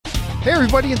Hey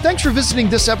everybody, and thanks for visiting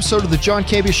this episode of the John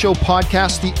Campea Show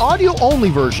podcast, the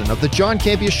audio-only version of the John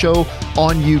Campea Show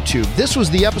on YouTube. This was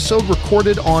the episode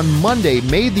recorded on Monday,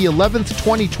 May the 11th,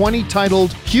 2020,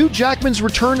 titled, Hugh Jackman's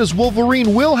Return as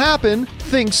Wolverine Will Happen,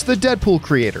 Thinks the Deadpool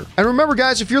Creator. And remember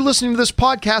guys, if you're listening to this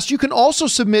podcast, you can also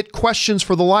submit questions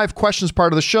for the live questions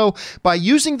part of the show by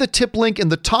using the tip link in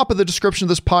the top of the description of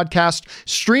this podcast,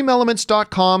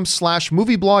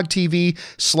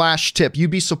 streamelements.com/movieblogtv/tip.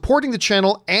 You'd be supporting the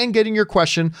channel and getting your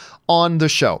question on the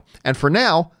show. And for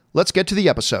now, let's get to the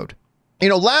episode. You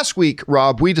know, last week,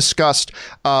 Rob, we discussed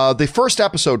the first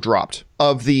episode dropped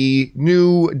of the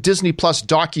new Disney Plus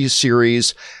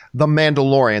docuseries, The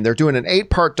Mandalorian. They're doing an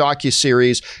 8-part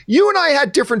docuseries. You and I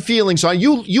had different feelings on it.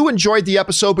 You enjoyed the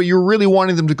episode, but you were really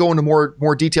wanting them to go into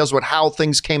more details about how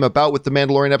things came about with the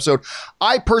Mandalorian episode.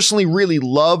 I personally really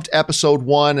loved episode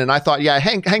 1, and I thought, yeah,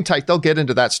 hang tight, they'll get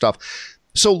into that stuff.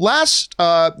 So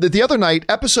the other night,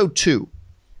 episode 2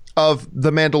 of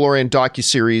the Mandalorian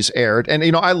docuseries aired. And,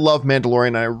 you know, I love Mandalorian,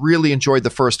 and I really enjoyed the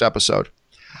first episode.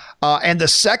 And the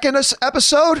second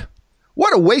episode,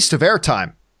 what a waste of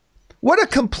airtime. What a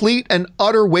complete and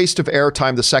utter waste of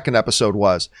airtime the second episode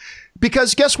was.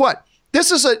 Because guess what?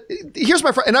 Here's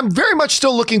my friend, and I'm very much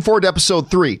still looking forward to episode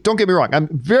 3. Don't get me wrong. I'm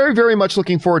very, very much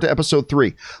looking forward to episode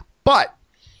 3. But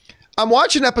I'm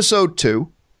watching episode 2.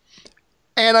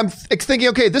 And I'm thinking,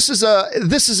 okay, this is a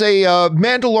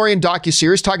Mandalorian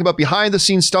docuseries talking about behind the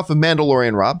scenes stuff of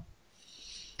Mandalorian, Rob.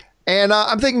 And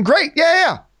I'm thinking, great,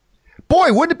 yeah.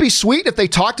 Boy, wouldn't it be sweet if they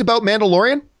talked about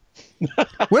Mandalorian?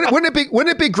 wouldn't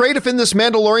it be great if in this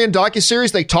Mandalorian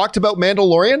docuseries they talked about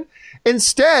Mandalorian?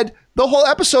 Instead, the whole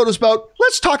episode is about,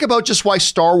 let's talk about just why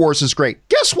Star Wars is great.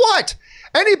 Guess what?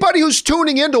 Anybody who's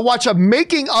tuning in to watch a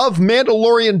making of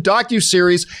Mandalorian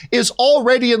docuseries is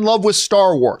already in love with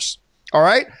Star Wars. All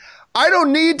right. I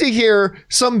don't need to hear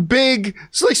some big,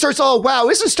 so he starts, oh, wow,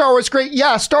 isn't Star Wars great?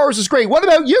 Yeah, Star Wars is great. What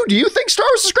about you? Do you think Star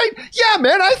Wars is great? Yeah,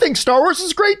 man, I think Star Wars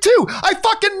is great too. I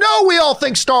fucking know we all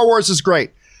think Star Wars is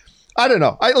great. I don't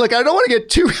know. I don't want to get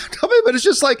too into it, but it's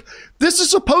just like, this is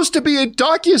supposed to be a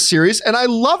docuseries, and I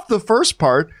love the first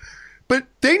part, but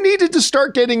they needed to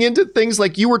start getting into things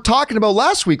like you were talking about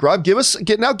last week, Rob. Give us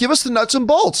the nuts and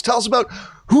bolts. Tell us about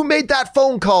who made that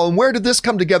phone call and where did this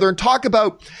come together, and talk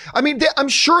about, I'm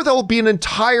sure there'll be an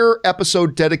entire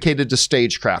episode dedicated to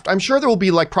stagecraft. I'm sure there will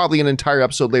be like probably an entire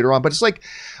episode later on, but it's like,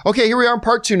 okay, here we are in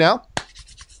part 2 now.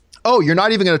 Oh, you're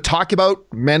not even going to talk about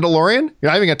Mandalorian?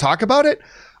 You're not even going to talk about it?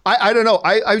 I don't know.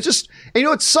 I just, and you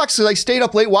know, it sucks because I stayed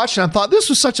up late watching. I thought this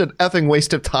was such an effing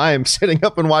waste of time sitting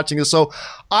up and watching this. So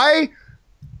I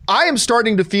am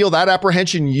starting to feel that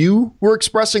apprehension you were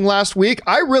expressing last week.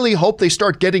 I really hope they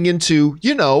start getting into,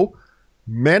 you know,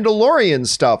 Mandalorian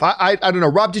stuff. I don't know.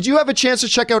 Rob, did you have a chance to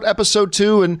check out episode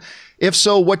 2? And if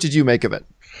so, what did you make of it?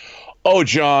 Oh,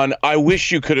 John, I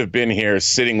wish you could have been here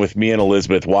sitting with me and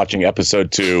Elizabeth watching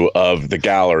episode 2 of The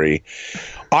Gallery.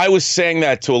 I was saying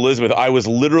that to Elizabeth. I was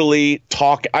literally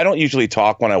I don't usually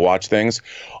talk when I watch things.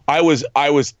 I was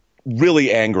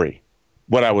really angry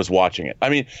when I was watching it. I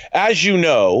mean, as you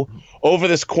know, over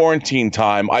this quarantine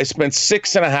time, I spent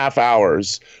 6.5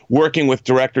 hours working with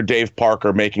director Dave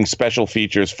Parker making special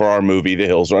features for our movie, The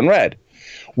Hills Run Red,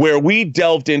 where we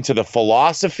delved into the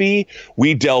philosophy,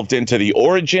 we delved into the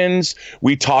origins,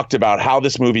 we talked about how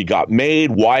this movie got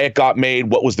made, why it got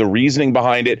made, what was the reasoning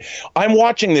behind it. I'm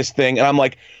watching this thing and I'm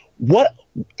like, what?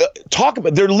 Talk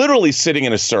about, they're literally sitting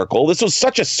in a circle. This was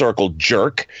such a circle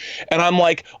jerk. And I'm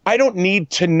like, I don't need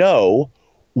to know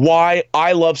why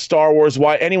I love Star Wars,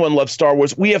 why anyone loves Star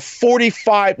Wars. We have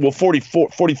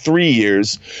 43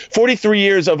 years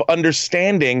of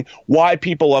understanding why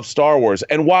people love Star Wars.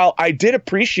 And while I did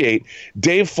appreciate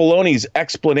Dave Filoni's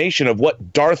explanation of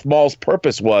what Darth Maul's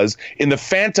purpose was in The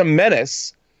Phantom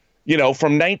Menace, you know,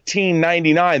 from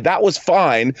 1999, that was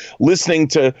fine. Listening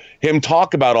to him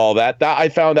talk about all that, I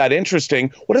found that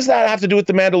interesting. What does that have to do with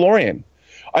The Mandalorian?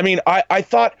 I mean, I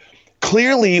thought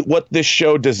clearly what this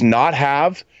show does not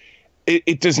have,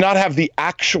 it does not have the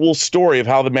actual story of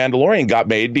how The Mandalorian got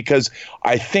made, because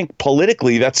I think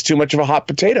politically that's too much of a hot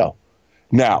potato.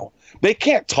 Now, they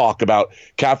can't talk about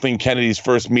Kathleen Kennedy's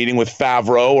first meeting with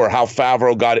Favreau or how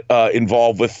Favreau got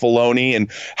involved with Filoni and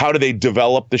how do they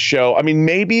develop the show. I mean,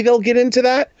 maybe they'll get into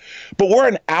that, but we're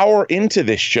an hour into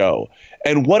this show.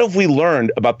 And what have we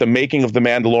learned about the making of The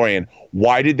Mandalorian?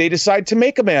 Why did they decide to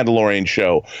make a Mandalorian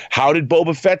show? How did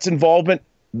Boba Fett's involvement?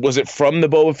 Was it from the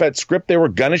Boba Fett script they were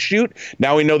going to shoot?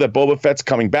 Now we know that Boba Fett's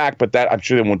coming back, but that I'm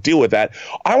sure they won't deal with that.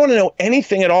 I want to know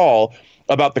anything at all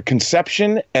about the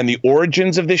conception and the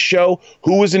origins of this show.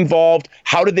 Who was involved?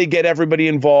 How did they get everybody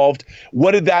involved?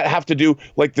 What did that have to do?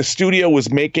 Like, the studio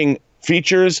was making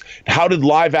features? How did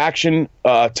live action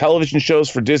television shows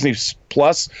for Disney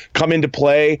Plus come into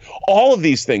play? All of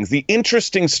these things, the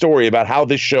interesting story about how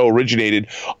this show originated.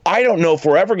 I don't know if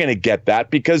we're ever going to get that,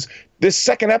 because this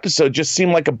second episode just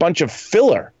seemed like a bunch of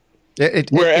filler. It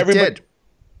did.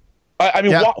 I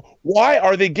mean, why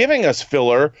are they giving us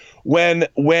filler when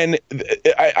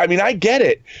I mean, I get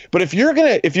it, but if you're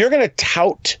gonna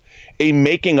tout a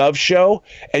making of show,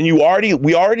 and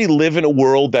we already live in a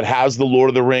world that has the Lord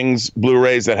of the Rings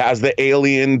Blu-rays, that has the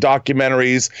Alien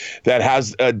documentaries, that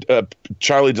has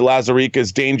Charlie de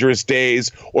Lauzirika's Dangerous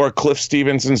Days, or Cliff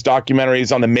Stevenson's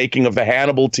documentaries on the making of the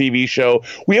Hannibal TV show.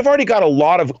 We have already got a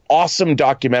lot of awesome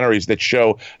documentaries that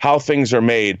show how things are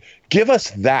made. Give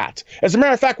us that. As a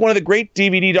matter of fact, one of the great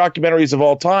DVD documentaries of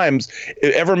all times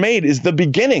ever made is The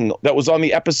Beginning, that was on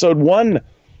the episode 1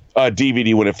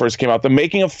 DVD when it first came out. The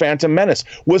Making of Phantom Menace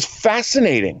was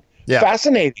fascinating. Yeah.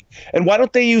 Fascinating. And why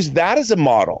don't they use that as a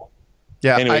model?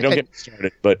 Yeah. Anyway, don't get me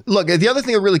started. But look, the other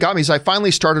thing that really got me is I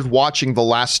finally started watching The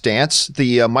Last Dance,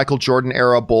 the Michael Jordan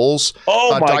era Bulls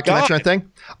documentary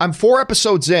thing. I'm 4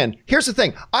 episodes in. Here's the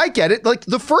thing. I get it. Like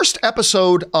the first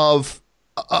episode of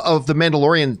the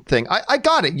Mandalorian thing, I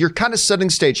got it. You're kind of setting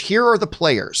stage. Here are the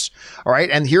players, all right?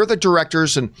 And here are the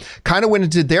directors, and kind of went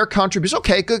into their contributions.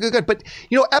 Okay, good. But,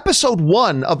 episode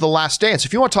 1 of The Last Dance,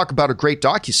 if you want to talk about a great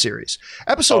docuseries,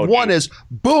 episode 1 is,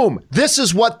 boom, this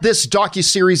is what this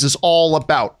docuseries is all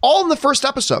about. All in the first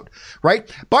episode, right?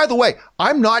 By the way,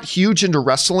 I'm not huge into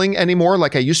wrestling anymore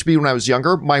like I used to be when I was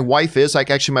younger. My wife is.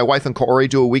 My wife and Kaori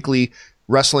do a weekly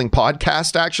wrestling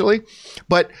podcast, actually.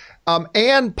 But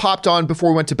Anne popped on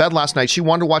before we went to bed last night. She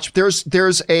wanted to watch. There's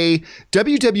a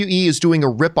WWE is doing a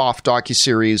ripoff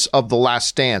docuseries of The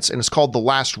Last Dance, and it's called The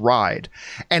Last Ride,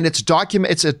 and it's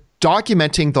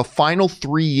documenting the final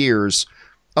 3 years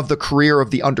of the career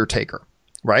of the Undertaker.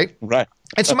 Right.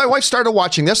 And so my wife started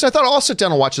watching this. And I thought I'll sit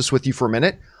down and watch this with you for a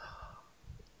minute.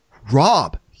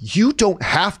 Rob, you don't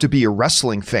have to be a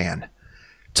wrestling fan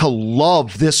to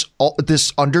love this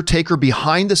Undertaker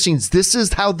behind the scenes. This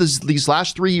is how these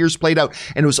last 3 years played out.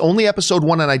 And it was only episode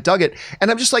 1, and I dug it. And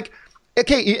I'm just like,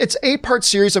 okay, it's an 8-part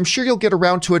series. I'm sure you'll get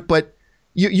around to it, but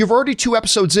you've already 2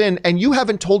 episodes in, and you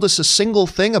haven't told us a single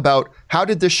thing about how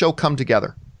did this show come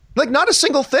together. Like, not a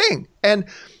single thing. And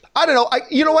I don't know.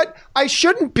 You know what? I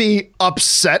shouldn't be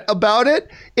upset about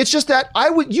it. It's just that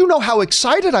you know how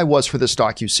excited I was for this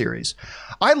docuseries.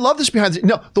 I love this behind the.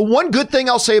 No, the one good thing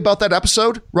I'll say about that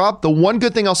episode, Rob, when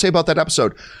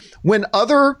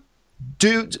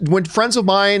when friends of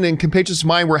mine and compatriots of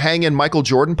mine were hanging Michael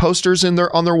Jordan posters on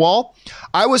their wall,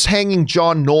 I was hanging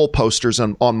John Knoll posters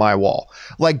on my wall.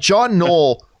 Like, John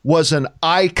Knoll was an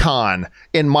icon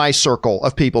in my circle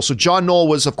of people. So John Knoll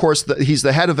was, of course, he's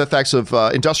the head of effects of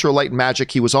Industrial Light and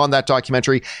Magic. He was on that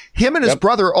documentary. Him and his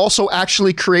brother also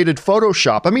actually created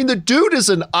Photoshop. I mean, the dude is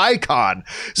an icon.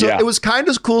 So it was kind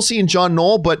of cool seeing John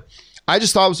Knoll, but I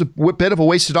just thought it was a bit of a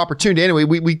wasted opportunity. Anyway,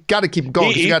 we got to keep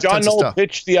going. John Knoll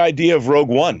pitched the idea of Rogue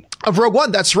One.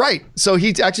 That's right. So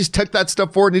he actually took that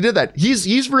stuff forward and he did that.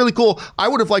 He's really cool. I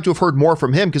would have liked to have heard more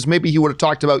from him, because maybe he would have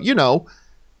talked about,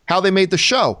 how they made the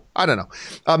show. I don't know.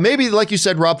 Maybe, like you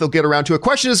said, Rob, they'll get around to it.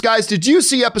 Question is, guys, did you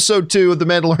see episode 2 of the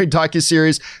Mandalorian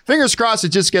docuseries? Fingers crossed it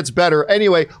just gets better.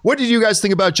 Anyway, what did you guys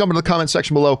think about it? Jump into the comment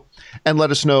section below and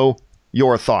let us know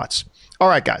your thoughts. All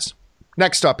right, guys.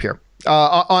 Next up here,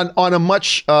 on a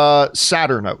much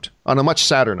sadder note.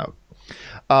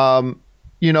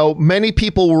 Many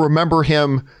people will remember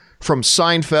him from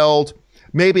Seinfeld.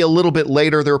 Maybe a little bit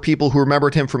later, there were people who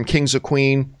remembered him from Kings of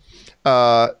Queen.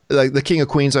 The King of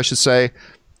Queens, I should say.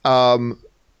 But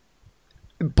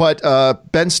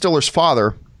Ben Stiller's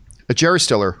father, Jerry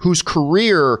Stiller, whose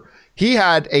career, he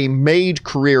had a made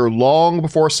career long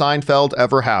before Seinfeld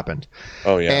ever happened.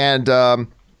 Oh, yeah. And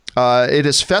it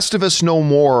is Festivus no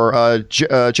more.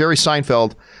 Jerry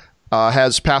Seinfeld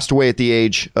has passed away at the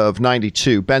age of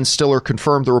 92. Ben Stiller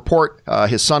confirmed the report.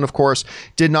 His son, of course,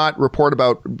 did not report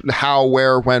about how,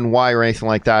 where, when, why, or anything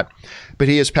like that. But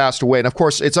he has passed away. And of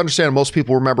course, it's understandable most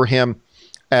people remember him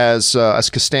as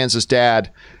Costanza's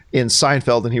dad in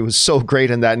Seinfeld, and he was so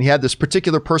great in that. And he had this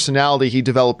particular personality he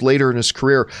developed later in his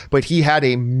career, but he had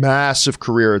a massive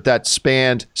career that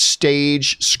spanned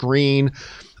stage, screen,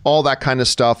 all that kind of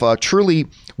stuff. Truly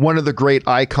one of the great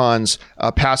icons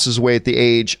passes away at the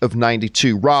age of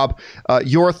 92. Rob,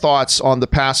 your thoughts on the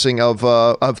passing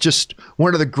of just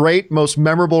one of the great, most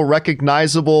memorable,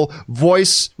 recognizable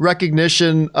voice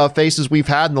recognition faces we've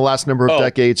had in the last number of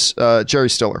decades, Jerry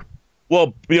Stiller.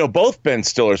 Well, both Ben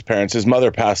Stiller's parents, his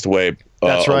mother passed away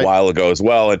a while ago as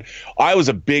well. And I was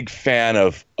a big fan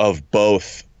of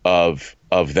both of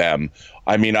them.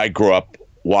 I mean, I grew up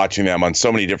watching them on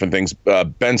so many different things.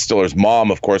 Ben Stiller's mom,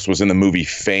 of course, was in the movie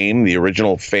Fame, the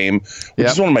original Fame, which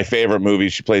is one of my favorite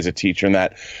movies. She plays a teacher in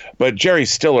that. But Jerry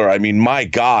Stiller, I mean, my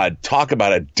God, talk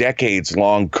about a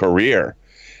decades-long career.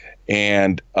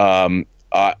 And, when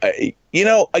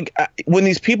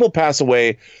these people pass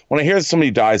away, when I hear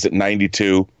somebody dies at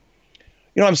 92,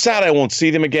 I'm sad I won't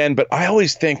see them again, but I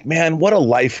always think, man, what a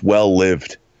life well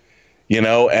lived.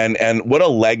 And what a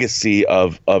legacy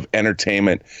of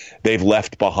entertainment they've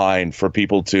left behind for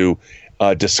people to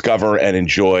discover and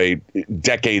enjoy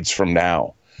decades from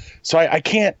now. So I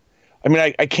can't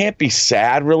be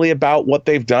sad really about what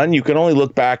they've done. You can only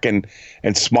look back and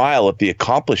smile at the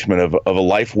accomplishment of a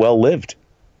life well lived,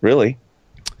 really.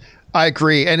 I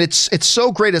agree. And it's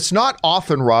so great. It's not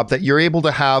often, Rob, that you're able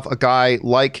to have a guy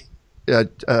like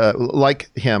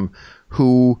him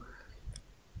who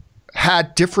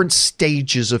had different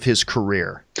stages of his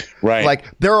career. Right. Like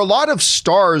there are a lot of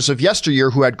stars of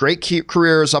yesteryear who had great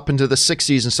careers up into the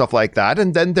 60s and stuff like that.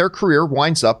 And then their career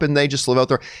winds up and they just live out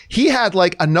there. He had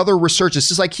like another resurgence.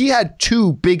 It's like he had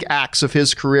two big acts of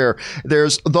his career.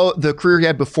 There's the career he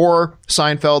had before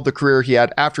Seinfeld, the career he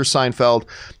had after Seinfeld.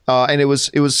 And it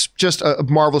was just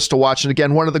marvelous to watch. And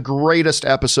again, one of the greatest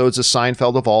episodes of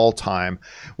Seinfeld of all time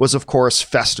was, of course,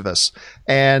 Festivus.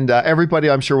 And everybody,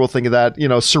 I'm sure, will think of that.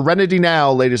 Serenity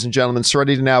Now, ladies and gentlemen,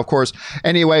 Serenity Now, of course.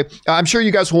 Anyway, I'm sure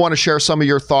you guys will want to share some of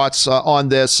your thoughts on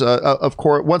this. Of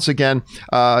course, once again,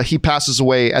 he passes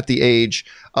away at the age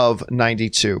of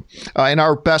 92. And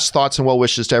our best thoughts and well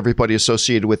wishes to everybody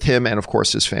associated with him and, of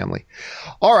course, his family.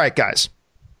 All right, guys.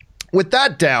 With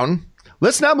that down,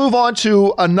 let's now move on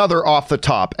to another off the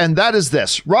top, and that is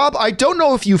this. Rob, I don't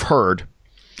know if you've heard,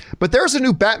 but there's a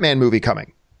new Batman movie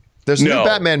coming. There's a new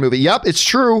Batman movie. Yep, it's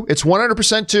true. It's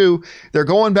 100% true. They're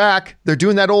going back. They're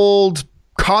doing that old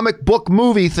comic book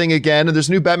movie thing again, and there's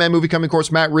a new Batman movie coming. Of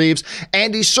course, Matt Reeves.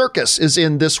 Andy Serkis is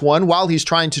in this one while he's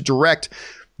trying to direct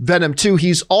Venom 2.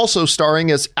 He's also starring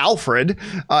as Alfred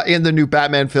in the new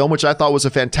Batman film, which I thought was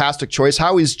a fantastic choice.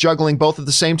 How he's juggling both at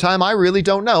the same time, I really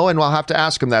don't know, and I'll have to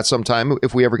ask him that sometime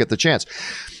if we ever get the chance.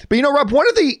 But Rob, one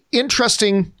of the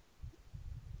interesting,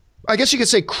 I guess you could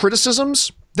say,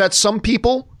 criticisms that some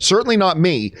people, certainly not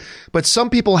me, but some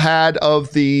people had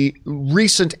of the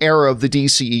recent era of the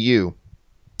DCEU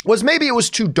was maybe it was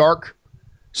too dark.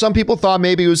 Some people thought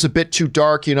maybe it was a bit too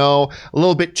dark, a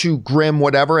little bit too grim,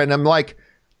 whatever. And I'm like,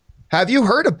 have you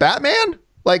heard of Batman?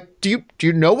 Like, do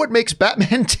you know what makes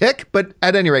Batman tick? But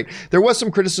at any rate, there was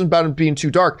some criticism about him being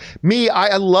too dark. Me,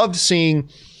 I loved seeing,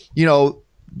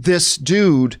 this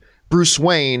dude, Bruce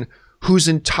Wayne, whose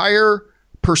entire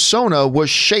persona was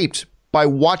shaped by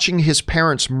watching his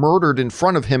parents murdered in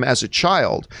front of him as a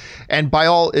child. And by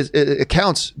all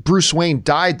accounts, Bruce Wayne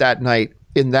died that night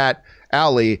in that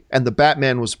alley, and the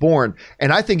Batman was born.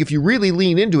 And I think if you really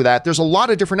lean into that, there's a lot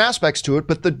of different aspects to it,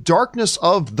 but the darkness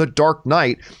of the Dark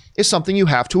Knight is something you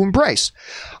have to embrace.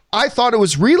 I thought it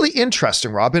was really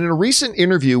interesting, Rob, in a recent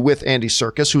interview with Andy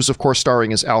Serkis, who's of course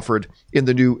starring as Alfred in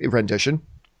the new rendition,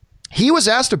 he was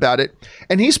asked about it,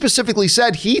 and he specifically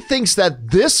said he thinks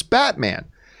that this Batman,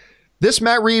 this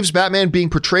Matt Reeves Batman being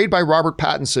portrayed by Robert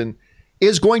Pattinson,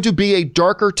 is going to be a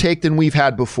darker take than we've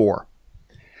had before.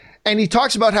 And he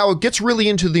talks about how it gets really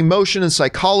into the emotion and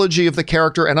psychology of the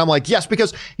character. And I'm like, yes,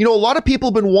 because, a lot of people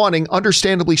have been wanting,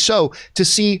 understandably so, to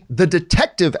see the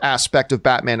detective aspect of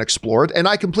Batman explored. And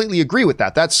I completely agree with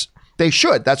that. They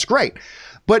should. That's great.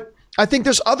 But I think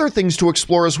there's other things to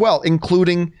explore as well,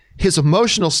 including his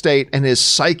emotional state and his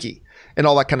psyche and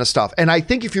all that kind of stuff. And I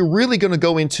think if you're really going to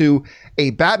go into a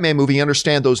Batman movie and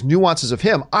understand those nuances of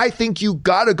him, I think you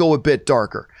got to go a bit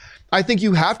darker. I think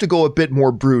you have to go a bit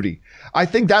more broody. I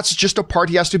think that's just a part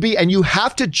he has to be. And you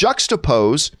have to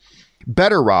juxtapose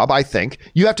better, Rob, I think.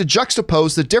 You have to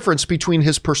juxtapose the difference between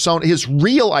his persona, his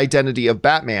real identity of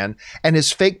Batman, and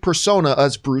his fake persona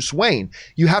as Bruce Wayne.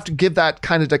 You have to give that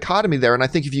kind of dichotomy there. And I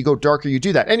think if you go darker, you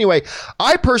do that. Anyway,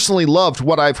 I personally loved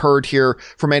what I've heard here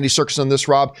from Andy Serkis on this,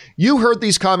 Rob. You heard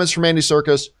these comments from Andy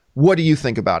Serkis. What do you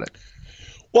think about it?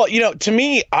 Well, to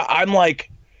me, I'm like,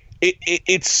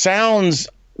 it sounds...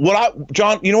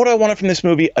 John, you know what I wanted from this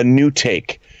movie? A new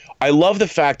take. I love the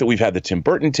fact that we've had the Tim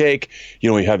Burton take.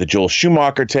 We've had the Joel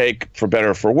Schumacher take, for better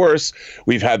or for worse.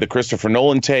 We've had the Christopher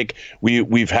Nolan take.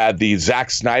 We've had the Zack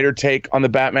Snyder take on the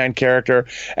Batman character.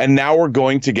 And now we're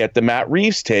going to get the Matt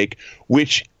Reeves take,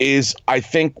 which is, I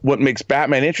think, what makes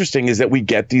Batman interesting is that we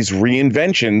get these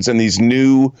reinventions and these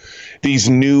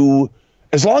new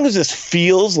as long as this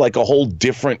feels like a whole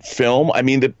different film. I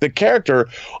mean, the character,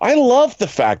 I love the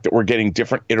fact that we're getting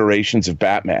different iterations of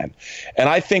Batman. And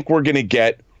I think we're going to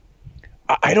get,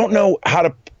 I don't know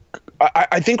how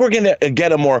I think we're going to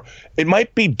get a more, it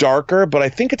might be darker, but I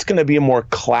think it's going to be a more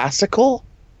classical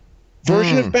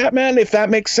version of Batman, if that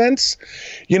makes sense.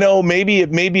 You know, maybe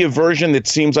a version that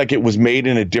seems like it was made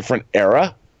in a different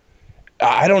era.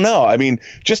 I don't know. I mean,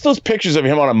 just those pictures of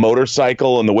him on a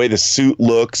motorcycle and the way the suit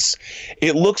looks,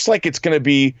 it looks like it's going to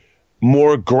be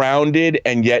more grounded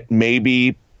and yet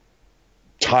maybe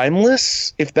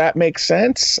timeless, if that makes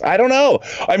sense. I don't know.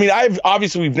 I mean,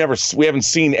 we haven't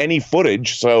seen any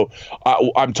footage, so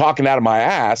I'm talking out of my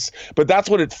ass, but that's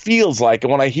what it feels like.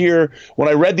 And when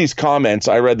I read these comments,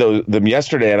 I read them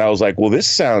yesterday, and I was like, well, this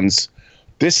sounds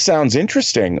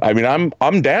interesting. I mean,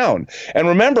 I'm down. And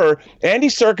remember, Andy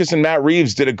Serkis and Matt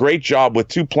Reeves did a great job with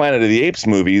 2 Planet of the Apes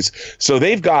movies. So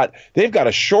they've got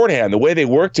a shorthand, the way they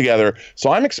work together.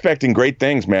 So I'm expecting great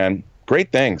things, man.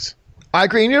 Great things. I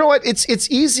agree. And you know what?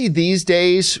 It's easy these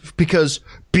days because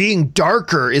being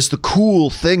darker is the cool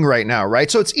thing right now, right?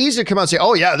 So it's easy to come out and say,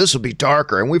 oh yeah, this will be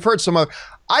darker. And we've heard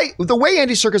the way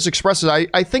Andy Serkis expresses it,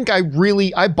 I think I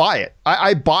buy it.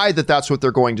 I buy that that's what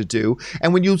they're going to do.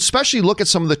 And when you especially look at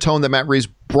some of the tone that Matt Reeves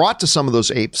brought to some of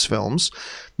those Apes films,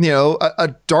 you know,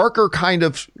 a darker kind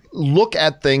of look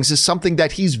at things is something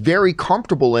that he's very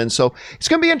comfortable in. So it's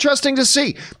going to be interesting to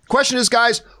see. Question is,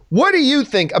 guys, what do you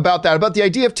think about that? About the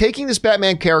idea of taking this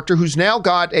Batman character who's now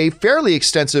got a fairly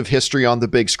extensive history on the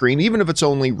big screen, even if it's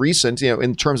only recent, you know,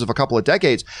 in terms of a couple of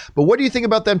decades. But what do you think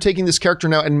about them taking this character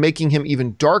now and making him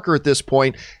even darker at this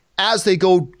point as they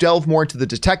go delve more into the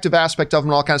detective aspect of him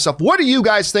and all kind of stuff? What do you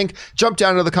guys think? Jump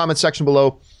down into the comment section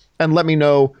below and let me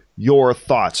know your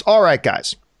thoughts. All right,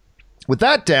 guys. With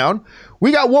that down,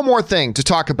 we got one more thing to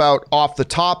talk about off the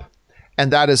top,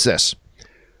 and that is this.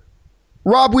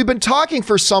 Rob, we've been talking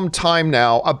for some time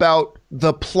now about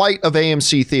the plight of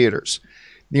AMC theaters.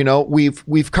 You know,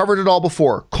 we've covered it all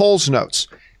before. Cole's Notes.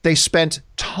 They spent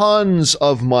tons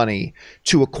of money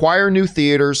to acquire new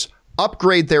theaters,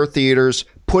 upgrade their theaters,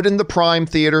 put in the prime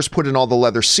theaters, put in all the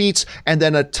leather seats, and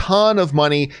then a ton of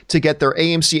money to get their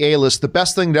AMC A-list, the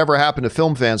best thing that ever happened to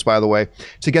film fans, by the way,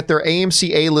 to get their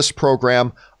AMC A-list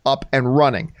program up and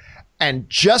running. And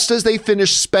just as they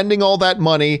finish spending all that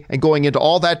money and going into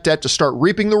all that debt to start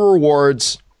reaping the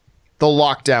rewards, the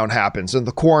lockdown happens and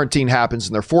the quarantine happens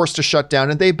and they're forced to shut down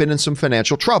and they've been in some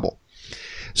financial trouble.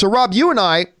 So, Rob, you and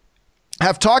I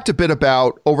have talked a bit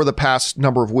about over the past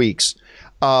number of weeks,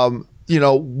 you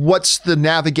know, what's the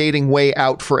navigating way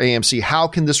out for AMC? How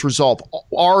can this resolve?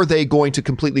 Are they going to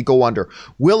completely go under?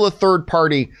 Will a third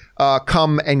party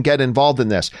come and get involved in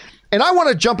this? And I want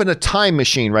to jump in a time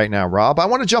machine right now, Rob. I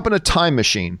want to jump in a time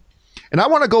machine. And I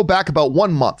want to go back about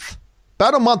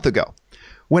a month ago,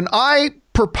 when I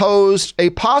proposed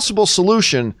a possible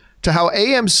solution to how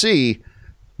AMC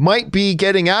might be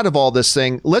getting out of all this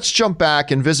thing. Let's jump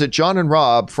back and visit John and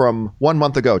Rob from 1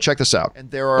 month ago. Check this out. And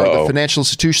there are the financial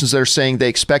institutions that are saying they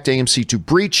expect AMC to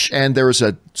breach, and there is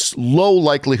a low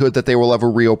likelihood that they will ever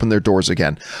reopen their doors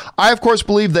again. I, of course,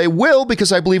 believe they will,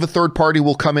 because I believe a third party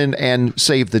will come in and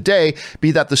save the day, be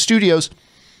that the studios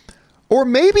or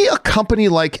maybe a company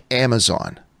like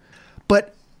Amazon.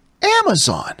 But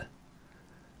Amazon.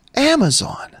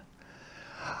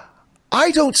 I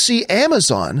don't see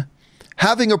Amazon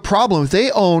having a problem if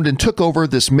they owned and took over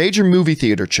this major movie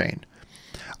theater chain.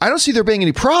 I don't see there being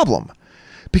any problem,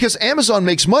 because Amazon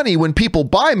makes money when people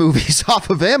buy movies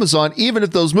off of Amazon, even if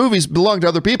those movies belong to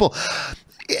other people.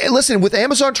 Listen, with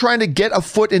Amazon trying to get a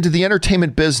foot into the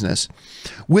entertainment business,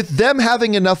 with them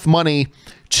having enough money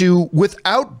to,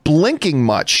 without blinking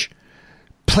much,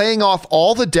 paying off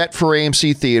all the debt for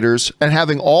AMC theaters and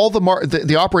having all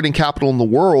the operating capital in the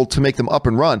world to make them up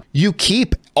and run, you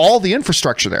keep all the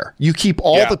infrastructure there. You keep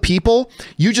all the people.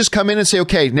 You just come in and say,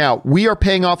 okay, now we are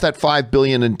paying off that $5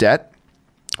 billion in debt,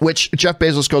 which Jeff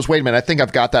Bezos goes, wait a minute, I think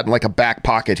I've got that in like a back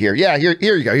pocket here. Yeah, here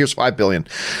you go. Here's $5 billion.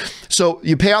 So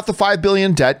you pay off the $5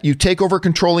 billion debt, you take over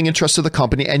controlling interest of the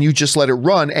company, and you just let it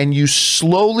run, and you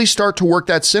slowly start to work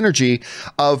that synergy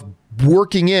of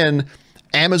working in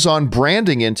Amazon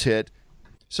branding into it.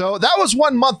 So that was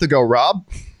 1 month ago, Rob.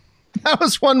 That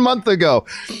was 1 month ago.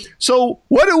 So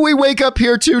what do we wake up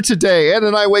here to today? Ed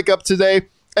and I wake up today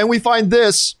and we find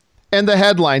this and the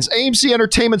headlines. AMC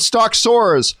Entertainment stock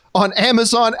soars on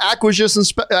Amazon acquisition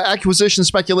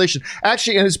speculation.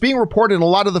 Actually, and it's being reported in a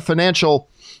lot of the financial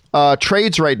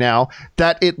trades right now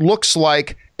that it looks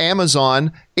like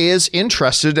Amazon is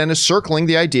interested and is circling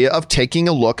the idea of taking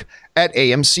a look at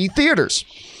AMC theaters.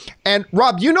 And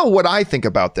Rob, you know what I think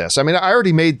about this. I mean, I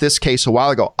already made this case a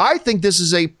while ago. I think this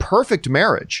is a perfect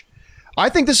marriage. I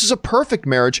think this is a perfect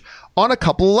marriage on a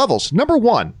couple of levels. Number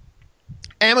one,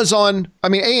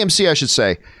 AMC, I should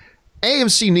say,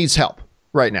 AMC needs help.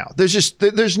 right now.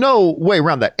 There's no way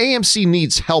around that. AMC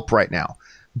needs help right now.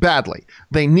 Badly.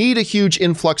 They need a huge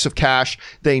influx of cash.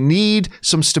 They need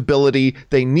some stability.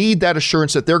 They need that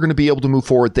assurance that they're going to be able to move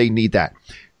forward. They need that.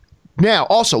 Now,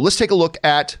 also, let's take a look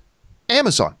at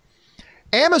Amazon.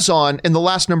 Amazon, in the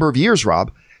last number of years,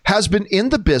 Rob, has been in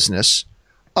the business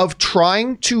of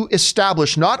trying to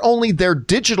establish not only their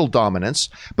digital dominance,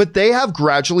 but they have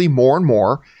gradually more and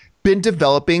more been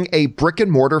developing a brick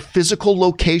and mortar physical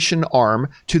location arm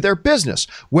to their business.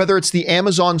 Whether it's the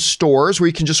Amazon stores where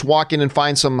you can just walk in and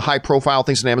find some high profile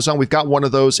things in Amazon. We've got one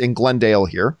of those in Glendale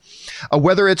here.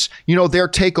 Whether it's, their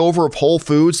takeover of Whole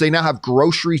Foods, they now have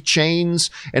grocery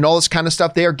chains and all this kind of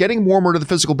stuff. They are getting more and more to the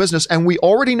physical business. And we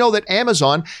already know that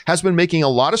Amazon has been making a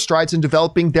lot of strides in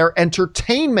developing their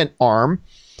entertainment arm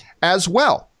as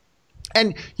well.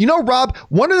 And Rob,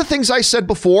 one of the things I said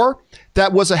before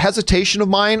that was a hesitation of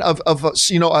mine of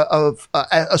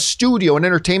a studio, an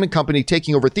entertainment company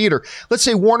taking over theater. Let's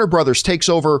say Warner Brothers takes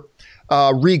over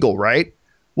Regal, right?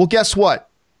 Well, guess what?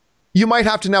 You might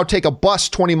have to now take a bus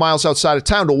 20 miles outside of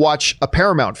town to watch a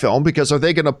Paramount film, because are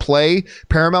they going to play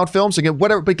Paramount films again?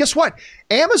 Whatever. But guess what?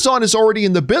 Amazon is already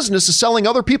in the business of selling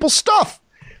other people's stuff.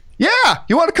 Yeah,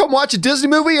 you want to come watch a Disney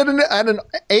movie at an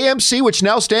AMC, which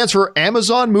now stands for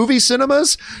Amazon Movie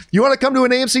Cinemas? You want to come to an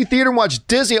AMC theater and watch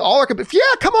Disney? Yeah,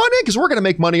 come on in, because we're going to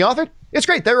make money off it. It's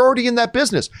great. They're already in that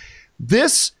business.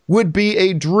 This would be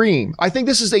a dream. I think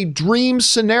this is a dream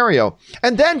scenario.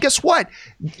 And then guess what?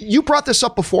 You brought this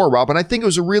up before, Rob, and I think it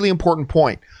was a really important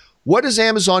point. What does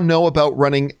Amazon know about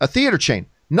running a theater chain?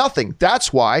 Nothing.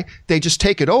 That's why they just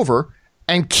take it over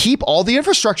and keep all the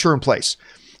infrastructure in place.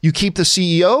 You keep the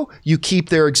CEO, you keep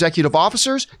their executive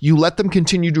officers, you let them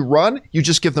continue to run, you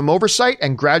just give them oversight,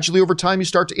 and gradually over time you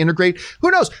start to integrate. Who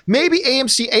knows? Maybe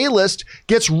AMC A-List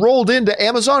gets rolled into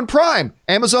Amazon Prime.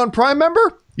 Amazon Prime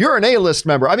member? You're an A-List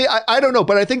member. I mean, I don't know,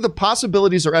 but I think the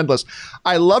possibilities are endless.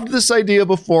 I loved this idea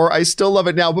before. I still love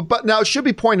it now. But now it should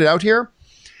be pointed out here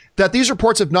that these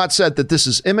reports have not said that this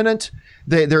is imminent.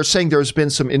 They're saying there's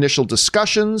been some initial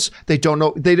discussions. They don't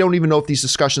know. They don't even know if these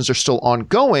discussions are still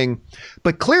ongoing.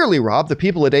 But clearly, Rob, the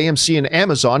people at AMC and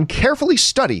Amazon carefully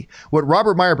study what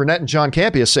Robert Meyer Burnett and John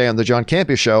Campea say on the John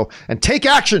Campea Show and take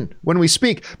action when we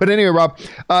speak. But anyway, Rob,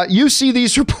 you see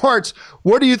these reports.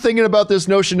 What are you thinking about this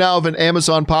notion now of an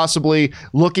Amazon possibly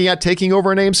looking at taking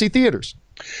over an AMC theaters?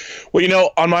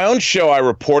 Well, on my own show, I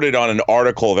reported on an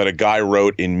article that a guy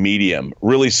wrote in Medium,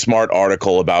 really smart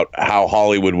article about how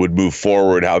Hollywood would move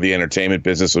forward, how the entertainment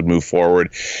business would move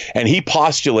forward. And he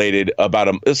postulated about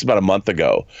a month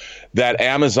ago that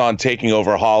Amazon taking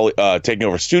over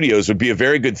studios would be a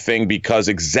very good thing, because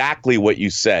exactly what you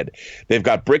said. They've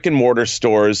got brick and mortar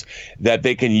stores that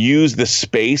they can use the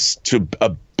space to a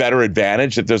better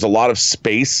advantage, that there's a lot of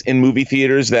space in movie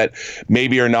theaters that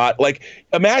maybe are not, like,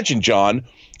 imagine, John,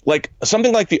 like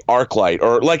something like the ArcLight,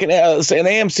 or like an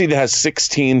AMC that has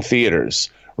 16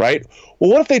 theaters, right? Well,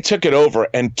 what if they took it over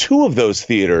and 2 of those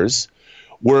theaters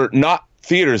were not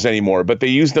theaters anymore, but they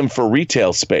used them for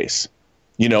retail space,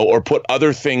 or put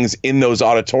other things in those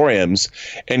auditoriums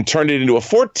and turned it into a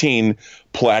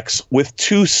 14-plex with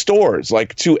 2 stores,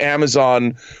 like 2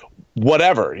 Amazon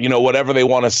whatever, whatever they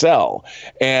want to sell.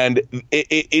 And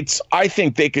it's, I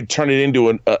think they could turn it into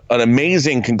an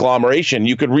amazing conglomeration.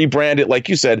 You could rebrand it, like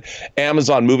you said,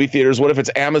 Amazon Movie Theaters. What if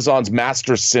it's Amazon's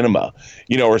Master Cinema,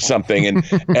 or something?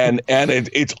 And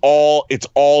it's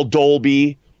all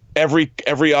Dolby.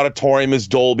 Every auditorium is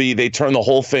Dolby. They turn the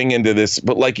whole thing into this.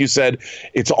 But like you said,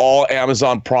 it's all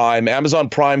Amazon Prime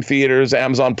theaters,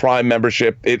 Amazon Prime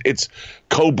membership. It's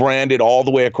co-branded all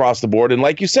the way across the board. And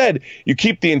like you said, you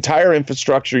keep the entire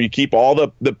infrastructure. You keep all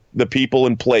the people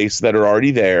in place that are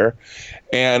already there.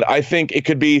 And I think it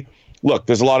could be, look,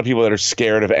 there's a lot of people that are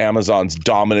scared of Amazon's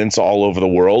dominance all over the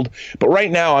world. But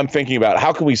right now I'm thinking about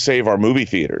how can we save our movie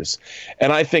theaters?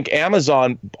 And I think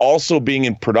Amazon also being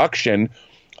in production,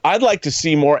 I'd like to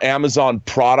see more Amazon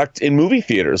product in movie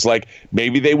theaters. Like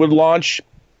maybe they would launch,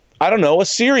 I don't know, a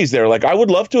series there. Like I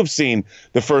would love to have seen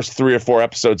the first 3 or 4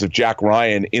 episodes of Jack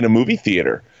Ryan in a movie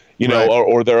theater, right.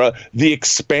 or The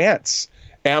Expanse.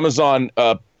 Amazon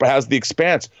has The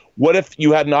Expanse. What if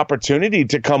you had an opportunity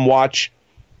to come watch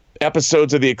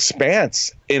episodes of The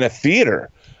Expanse in a theater?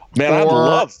 Man, I'd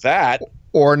love that.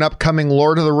 Or an upcoming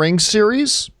Lord of the Rings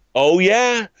series. Oh,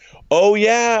 yeah.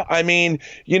 I mean,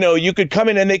 you could come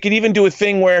in and they could even do a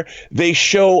thing where they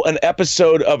show an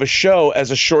episode of a show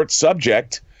as a short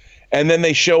subject and then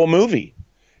they show a movie.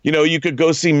 You could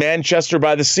go see Manchester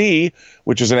by the Sea,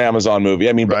 which is an Amazon movie.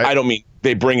 I mean, right. I don't mean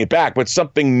they bring it back, but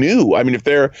something new. I mean,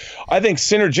 I think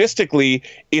synergistically,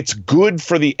 it's good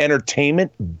for the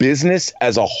entertainment business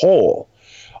as a whole.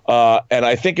 And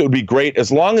I think it would be great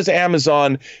as long as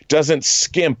Amazon doesn't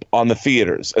skimp on the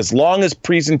theaters, as long as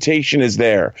presentation is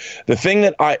there. The thing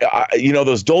that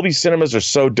those Dolby Cinemas are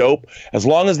so dope, as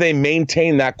long as they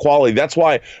maintain that quality. That's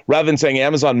why rather than saying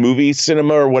Amazon Movie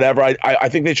Cinema or whatever, I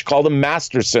think they should call them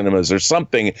Master Cinemas or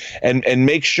something, and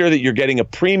make sure that you're getting a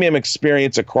premium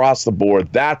experience across the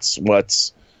board. That's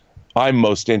what's I'm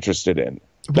most interested in.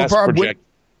 Best project.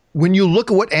 When you look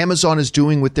at what Amazon is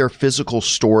doing with their physical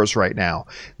stores right now,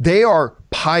 they are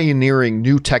pioneering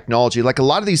new technology. Like a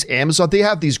lot of these Amazon, they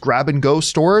have these grab and go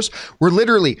stores where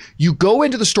literally you go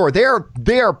into the store. They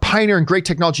are pioneering great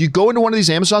technology. You go into one of these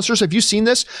Amazon stores. Have you seen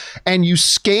this? And you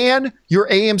scan your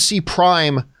AMC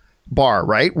Prime bar,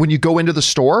 right? When you go into the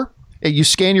store, you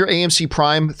scan your AMC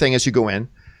Prime thing as you go in.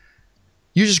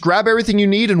 You just grab everything you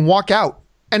need and walk out.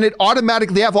 And it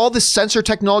automatically, they have all this sensor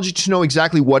technology to know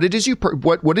exactly what it is you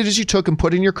took and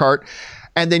put in your cart.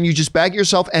 And then you just bag it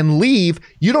yourself and leave.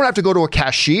 You don't have to go to a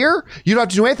cashier. You don't have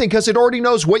to do anything because it already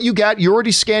knows what you got. You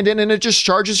already scanned in and it just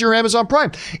charges your Amazon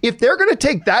Prime. If they're going to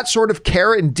take that sort of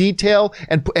care and detail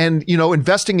and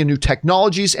investing in new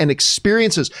technologies and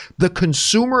experiences, the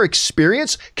consumer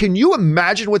experience, can you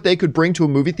imagine what they could bring to a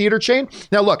movie theater chain?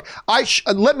 Now, look,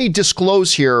 let me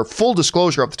disclose here, full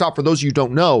disclosure off the top for those of you who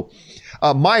don't know,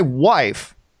 my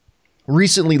wife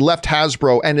recently left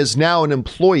Hasbro and is now an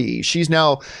employee. She's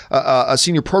now a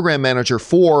senior program manager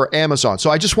for Amazon. So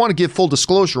I just want to give full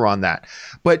disclosure on that.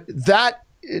 But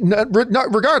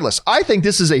regardless, I think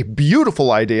this is a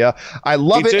beautiful idea. I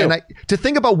love it. And to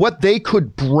think about what they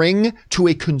could bring to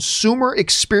a consumer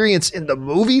experience in the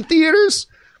movie theaters,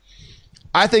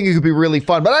 I think it could be really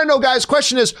fun. But I don't know, guys,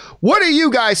 question is, what do you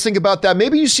guys think about that?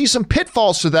 Maybe you see some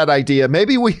pitfalls to that idea.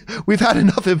 Maybe we've had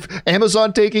enough of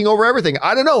Amazon taking over everything.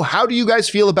 I don't know. How do you guys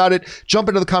feel about it? Jump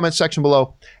into the comment section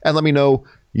below and let me know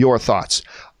your thoughts.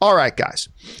 All right, guys,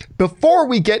 before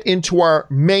we get into our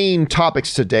main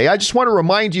topics today, I just want to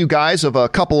remind you guys of a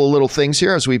couple of little things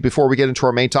here before we get into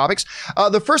our main topics.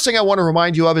 The first thing I want to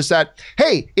remind you of is that,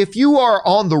 hey, if you are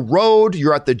on the road,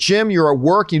 you're at the gym, you're at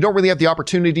work, you don't really have the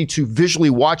opportunity to visually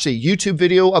watch a YouTube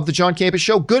video of the John Campea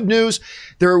Show, good news.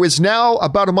 There is now,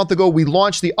 about a month ago, we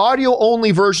launched the audio-only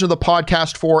version of the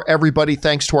podcast for everybody,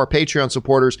 thanks to our Patreon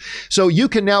supporters. So you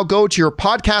can now go to your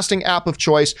podcasting app of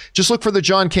choice. Just look for the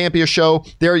John Campea Show.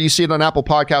 There you see it on Apple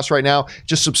Podcasts right now.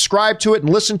 Just subscribe to it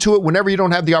and listen to it whenever you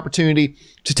don't have the opportunity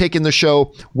to take in the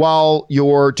show while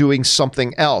you're doing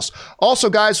something else. Also,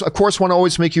 guys, of course, want to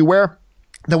always make you aware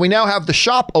that we now have the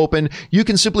shop open. You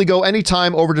can simply go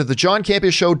anytime over to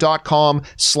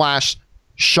thejohncampeashow.com/shop.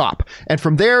 And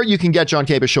from there, you can get John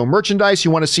Campea Show merchandise. You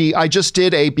want to see, I just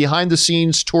did a behind the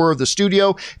scenes tour of the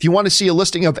studio. If you want to see a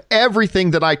listing of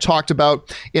everything that I talked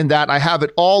about in that, I have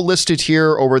it all listed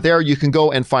here over there. You can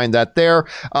go and find that there.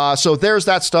 So there's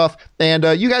that stuff. And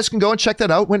you guys can go and check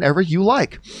that out whenever you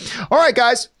like. All right,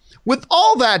 guys. With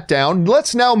all that down,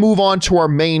 let's now move on to our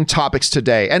main topics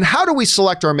today. And how do we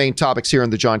select our main topics here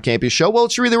in the John Campea Show? Well,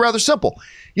 it's really rather simple.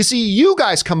 You see, you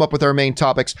guys come up with our main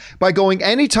topics by going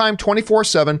anytime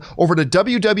 24/7 over to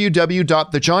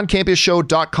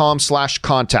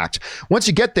www.thejohncampeashow.com/contact. Once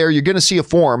you get there, you're going to see a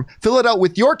form. Fill it out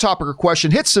with your topic or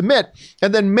question, hit submit,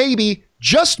 and then maybe,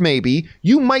 just maybe,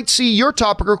 you might see your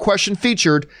topic or question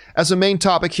featured as a main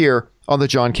topic here on the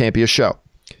John Campea Show.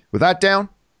 With that down,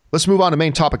 let's move on to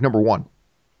main topic number 1.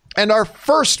 And our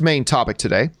first main topic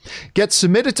today gets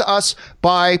submitted to us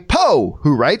by Poe,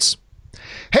 who writes,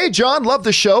 "Hey, John, love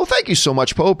the show. Thank you so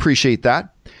much, Poe. Appreciate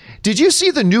that. Did you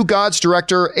see the New Gods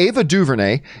director Ava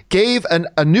DuVernay gave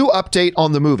a new update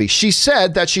on the movie? She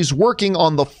said that she's working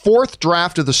on the 4th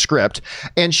draft of the script,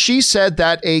 and she said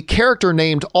that a character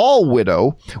named All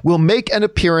Widow will make an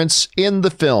appearance in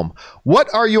the film. What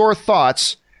are your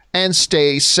thoughts? And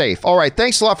stay safe." All right.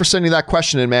 Thanks a lot for sending that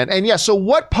question in, man. And yeah, so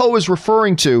what Poe is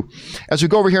referring to, as we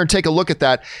go over here and take a look at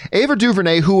that, Ava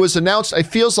DuVernay, who was announced, it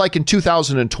feels like in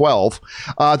 2012,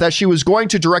 that she was going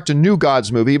to direct a New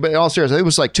Gods movie, but in all seriousness, it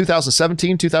was like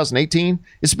 2017, 2018.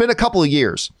 It's been a couple of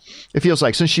years, it feels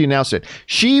like, since she announced it.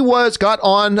 She got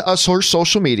on her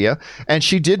social media, and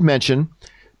she did mention,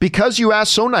 "Because you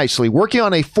asked so nicely, working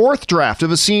on a 4th draft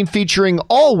of a scene featuring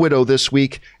All Widow this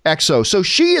week, XO." So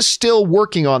she is still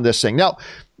working on this thing. Now,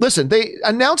 listen, they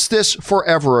announced this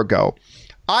forever ago.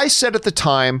 I said at the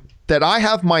time that I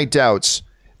have my doubts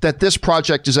that this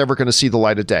project is ever going to see the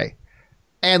light of day.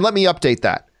 And let me update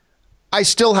that. I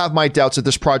still have my doubts that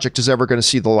this project is ever going to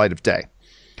see the light of day.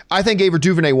 I think Ava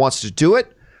DuVernay wants to do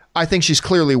it. I think she's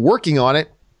clearly working on it.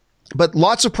 But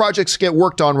lots of projects get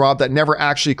worked on, Rob, that never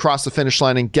actually cross the finish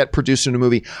line and get produced in a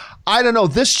movie. I don't know.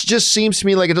 This just seems to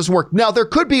me like it doesn't work. Now, there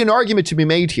could be an argument to be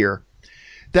made here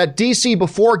that DC,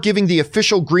 before giving the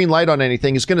official green light on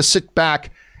anything, is going to sit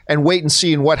back and wait and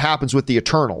see what happens with the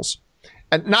Eternals.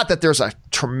 And not that there's a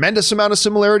tremendous amount of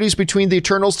similarities between the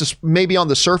Eternals, just maybe on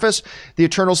the surface, the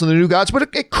Eternals and the New Gods,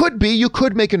 but it could be. You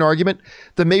could make an argument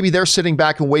that maybe they're sitting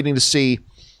back and waiting to see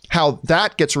how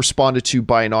that gets responded to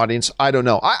by an audience. I don't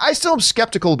know. I still am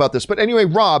skeptical about this. But anyway,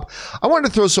 Rob, I wanted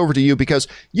to throw this over to you because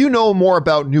you know more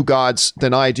about New Gods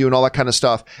than I do and all that kind of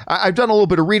stuff. I've done a little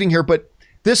bit of reading here, but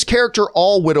this character,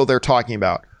 All Widow, they're talking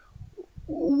about.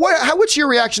 What's your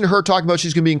reaction to her talking about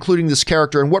she's going to be including this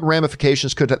character, and what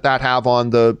ramifications could that have on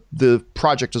the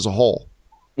project as a whole?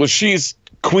 Well, she's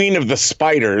Queen of the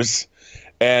Spiders,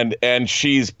 and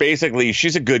she's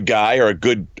a good guy, or a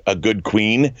good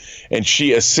queen, and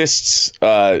she assists.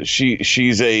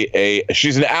 She's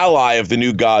an ally of the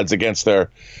New Gods against their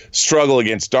struggle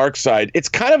against Darkseid. It's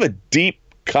kind of a deep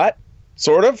cut,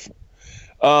 sort of.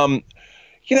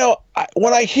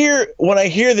 When I hear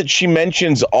that she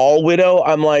mentions All Widow,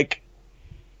 I'm like,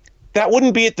 that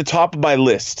wouldn't be at the top of my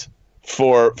list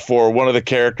for one of the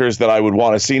characters that I would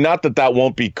want to see. Not that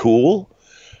won't be cool,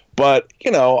 but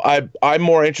I'm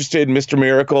more interested in Mr.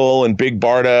 Miracle and Big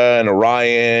Barda and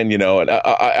Orion. And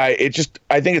I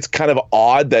think it's kind of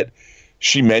odd that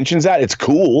she mentions that. It's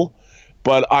cool,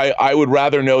 but I would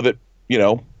rather know that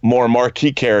more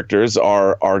marquee characters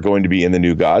are going to be in the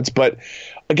New Gods. But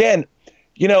again,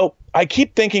 I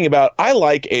keep thinking about, I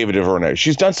like Ava DuVernay.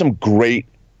 She's done some great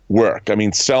work. I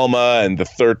mean, Selma and the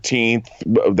 13th,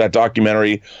 that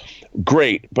documentary,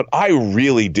 great. But I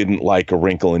really didn't like A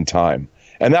Wrinkle in Time.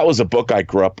 And that was a book I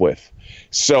grew up with.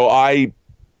 So I'm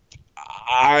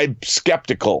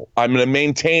skeptical. I'm going to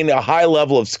maintain a high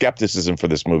level of skepticism for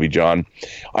this movie, John.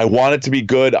 I want it to be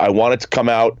good. I want it to come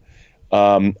out.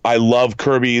 I love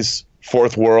Kirby's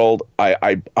Fourth World.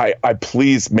 I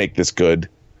please make this good.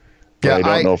 Yeah, I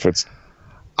don't know if it's.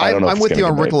 I'm with you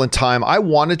on Wrinkle in Time. I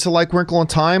wanted to like Wrinkle in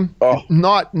Time. Oh.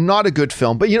 Not a good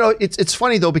film. But it's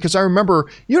funny though, because I remember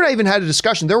you and I even had a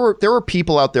discussion. There were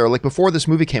people out there, like before this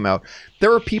movie came out,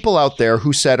 there were people out there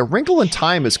who said A Wrinkle in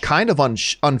Time is kind of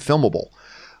unfilmable.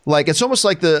 Like it's almost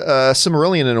like the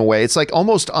Silmarillion in a way. It's like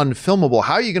almost unfilmable.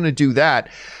 How are you going to do that?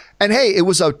 And hey, it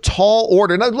was a tall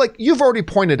order. And like you've already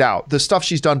pointed out, the stuff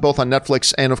she's done both on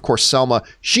Netflix and of course Selma,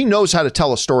 she knows how to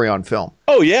tell a story on film.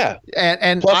 Oh yeah.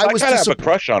 And plus, I kind of have a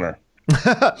crush on her.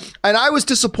 And I was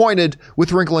disappointed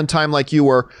with Wrinkle in Time like you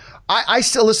were. I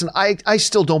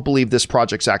still don't believe this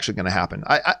project's actually going to happen.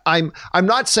 I'm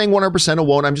not saying 100% it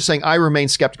won't. I'm just saying I remain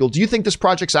skeptical. Do you think this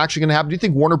project's actually going to happen? Do you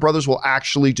think Warner Brothers will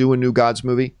actually do a New Gods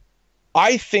movie?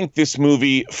 I think this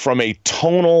movie, from a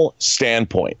tonal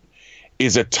standpoint,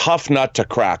 is a tough nut to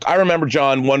crack. I remember,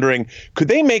 John, wondering, could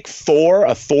they make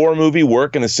a Thor movie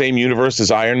work in the same universe as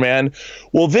Iron Man?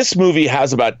 Well, this movie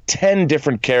has about 10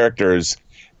 different characters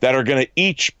that are going to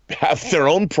each have their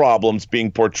own problems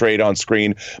being portrayed on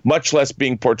screen, much less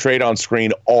being portrayed on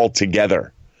screen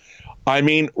altogether. I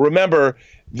mean, remember,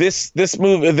 this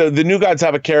movie, the New Gods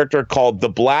have a character called the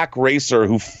Black Racer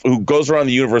who goes around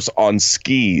the universe on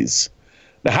skis.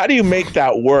 Now, how do you make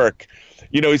that work?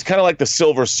 He's kind of like the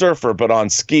Silver Surfer, but on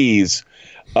skis.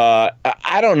 I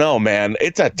don't know, man.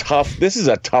 This is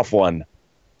a tough one.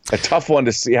 A tough one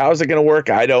to see. How is it going to work?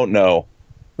 I don't know.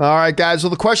 All right, guys.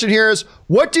 Well, the question here is,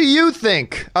 what do you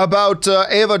think about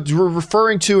Ava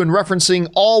referring to and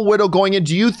referencing All Widow going in?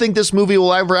 Do you think this movie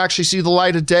will ever actually see the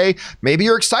light of day? Maybe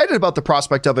you're excited about the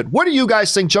prospect of it. What do you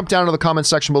guys think? Jump down to the comment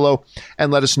section below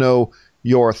and let us know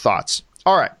your thoughts.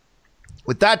 All right.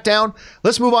 With that down,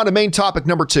 let's move on to main topic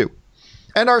number 2.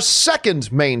 And our second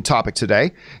main topic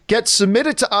today gets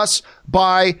submitted to us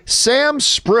by Sam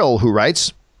Sprill, who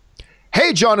writes,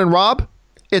 "Hey, John and Rob,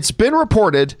 it's been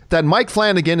reported that Mike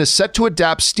Flanagan is set to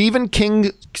adapt Stephen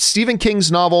King's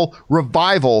novel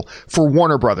Revival for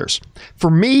Warner Brothers.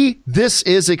 For me, this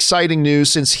is exciting news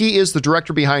since he is the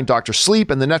director behind Dr.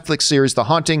 Sleep and the Netflix series The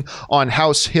Haunting on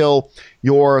House Hill.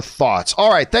 Your thoughts?"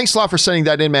 All right, thanks a lot for sending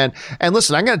that in, man. And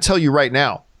listen, I'm going to tell you right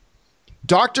now,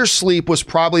 Dr. Sleep was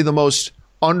probably the most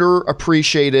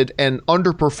underappreciated and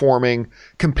underperforming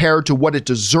compared to what it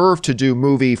deserved to do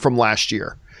movie from last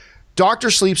year. Dr.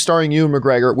 Sleep starring Ewan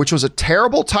McGregor, which was a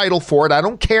terrible title for it. I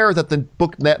don't care that the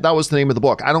book, that was the name of the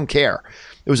book. I don't care.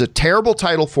 It was a terrible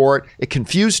title for it. It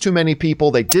confused too many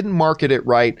people. They didn't market it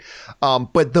right.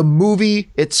 But the movie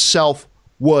itself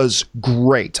was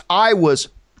great. I was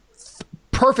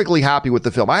perfectly happy with the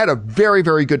film. I had a very,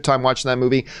 very good time watching that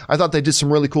movie. I thought they did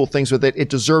some really cool things with it. It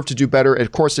deserved to do better.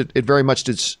 Of course, it very much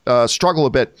did struggle a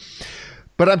bit.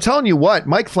 But I'm telling you what,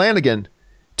 Mike Flanagan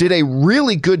did a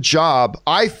really good job,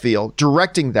 I feel,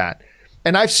 directing that.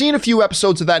 And I've seen a few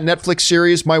episodes of that Netflix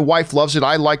series. My wife loves it.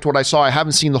 I liked what I saw. I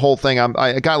haven't seen the whole thing.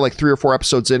 I got like 3 or 4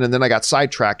 episodes in, and then I got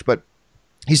sidetracked, but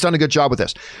he's done a good job with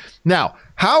this. Now,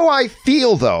 how I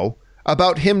feel, though,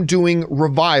 about him doing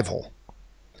Revival,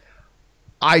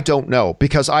 I don't know,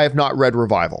 because I have not read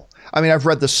Revival. I mean, I've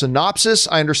read the synopsis.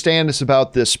 I understand it's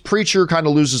about this preacher kind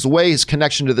of loses the way, his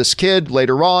connection to this kid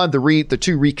later on, the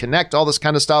two reconnect, all this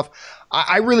kind of stuff.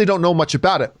 I really don't know much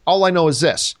about it. All I know is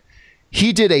this.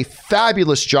 He did a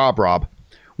fabulous job, Rob,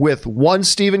 with one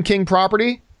Stephen King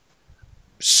property.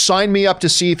 Sign me up to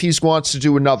see if he wants to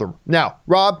do another. Now,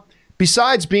 Rob,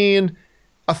 besides being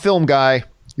a film guy,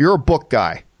 you're a book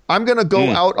guy. I'm going to go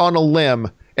out on a limb,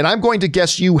 and I'm going to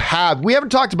guess you have. We haven't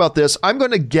talked about this. I'm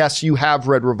going to guess you have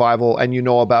read Revival and you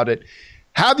know about it.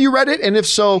 Have you read it? And if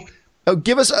so,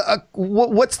 give us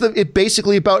what's it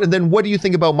basically about, and then what do you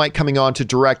think about Mike coming on to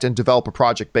direct and develop a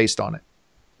project based on it?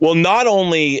 Well, not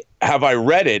only have I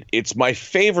read it, it's my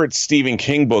favorite Stephen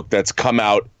King book that's come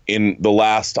out in the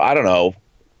last, I don't know,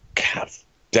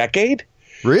 decade.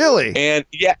 Really? And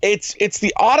yeah, it's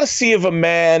the odyssey of a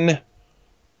man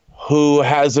who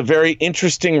has a very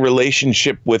interesting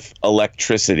relationship with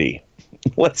electricity,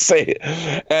 let's say.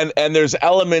 And there's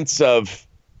elements of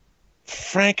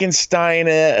Frankenstein,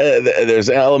 there's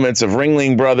elements of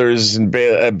Ringling Brothers and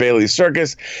Bailey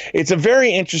Circus. It's a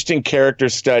very interesting character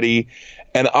study,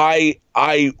 and I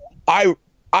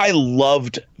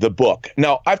loved the book.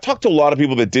 Now, I've talked to a lot of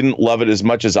people that didn't love it as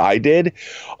much as I did.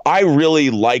 I really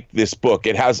liked this book.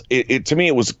 It has, to me,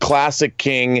 it was classic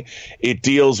King. It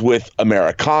deals with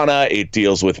Americana. It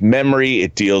deals with memory.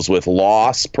 It deals with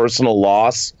loss, personal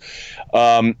loss.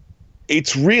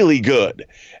 It's really good.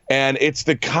 And it's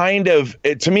the kind of,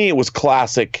 to me, it was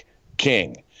classic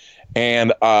King.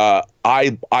 And I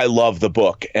love the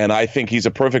book. And I think he's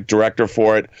a perfect director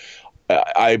for it.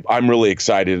 I'm really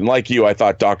excited. And like you, I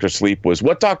thought Dr. Sleep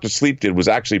what Dr. Sleep did was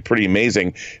actually pretty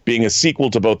amazing, being a sequel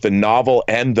to both the novel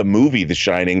and the movie, The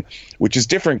Shining, which is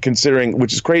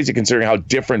crazy considering how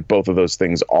different both of those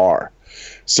things are.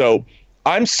 So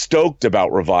I'm stoked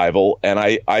about Revival. And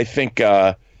I think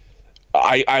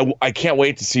I can't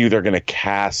wait to see who they're going to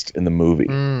cast in the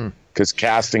movie, because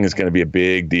casting is going to be a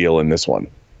big deal in this one.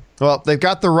 Well, they've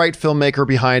got the right filmmaker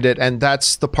behind it, and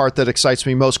that's the part that excites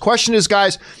me most. Question is,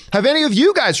 guys, have any of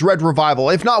you guys read Revival?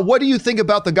 If not, what do you think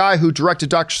about the guy who directed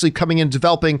Dr. Sleep coming in and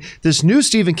developing this new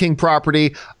Stephen King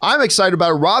property? I'm excited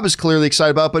about it. Rob is clearly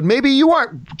excited about it, but maybe you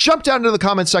aren't. Jump down into the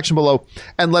comment section below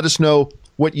and let us know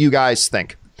what you guys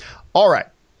think. All right.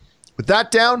 With that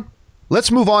down,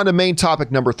 let's move on to main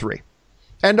topic number 3.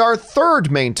 And our third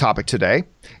main topic today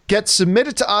gets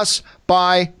submitted to us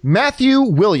by Matthew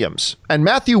Williams. And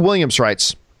Matthew Williams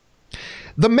writes,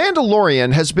 The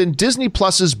Mandalorian has been Disney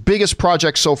Plus's biggest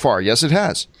project so far. Yes, it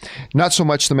has. Not so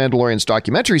much The Mandalorian's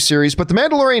documentary series, but The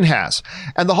Mandalorian has.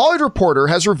 And The Hollywood Reporter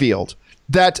has revealed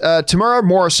that Tamara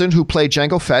Morrison, who played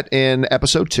Jango Fett in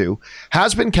episode 2,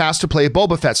 has been cast to play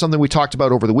Boba Fett, something we talked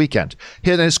about over the weekend.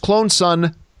 His clone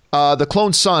son, the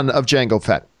clone son of Jango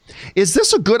Fett. Is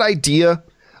this a good idea?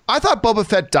 I thought Boba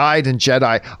Fett died in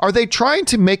Jedi. Are they trying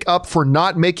to make up for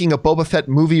not making a Boba Fett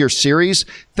movie or series?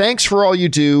 Thanks for all you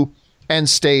do, and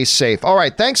stay safe. All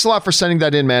right, thanks a lot for sending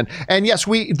that in, man. And yes,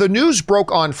 the news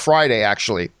broke on Friday,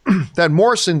 actually, that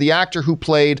Morrison, the actor who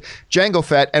played Jango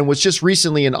Fett and was just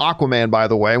recently in Aquaman, by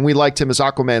the way, and we liked him as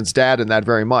Aquaman's dad in that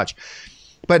very much.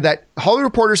 But that Hollywood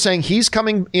Reporter saying he's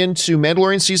coming into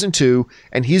Mandalorian Season 2,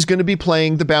 and he's going to be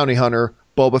playing the bounty hunter,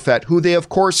 Boba Fett, who they, of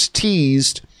course,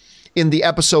 teased in the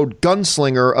episode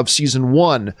Gunslinger of Season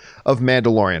 1 of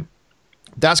Mandalorian.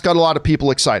 That's got a lot of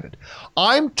people excited.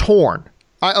 I'm torn.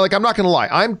 I'm not going to lie.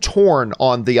 I'm torn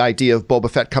on the idea of Boba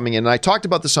Fett coming in. And I talked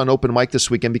about this on Open Mic this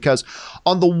weekend because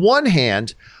on the one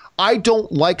hand, I don't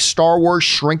like Star Wars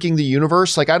shrinking the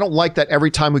universe. Like, I don't like that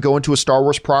every time we go into a Star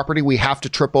Wars property, we have to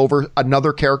trip over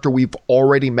another character we've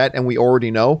already met and we already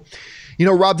know. You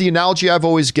know, Rob, the analogy I've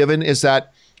always given is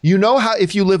that you know how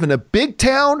if you live in a big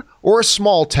town or a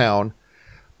small town,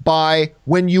 by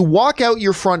when you walk out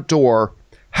your front door,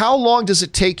 how long does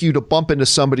it take you to bump into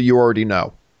somebody you already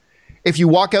know? If you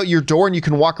walk out your door and you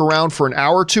can walk around for an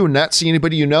hour or two and not see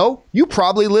anybody you know, you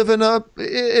probably live in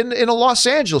a Los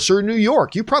Angeles or New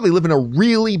York. You probably live in a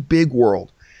really big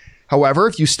world. However,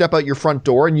 if you step out your front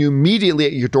door and you immediately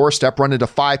at your doorstep run into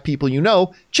 5 people you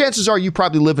know, chances are you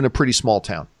probably live in a pretty small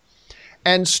town.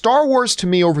 And Star Wars, to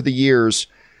me, over the years,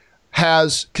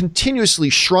 has continuously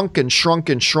shrunk and shrunk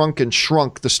and shrunk and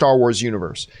shrunk the Star Wars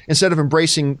universe instead of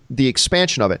embracing the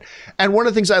expansion of it. And one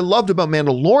of the things I loved about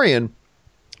Mandalorian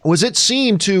was it's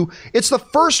the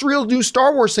first real new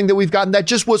Star Wars thing that we've gotten that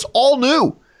just was all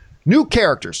new. New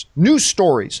characters, new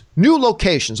stories, new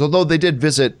locations, although they did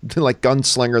visit, like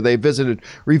Gunslinger, they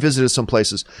revisited some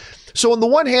places. So on the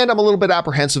one hand, I'm a little bit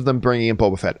apprehensive of them bringing in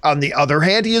Boba Fett. On the other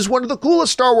hand, he is one of the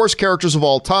coolest Star Wars characters of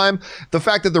all time. The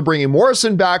fact that they're bringing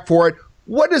Morrison back for it,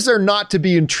 what is there not to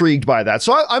be intrigued by that?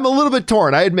 So I'm a little bit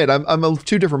torn. I admit, I'm of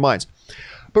two different minds.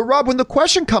 But Rob, when the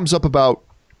question comes up about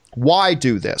why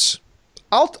do this,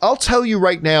 I'll tell you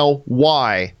right now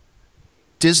why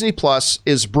Disney Plus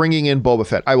is bringing in Boba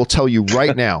Fett. I will tell you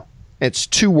right now. It's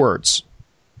 2 words.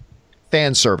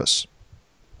 Fan service.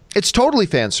 It's totally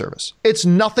fan service. It's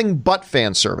nothing but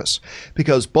fan service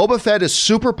because Boba Fett is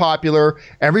super popular.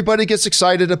 Everybody gets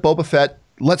excited at Boba Fett.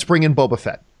 Let's bring in Boba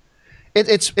Fett.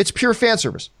 It's pure fan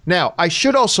service. Now, I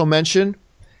should also mention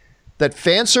that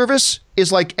fan service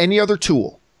is like any other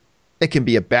tool. It can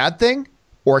be a bad thing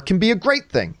or it can be a great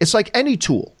thing. It's like any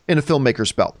tool in a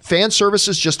filmmaker's belt. Fan service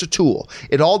is just a tool.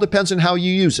 It all depends on how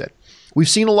you use it. We've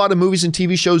seen a lot of movies and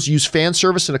TV shows use fan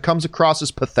service and it comes across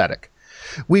as pathetic.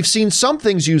 We've seen some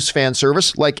things use fan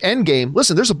service, like Endgame.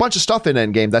 Listen, there's a bunch of stuff in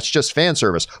Endgame that's just fan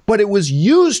service, but it was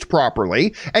used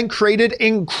properly and created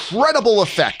incredible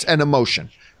effect and emotion,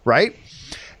 right?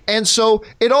 And so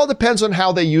it all depends on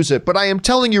how they use it. But I am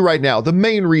telling you right now, the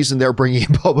main reason they're bringing in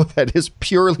Boba Fett is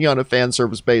purely on a fan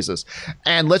service basis.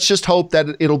 And let's just hope that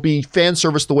it'll be fan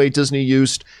service the way Disney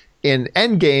used in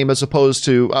Endgame as opposed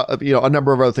to a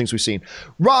number of other things we've seen.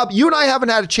 Rob, you and I haven't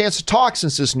had a chance to talk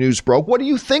since this news broke. What do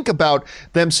you think about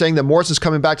them saying that Morrison's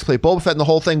coming back to play Boba Fett and the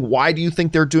whole thing? Why do you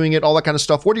think they're doing it? All that kind of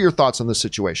stuff. What are your thoughts on this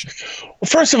situation? Well,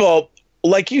 first of all,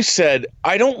 like you said,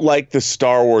 I don't like the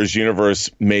Star Wars universe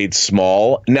made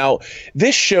small. Now,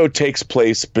 this show takes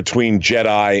place between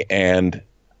Jedi and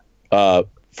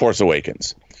Force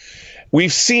Awakens.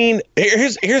 We've seen,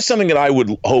 here's something that I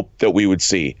would hope that we would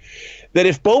see, that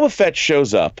if Boba Fett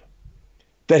shows up,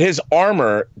 that his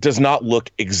armor does not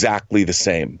look exactly the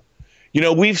same. You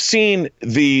know, we've seen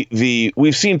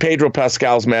we've seen Pedro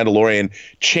Pascal's Mandalorian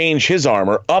change his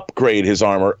armor, upgrade his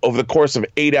armor over the course of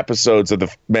 8 episodes of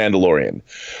The Mandalorian.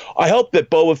 I hope that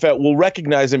Boba Fett will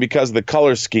recognize him because of the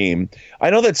color scheme. I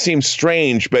know that seems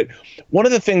strange, but one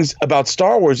of the things about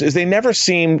Star Wars is they never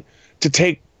seem to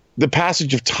take the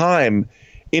passage of time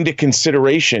into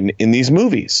consideration in these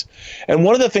movies. And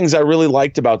one of the things I really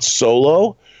liked about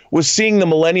Solo was seeing the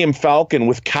Millennium Falcon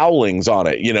with cowlings on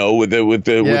it, you know, with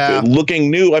the looking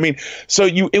new. I mean, so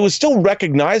it was still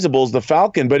recognizable as the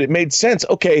Falcon, but it made sense.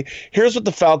 Okay, here's what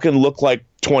the Falcon looked like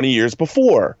 20 years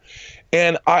before.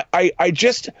 And I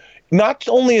just, not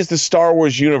only is the Star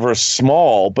Wars universe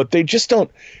small, but they just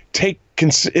don't take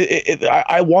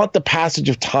I want the passage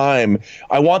of time.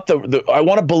 I want I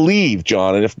want to believe,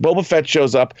 John. And if Boba Fett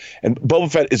shows up, and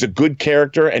Boba Fett is a good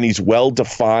character and he's well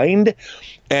defined,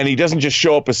 and he doesn't just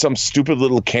show up as some stupid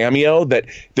little cameo, that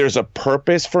there's a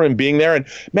purpose for him being there. And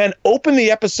man, open the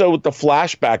episode with the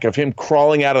flashback of him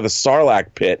crawling out of the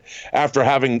Sarlacc pit after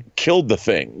having killed the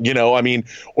thing. You know, I mean,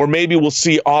 or maybe we'll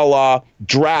see a la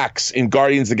Drax in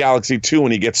Guardians of the Galaxy 2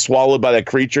 when he gets swallowed by that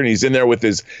creature and he's in there with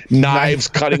his knives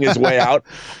cutting his way out.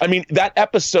 I mean, that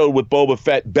episode with Boba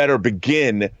Fett better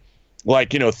begin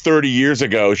like, 30 years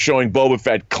ago, showing Boba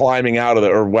Fett climbing out of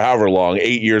or however long,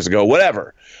 8 years ago,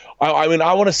 whatever. I mean,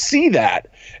 I want to see that.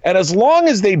 And as long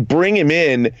as they bring him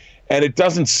in and it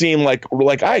doesn't seem like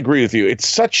I agree with you, it's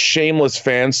such shameless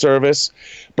fan service.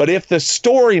 But if the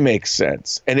story makes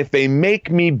sense and if they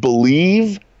make me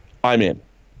believe, I'm in.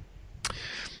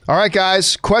 All right,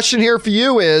 guys. Question here for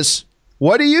you is,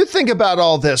 what do you think about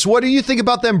all this? What do you think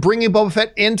about them bringing Boba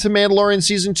Fett into Mandalorian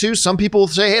Season 2? Some people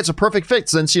say, hey, it's a perfect fit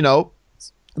since, The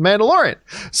Mandalorian.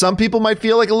 Some people might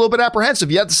feel like a little bit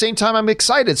apprehensive, yet at the same time, I'm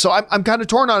excited. So I'm kind of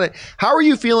torn on it. How are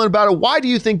you feeling about it? Why do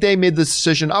you think they made this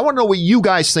decision? I want to know what you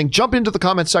guys think. Jump into the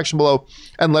comment section below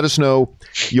and let us know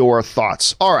your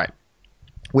thoughts. All right.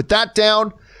 With that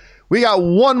down, we got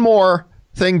one more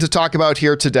thing to talk about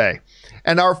here today.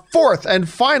 And our fourth and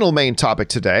final main topic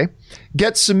today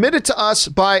gets submitted to us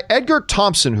by Edgar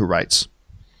Thompson, who writes,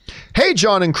 "Hey,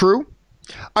 John and crew.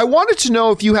 I wanted to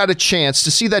know if you had a chance to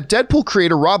see that Deadpool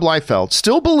creator Rob Liefeld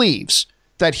still believes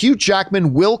that Hugh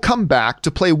Jackman will come back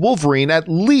to play Wolverine at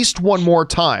least one more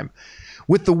time.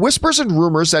 With the whispers and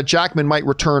rumors that Jackman might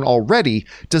return already,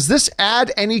 does this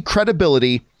add any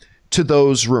credibility to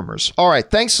those rumors?" All right,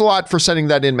 thanks a lot for sending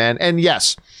that in, man. And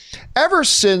yes, ever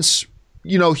since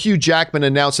Hugh Jackman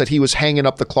announced that he was hanging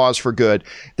up the claws for good,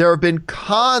 there have been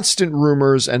constant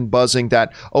rumors and buzzing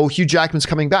that, oh, Hugh Jackman's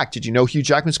coming back. Did you know Hugh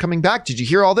Jackman's coming back? Did you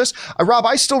hear all this? Rob,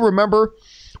 I still remember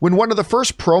When one of the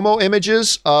first promo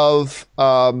images of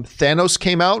Thanos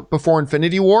came out before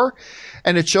Infinity War,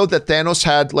 and it showed that Thanos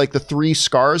had like the 3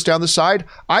 scars down the side,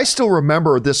 I still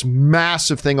remember this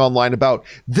massive thing online about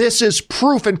this is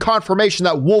proof and confirmation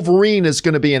that Wolverine is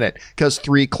going to be in it because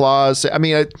 3 claws. I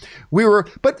mean,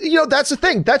 but you know, that's the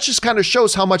thing. That just kind of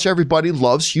shows how much everybody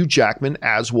loves Hugh Jackman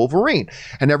as Wolverine,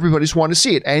 and everybody's wanting to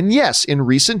see it. And yes, in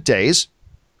recent days,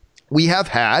 we have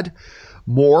had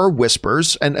more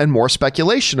whispers and more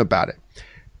speculation about it.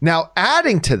 Now,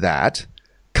 adding to that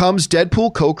comes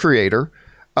Deadpool co-creator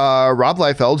Rob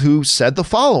Liefeld, who said the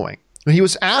following. He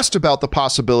was asked about the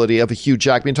possibility of a Hugh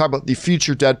Jackman, talk about the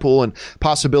future Deadpool and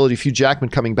possibility of Hugh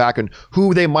Jackman coming back and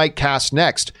who they might cast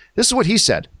next. This is what he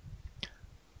said.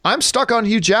 I'm stuck on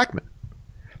Hugh Jackman.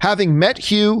 Having met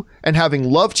Hugh and having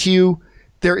loved Hugh,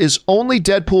 there is only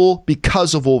Deadpool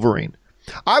because of Wolverine.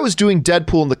 I was doing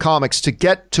Deadpool in the comics to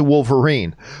get to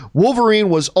Wolverine. Wolverine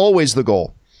was always the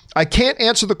goal. I can't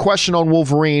answer the question on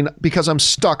Wolverine because I'm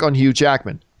stuck on Hugh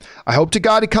Jackman. I hope to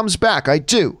God he comes back. I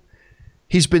do.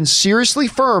 He's been seriously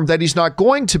firm that he's not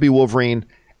going to be Wolverine,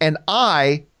 and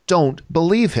I don't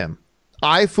believe him.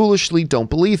 I foolishly don't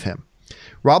believe him.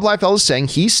 Rob Liefeld is saying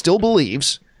he still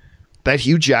believes that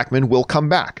Hugh Jackman will come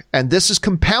back. And this is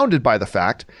compounded by the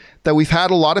fact that we've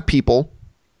had a lot of people,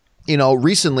 you know,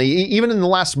 recently, even in the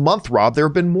last month, Rob, there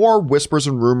have been more whispers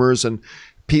and rumors and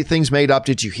things made up.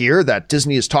 Did you hear that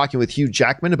Disney is talking with Hugh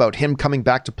Jackman about him coming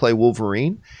back to play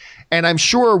Wolverine? And I'm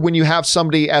sure when you have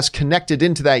somebody as connected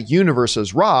into that universe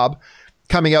as Rob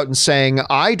coming out and saying,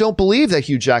 I don't believe that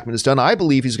Hugh Jackman is done, I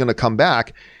believe he's going to come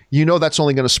back, you know that's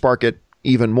only going to spark it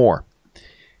even more.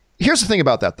 Here's the thing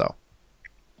about that, though.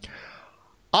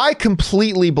 I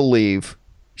completely believe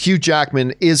Hugh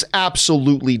Jackman is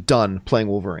absolutely done playing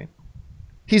Wolverine.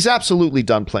 He's absolutely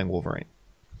done playing Wolverine.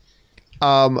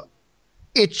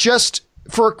 It just,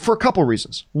 for a couple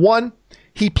reasons. One,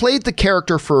 he played the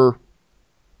character for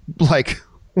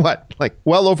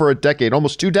well over a decade,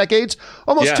 almost 2 decades,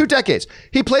 2 decades.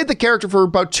 He played the character for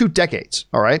about 2 decades.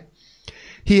 All right.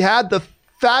 He had the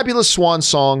fabulous swan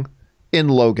song in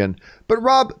Logan. But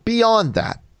Rob, beyond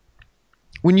that,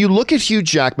 when you look at Hugh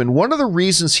Jackman, one of the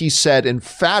reasons he said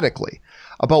emphatically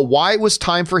about why it was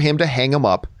time for him to hang him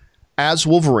up as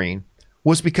Wolverine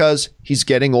was because he's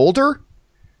getting older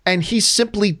and he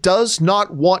simply does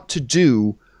not want to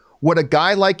do what a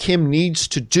guy like him needs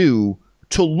to do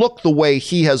to look the way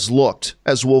he has looked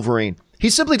as Wolverine. He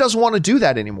simply doesn't want to do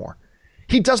that anymore.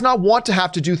 He does not want to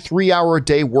have to do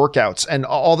 3-hour-a-day workouts and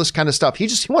all this kind of stuff. He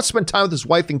wants to spend time with his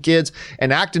wife and kids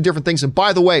and act in different things. And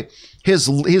by the way,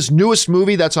 his newest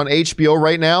movie that's on HBO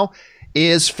right now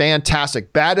is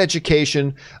fantastic. Bad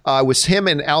Education with him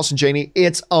and Allison Janney.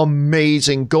 It's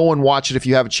amazing. Go and watch it if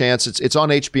you have a chance. It's on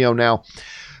HBO now.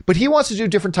 But he wants to do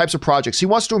different types of projects. He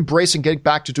wants to embrace and get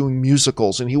back to doing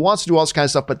musicals, and he wants to do all this kind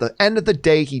of stuff. But at the end of the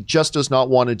day, he just does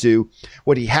not want to do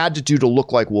what he had to do to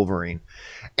look like Wolverine.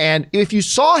 And if you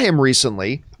saw him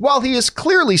recently, while he is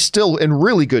clearly still in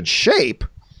really good shape,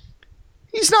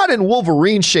 he's not in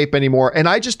Wolverine shape anymore. And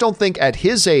I just don't think at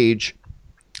his age,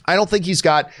 I don't think he's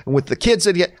got, and with the kids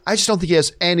that I just don't think he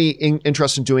has any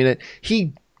interest in doing it.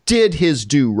 He did his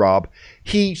due, Rob.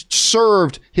 He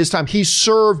served his time. He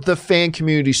served the fan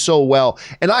community so well.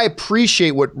 And I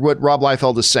appreciate what Rob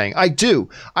Liefeld is saying. I do.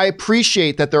 I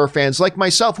appreciate that there are fans like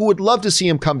myself who would love to see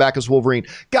him come back as Wolverine.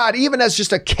 God, even as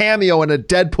just a cameo in a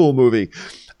Deadpool movie,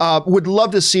 would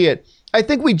love to see it. I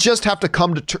think we just have to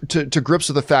come to grips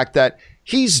with the fact that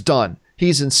he's done.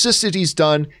 He's insisted he's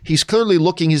done. He's clearly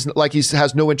looking like he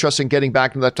has no interest in getting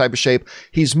back in that type of shape.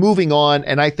 He's moving on,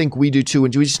 and I think we do too,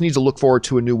 and we just need to look forward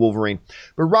to a new Wolverine.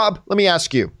 But Rob, let me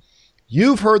ask you.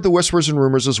 You've heard the whispers and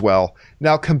rumors as well.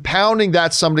 Now, compounding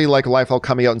that, somebody like Liefeld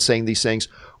coming out and saying these things,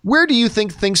 where do you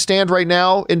think things stand right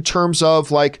now in terms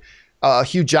of like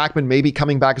Hugh Jackman maybe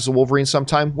coming back as a Wolverine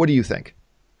sometime? What do you think?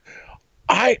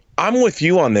 I'm with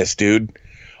you on this, dude.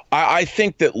 I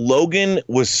think that Logan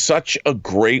was such a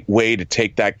great way to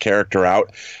take that character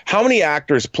out. How many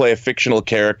actors play a fictional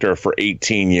character for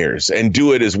 18 years and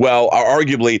do it as well?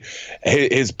 Arguably,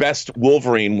 his best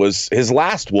Wolverine was his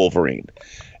last Wolverine.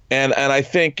 And I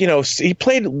think, you know, he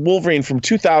played Wolverine from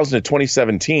 2000 to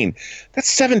 2017. That's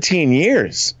 17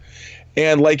 years.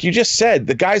 And like you just said,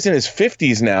 the guy's in his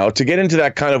 50s now to get into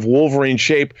that kind of Wolverine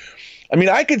shape. I mean,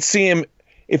 I could see him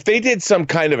if they did some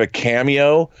kind of a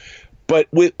cameo. But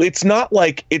it's not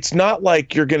like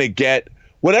you're going to get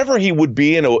whatever he would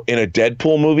be in a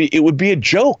Deadpool movie. It would be a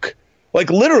joke. Like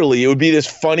literally, it would be this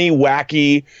funny,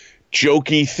 wacky,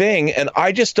 jokey thing. And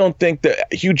I just don't think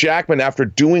that Hugh Jackman, after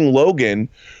doing Logan,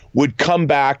 would come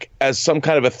back as some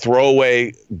kind of a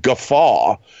throwaway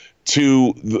guffaw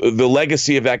to the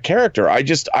legacy of that character. I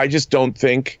just don't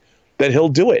think that he'll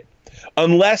do it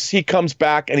unless he comes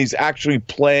back and he's actually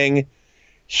playing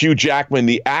Hugh Jackman,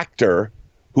 the actor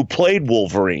who played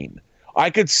Wolverine. I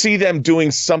could see them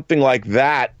doing something like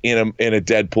that in a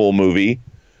Deadpool movie,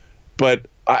 but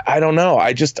I don't know.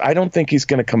 I don't think he's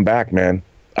going to come back, man.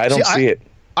 I don't see it.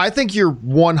 I think you're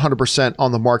 100%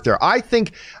 on the mark there. I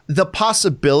think the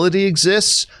possibility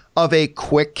exists of a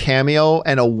quick cameo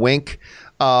and a wink,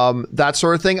 that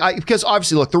sort of thing. Because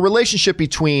obviously, look, the relationship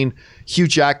between Hugh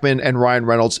Jackman and Ryan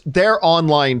Reynolds, their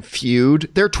online feud,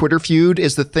 their Twitter feud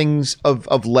is the things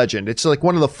of legend. It's like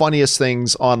one of the funniest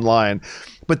things online.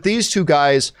 But these two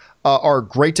guys are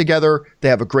great together. They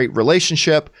have a great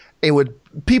relationship.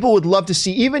 People would love to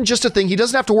see even just a thing. He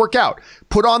doesn't have to work out.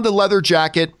 Put on the leather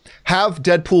jacket, have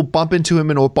Deadpool bump into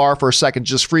him in a bar for a second,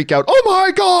 just freak out. Oh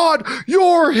my God,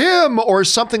 you're him, or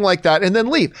something like that, and then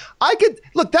leave.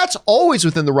 Look, that's always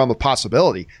within the realm of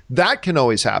possibility. That can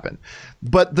always happen.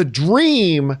 But the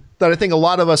dream that I think a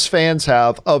lot of us fans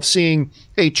have of seeing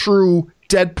a true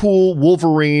Deadpool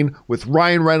Wolverine with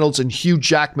Ryan Reynolds and Hugh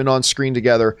Jackman on screen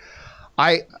together,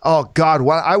 I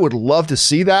would love to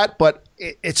see that, but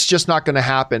it's just not going to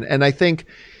happen. And I think,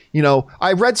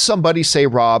 I read somebody say,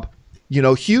 Rob,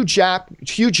 Hugh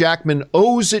Jackman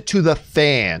owes it to the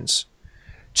fans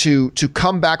to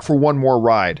come back for one more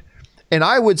ride. And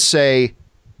I would say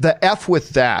the F with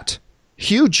that.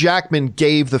 Hugh Jackman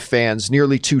gave the fans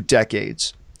nearly 2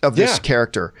 decades of this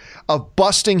character, of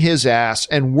busting his ass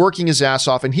and working his ass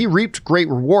off. And he reaped great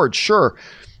rewards, sure.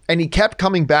 And he kept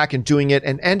coming back and doing it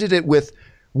and ended it with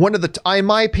one of in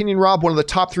my opinion, Rob, one of the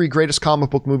top 3 greatest comic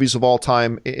book movies of all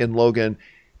time in Logan.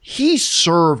 He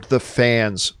served the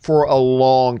fans for a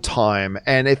long time.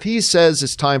 And if he says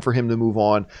it's time for him to move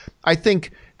on, I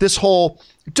think this whole,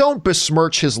 don't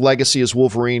besmirch his legacy as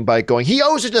Wolverine by going, he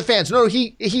owes it to the fans. No, he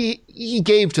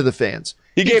gave to the fans.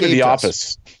 He gave to The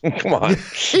Office. Come on.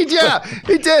 He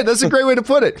did. That's a great way to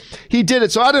put it. He did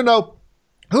it. So I don't know.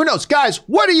 Who knows? Guys,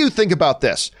 what do you think about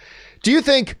this? Do you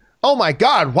think, oh my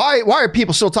God, why are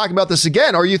people still talking about this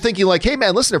again? Or are you thinking like, hey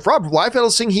man, listen, if Robert Liefeld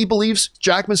is saying he believes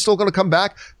Jackman's still going to come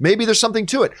back, maybe there's something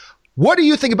to it. What do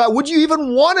you think about, would you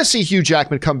even want to see Hugh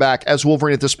Jackman come back as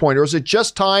Wolverine at this point? Or is it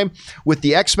just time with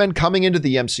the X-Men coming into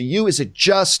the MCU? Is it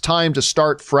just time to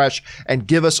start fresh and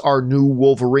give us our new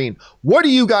Wolverine? What do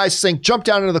you guys think? Jump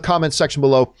down into the comments section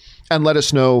below and let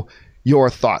us know your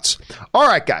thoughts. All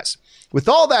right, guys. With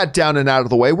all that down and out of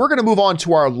the way, we're going to move on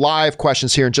to our live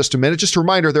questions here in just a minute. Just a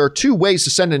reminder, there are 2 ways to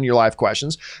send in your live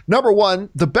questions. Number 1,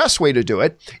 the best way to do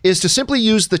it is to simply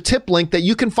use the tip link that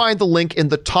you can find the link in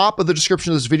the top of the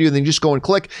description of this video. Then you just go and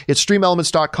click. It's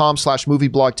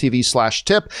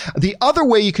streamelements.com/movieblogtv/tip. The other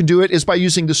way you can do it is by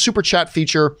using the super chat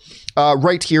feature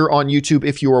right here on YouTube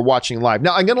if you are watching live.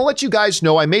 Now, I'm going to let you guys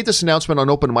know, I made this announcement on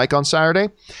Open Mic on Saturday.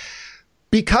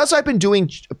 Because I've been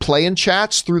doing play-in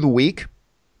chats through the week,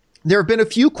 there have been a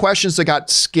few questions that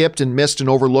got skipped and missed and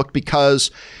overlooked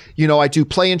because, I do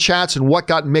play-in chats and what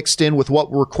got mixed in with what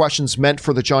were questions meant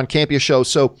for the John Campea show.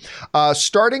 So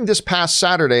starting this past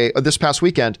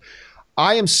weekend,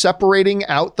 I am separating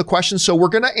out the questions. So we're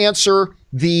going to answer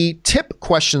the tip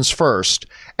questions first,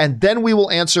 and then we will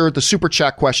answer the super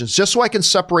chat questions, just so I can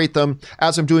separate them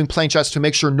as I'm doing play-in chats to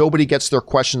make sure nobody gets their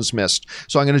questions missed.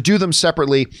 So I'm going to do them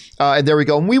separately, and there we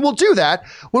go. And we will do that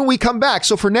when we come back.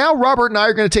 So for now, Robert and I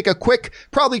are going to take a quick,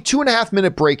 probably 2.5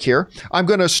 minute break here. I'm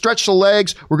going to stretch the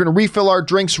legs. We're going to refill our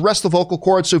drinks, rest the vocal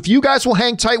cords. So if you guys will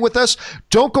hang tight with us,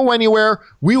 don't go anywhere.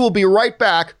 We will be right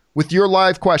back with your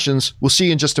live questions. We'll see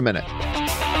you in just a minute.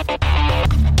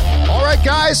 All right,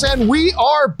 guys, and we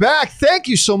are back. Thank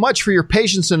you so much for your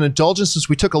patience and indulgence since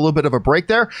we took a little bit of a break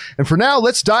there. And for now,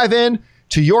 let's dive in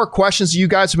to your questions that you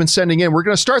guys have been sending in. We're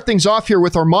going to start things off here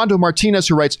with Armando Martinez,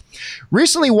 who writes,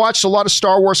 recently watched a lot of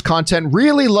Star Wars content,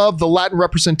 really love the Latin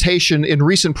representation in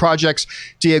recent projects.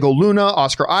 Diego Luna,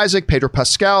 Oscar Isaac, Pedro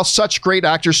Pascal, such great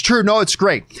actors. True, no, it's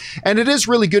great. And it is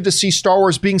really good to see Star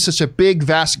Wars being such a big,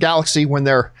 vast galaxy when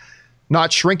they're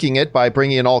not shrinking it by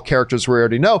bringing in all characters we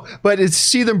already know, but it's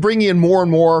see them bringing in more and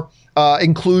more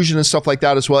inclusion and stuff like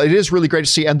that as well. It is really great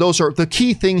to see. And those are the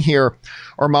key thing here,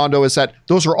 Armando, is that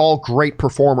those are all great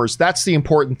performers. That's the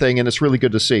important thing, and it's really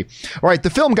good to see. All right, the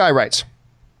film guy writes,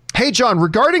 hey, John,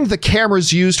 regarding the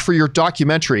cameras used for your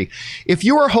documentary, if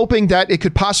you are hoping that it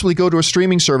could possibly go to a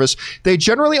streaming service, they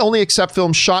generally only accept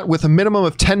films shot with a minimum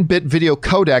of 10-bit video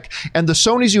codec, and the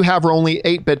Sonys you have are only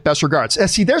 8-bit. Best regards.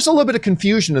 See, there's a little bit of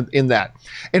confusion in that.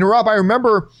 And Rob, I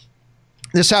remember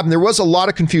this happened. There was a lot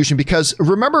of confusion because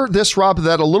remember this, Rob,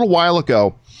 that a little while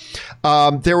ago,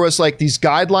 there was like these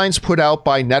guidelines put out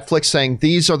by Netflix saying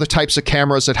these are the types of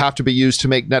cameras that have to be used to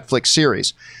make Netflix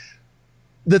series.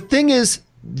 the thing is,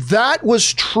 that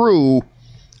was true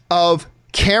of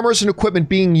cameras and equipment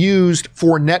being used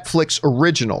for Netflix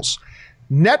originals.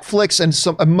 Netflix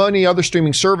and many other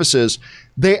streaming services,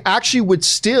 they actually would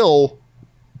still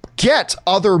get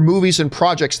other movies and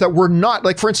projects that were not,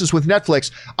 like for instance with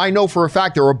Netflix, I know for a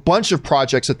fact there are a bunch of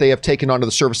projects that they have taken onto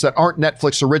the service that aren't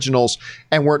Netflix originals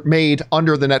and weren't made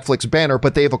under the Netflix banner,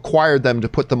 but they've acquired them to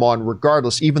put them on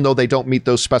regardless, even though they don't meet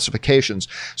those specifications.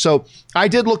 So I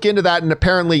did look into that, and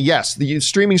apparently, yes, the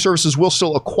streaming services will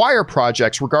still acquire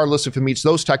projects regardless if it meets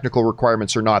those technical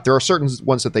requirements or not. There are certain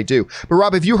ones that they do. But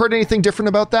Rob, have you heard anything different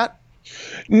about that?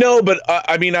 No, but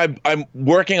I mean, I'm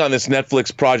working on this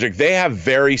Netflix project. They have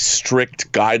very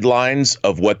strict guidelines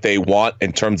of what they want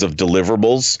in terms of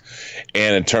deliverables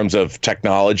and in terms of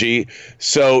technology.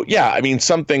 So, yeah, I mean,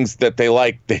 some things that they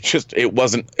like, it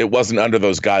wasn't under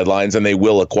those guidelines, and they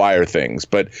will acquire things.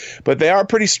 But they are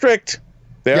pretty strict.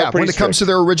 When it comes to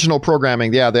their original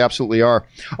programming, yeah, they absolutely are.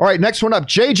 All right, next one up.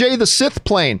 JJ the Sith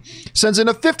Plane sends in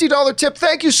a $50 tip.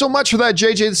 Thank you so much for that,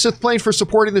 JJ the Sith Plane, for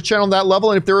supporting the channel on that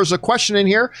level. And if there is a question in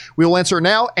here, we will answer it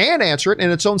now and answer it in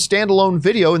its own standalone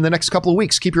video in the next couple of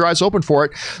weeks. Keep your eyes open for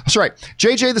it. That's right.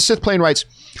 JJ the Sith Plane writes,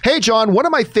 "Hey, John, one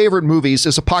of my favorite movies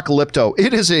is Apocalypto.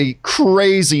 It is a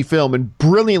crazy film and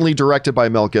brilliantly directed by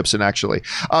Mel Gibson, actually.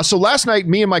 So last night,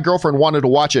 me and my girlfriend wanted to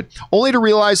watch it, only to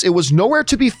realize it was nowhere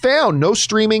to be found. No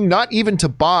streaming, not even to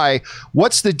buy.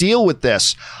 What's the deal with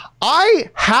this?" I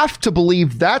have to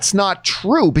believe that's not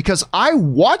true, because I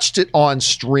watched it on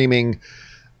streaming,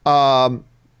 like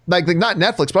not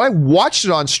Netflix, but I watched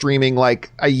it on streaming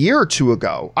like a year or two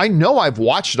ago. I know I've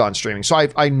watched it on streaming, so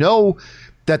I know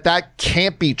that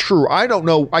can't be true. I don't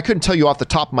know. I couldn't tell you off the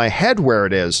top of my head where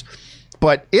it is,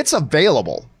 but it's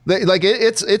available.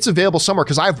 It's available somewhere,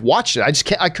 because I've watched it.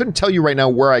 I couldn't tell you right now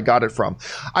where I got it from.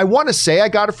 I want to say I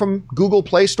got it from Google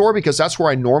Play Store, because that's where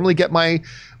I normally get my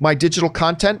digital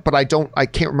content, but I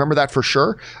can't remember that for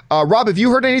sure. Rob, have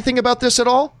you heard anything about this at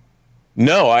all?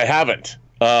 No, I haven't.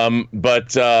 That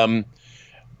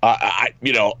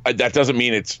doesn't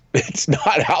mean it's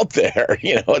not out there.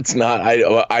 It's not.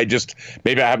 I just,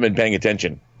 maybe I haven't been paying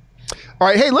attention. All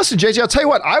right. Hey, listen, JJ, I'll tell you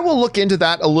what, I will look into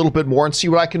that a little bit more and see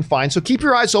what I can find. So keep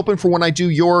your eyes open for when I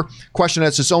do your question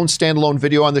as its own standalone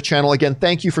video on the channel. Again,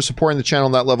 thank you for supporting the channel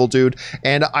on that level, dude.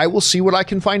 And I will see what I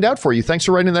can find out for you. Thanks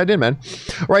for writing that in, man.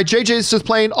 All right. JJ Sith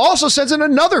Plane also sends in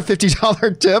another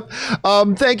 $50 tip.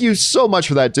 Thank you so much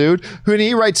for that, dude.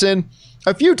 He writes in,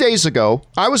 "A few days ago,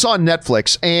 I was on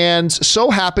Netflix and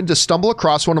so happened to stumble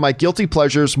across one of my guilty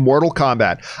pleasures, Mortal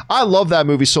Kombat. I love that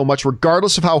movie so much,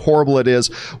 regardless of how horrible it is.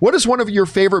 What is one of your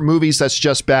favorite movies that's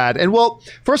just bad?" And well,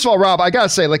 first of all, Rob, I gotta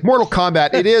say, like Mortal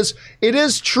Kombat, it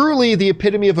is truly the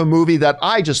epitome of a movie that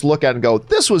I just look at and go,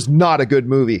 this was not a good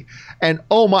movie. And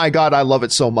oh my God, I love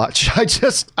it so much.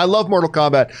 I love Mortal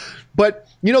Kombat. But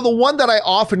the one that I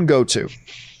often go to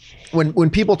when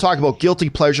people talk about guilty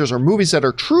pleasures or movies that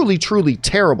are truly, truly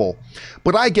terrible,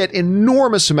 but I get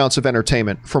enormous amounts of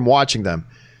entertainment from watching them.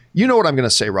 You know what I'm going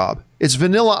to say, Rob? It's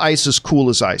Vanilla Ice's Cool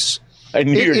as Ice. I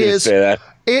knew you were going to say that.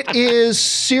 It is,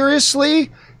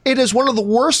 seriously, it is one of the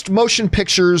worst motion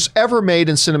pictures ever made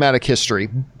in cinematic history.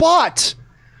 But,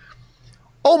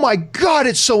 oh my God,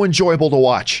 it's so enjoyable to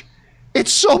watch.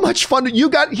 It's so much fun. Here's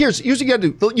what you got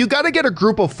to do. You got to get a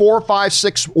group of 4, 5,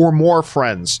 6 or more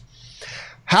friends.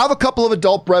 Have a couple of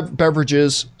adult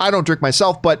beverages. I don't drink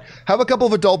myself, but have a couple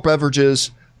of adult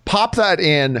beverages, pop that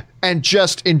in, and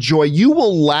just enjoy. You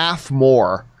will laugh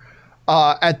more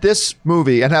at this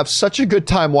movie and have such a good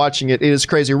time watching it. It is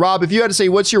crazy. Rob, if you had to say,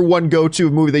 what's your one go-to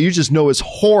movie that you just know is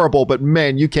horrible, but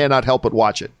man, you cannot help but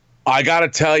watch it? I got to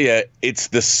tell you, it's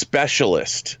The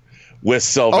Specialist with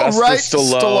Sylvester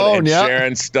Stallone and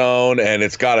Sharon Stone, and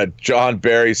it's got a John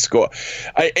Barry score.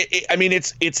 I mean,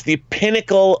 it's the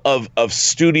pinnacle of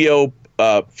studio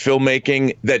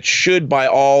filmmaking that should, by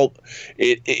all,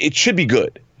 it should be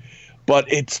good, but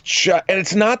it's just, and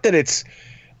it's not that it's.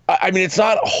 I mean, it's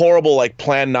not horrible like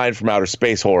Plan 9 from Outer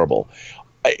Space horrible.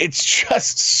 It's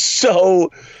just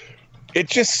so.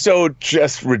 It's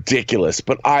just ridiculous,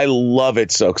 but I love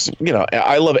it so.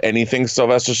 I love anything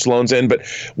Sylvester Stallone's in. But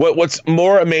what's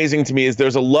more amazing to me is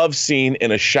there's a love scene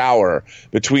in a shower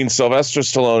between Sylvester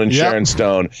Stallone and Sharon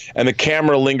Stone, and the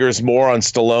camera lingers more on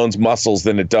Stallone's muscles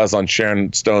than it does on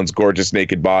Sharon Stone's gorgeous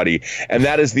naked body, and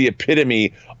that is the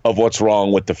epitome of what's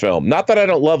wrong with the film. Not that I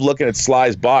don't love looking at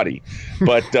Sly's body,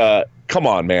 but come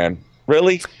on, man,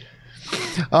 really.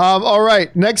 All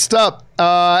right, next up.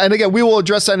 And again, we will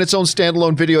address that in its own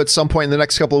standalone video at some point in the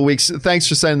next couple of weeks. Thanks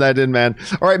for sending that in, man.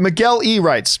 All right, Miguel E.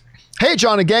 writes, "Hey,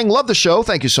 John and gang, love the show.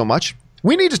 Thank you so much.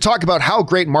 We need to talk about how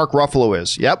great Mark Ruffalo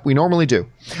is. Yep, we normally do.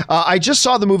 I just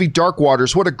saw the movie Dark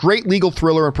Waters. What a great legal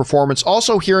thriller and performance.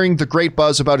 Also hearing the great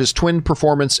buzz about his twin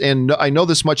performance in I Know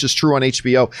This Much Is True on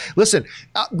HBO. Listen,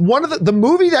 one of the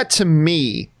movie that to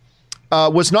me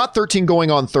was not 13 Going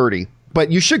on 30,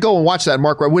 but you should go and watch that,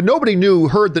 Mark. When nobody knew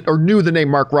the name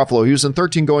Mark Ruffalo. He was in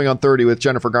 13 Going on 30 with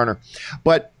Jennifer Garner.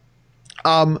 But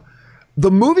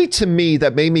the movie to me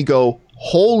that made me go,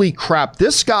 holy crap,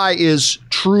 this guy is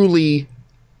truly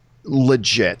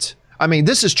legit. I mean,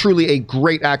 this is truly a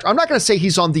great actor. I'm not going to say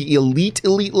he's on the elite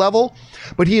level,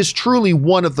 but he is truly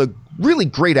one of the really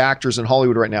great actors in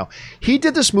Hollywood right now. He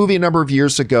did this movie a number of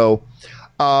years ago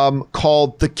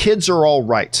called The Kids Are All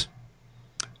Right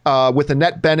with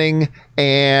Annette Bening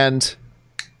and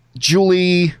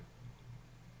Julie.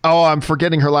 Oh, I'm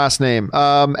forgetting her last name.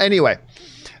 Anyway.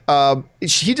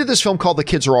 He did this film called The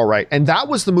Kids Are All Right. And that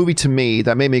was the movie to me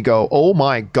that made me go, oh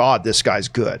my God, this guy's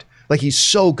good. Like, he's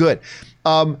so good.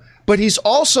 But he's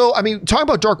also, I mean, talking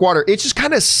about Dark Water, it just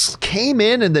kind of came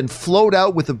in and then flowed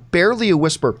out with barely a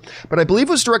whisper. But I believe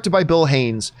it was directed by Bill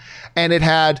Haynes. And it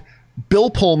had Bill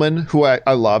Pullman, who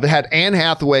I love. It had Anne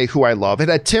Hathaway, who I love. It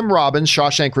had Tim Robbins,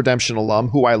 Shawshank Redemption alum,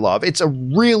 who I love. It's a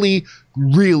really,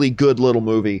 really good little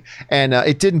movie. And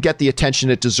it didn't get the attention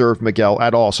it deserved, Miguel,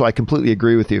 at all. So I completely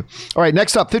agree with you. All right,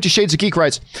 next up, 50 Shades of Geek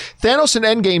writes, Thanos in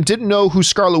Endgame didn't know who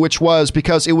Scarlet Witch was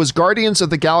because it was Guardians of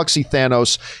the Galaxy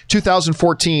Thanos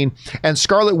 2014, and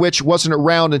Scarlet Witch wasn't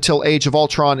around until Age of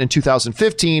Ultron in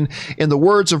 2015. In the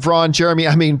words of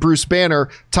Bruce Banner,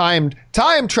 time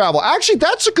travel. Actually,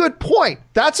 that's a good point.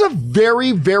 That's a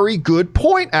very, very good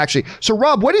point, actually. So,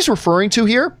 Rob, what he's referring to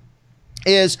here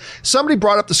is somebody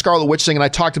brought up the Scarlet Witch thing, and I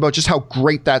talked about just how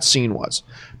great that scene was.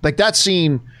 Like, that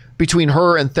scene between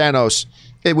her and Thanos,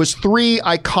 it was 3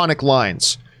 iconic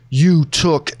lines. You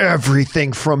took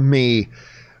everything from me.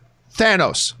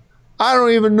 Thanos, I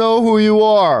don't even know who you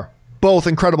are. Both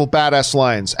incredible badass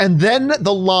lines. And then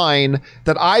the line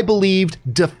that I believed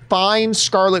defined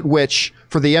Scarlet Witch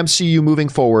for the MCU moving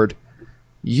forward,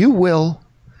 you will.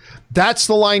 That's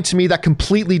the line to me that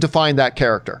completely defined that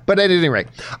character. But at any rate,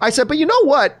 I said, but you know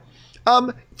what?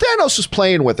 Thanos was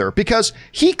playing with her because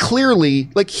he clearly,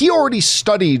 he already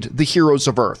studied the heroes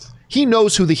of Earth. He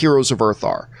knows who the heroes of Earth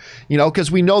are,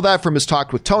 because we know that from his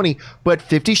talk with Tony. But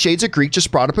 50 Shades of Greek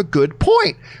just brought up a good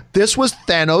point. This was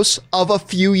Thanos of a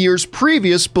few years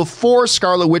previous, before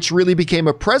Scarlet Witch really became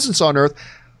a presence on Earth.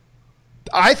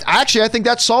 I think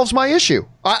that solves my issue.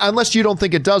 Unless you don't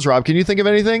think it does, Rob. Can you think of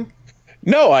anything?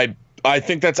 No, I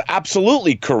think that's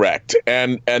absolutely correct.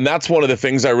 And that's one of the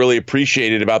things I really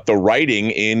appreciated about the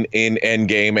writing in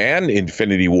Endgame and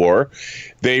Infinity War.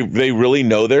 They really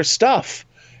know their stuff.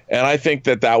 And I think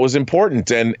that was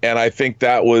important. And I think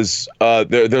that was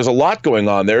there's a lot going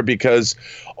on there, because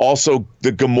also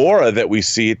the Gamora that we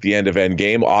see at the end of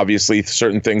Endgame, obviously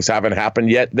certain things haven't happened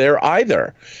yet there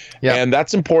either. Yeah. And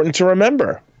that's important to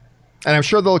remember. And I'm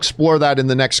sure they'll explore that in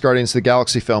the next Guardians of the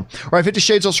Galaxy film. All right, 50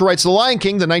 Shades also writes, The Lion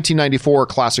King, the 1994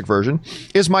 classic version,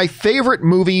 is my favorite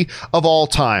movie of all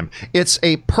time. It's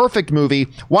a perfect movie.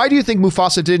 Why do you think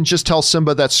Mufasa didn't just tell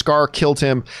Simba that Scar killed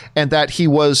him and that he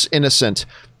was innocent?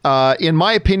 In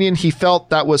my opinion, he felt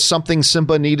that was something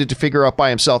Simba needed to figure out by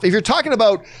himself. If you're talking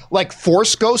about,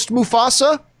 Force Ghost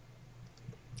Mufasa,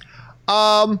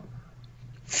 I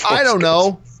don't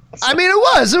know. I mean, it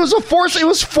was Force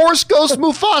Ghost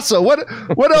Mufasa.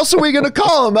 What else are we going to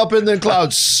call him up in the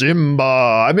clouds? Simba.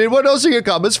 I mean, what else are you going to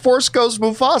call him? It's Force Ghost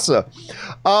Mufasa.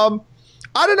 I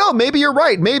don't know. Maybe you're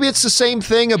right. Maybe it's the same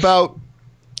thing about,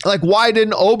 why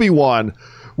didn't Obi-Wan,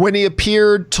 when he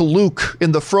appeared to Luke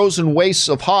in the frozen wastes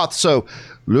of Hoth, so,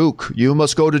 Luke, you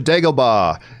must go to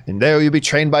Dagobah, and there you'll be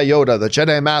trained by Yoda, the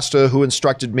Jedi Master who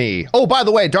instructed me. Oh, by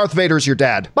the way, Darth Vader's your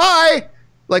dad. Bye!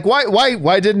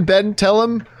 Why didn't Ben tell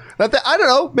him? I don't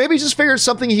know. Maybe he just figured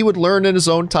something he would learn in his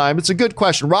own time. It's a good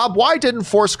question. Rob, why didn't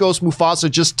Force Ghost Mufasa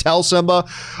just tell Simba,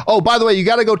 oh, by the way, you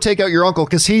got to go take out your uncle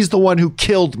because he's the one who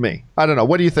killed me? I don't know.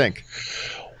 What do you think?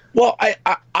 Well,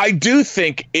 I do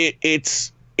think it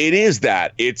is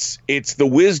that. It's the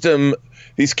wisdom.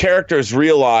 These characters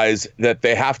realize that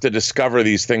they have to discover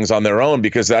these things on their own,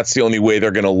 because that's the only way they're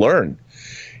going to learn.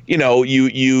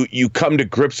 You come to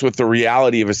grips with the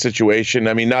reality of a situation.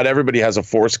 I mean, not everybody has a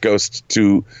Force Ghost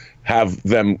to have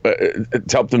them to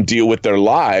help them deal with their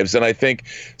lives. And I think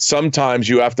sometimes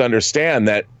you have to understand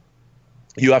that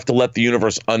you have to let the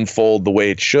universe unfold the way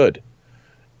it should.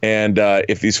 And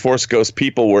if these Force Ghost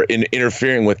people were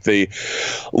interfering with the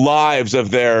lives of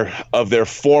their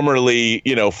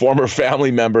former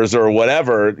family members or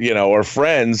whatever, or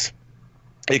friends,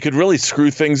 it could really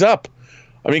screw things up.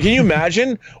 I mean, can you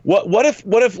imagine what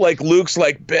if like Luke's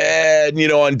like Ben,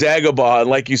 on Dagobah, and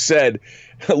like you said,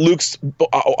 Luke's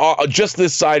just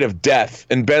this side of death,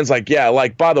 and Ben's like, yeah,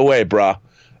 like, by the way, bruh,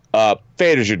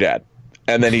 Vader's your dad.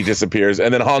 And then he disappears,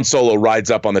 and then Han Solo rides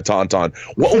up on the Tauntaun.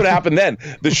 What would happen then?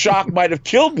 The shock might have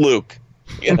killed Luke,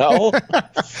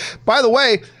 By the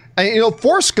way,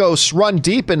 Force ghosts run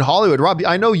deep in Hollywood. Rob,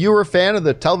 I know you were a fan of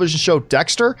the television show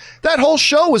Dexter. That whole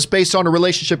show was based on a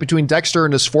relationship between Dexter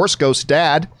and his Force ghost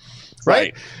dad.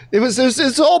 Right?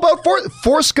 It's all about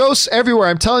Force ghosts everywhere.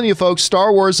 I'm telling you, folks,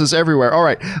 Star Wars is everywhere. All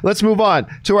right, let's move on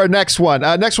to our next one.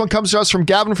 Next one comes to us from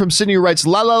Gavin from Sydney, who writes,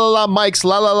 la la la la mics,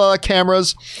 la la la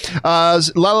cameras, la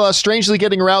la la strangely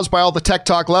getting aroused by all the tech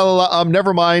talk, la la la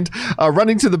never mind,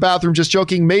 running to the bathroom, just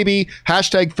joking, maybe,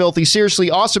 #filthy, seriously,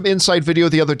 awesome insight video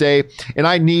the other day, and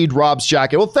I need Rob's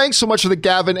jacket. Well, thanks so much for the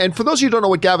Gavin, and for those of you who don't know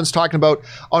what Gavin's talking about,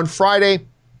 on Friday,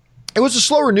 it was a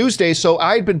slower news day, so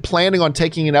I'd been planning on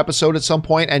taking an episode at some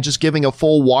point and just giving a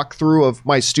full walkthrough of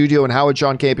my studio and how a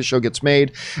John Campus show gets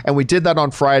made. And we did that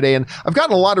on Friday, and I've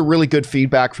gotten a lot of really good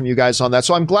feedback from you guys on that.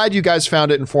 So I'm glad you guys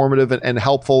found it informative and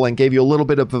helpful and gave you a little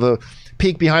bit of a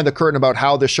peek behind the curtain about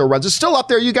how this show runs. It's still up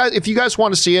there, you guys. If you guys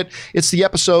want to see it, it's the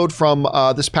episode from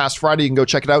this past Friday. You can go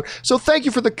check it out. So thank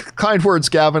you for the kind words,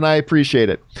 Gavin. I appreciate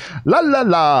it. La la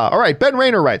la. All right, Ben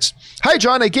Rayner writes, hi,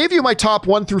 John. I gave you my top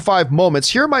 1 through 5 moments.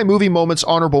 Here are my movie moments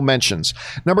honorable mentions.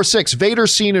 Number 6, Vader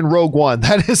scene in Rogue One.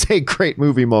 That is a great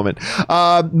movie moment.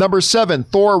 Number 7,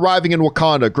 Thor arriving in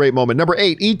Wakanda. Great moment. Number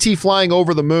 8, E.T. flying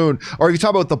over the moon. Or if you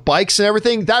talk about the bikes and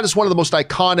everything, that is one of the most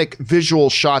iconic visual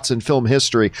shots in film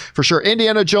history, for sure.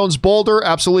 Indiana Jones Boulder,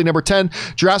 absolutely. Number 10,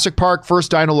 Jurassic Park,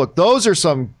 first dino look. Those are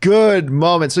some good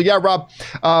moments. So yeah, Rob,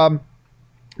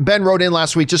 Ben wrote in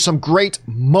last week just some great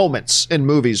moments in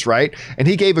movies, right? And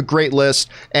he gave a great list,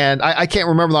 and I can't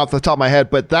remember them off the top of my head,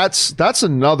 but that's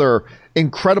another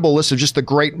incredible list of just the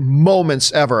great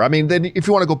moments ever. I mean, then if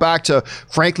you want to go back to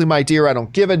Frankly, My Dear, I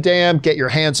Don't Give a Damn, Get Your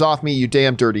Hands Off Me, You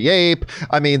Damn Dirty Ape.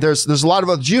 I mean, there's a lot of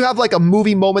others. Do you have like a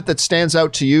movie moment that stands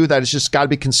out to you that has just got to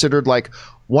be considered like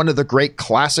one of the great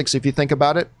classics if you think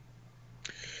about it?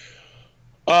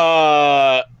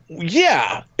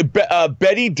 Yeah.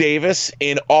 Betty Davis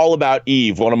in All About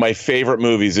Eve, one of my favorite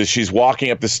movies, as she's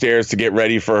walking up the stairs to get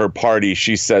ready for her party,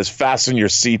 she says, fasten your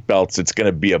seatbelts. It's going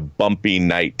to be a bumpy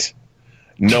night,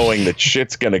 knowing that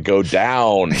shit's going to go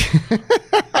down.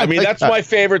 I mean, that's my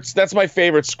favorite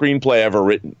screenplay ever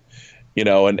written,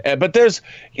 but there's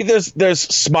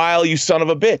Smile, You Son of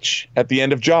a Bitch at the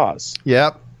end of Jaws.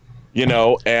 Yep.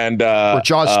 And or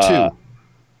Jaws 2. Right.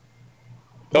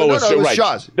 It was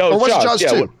Jaws. No, or was Jaws, it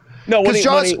Jaws 2? No,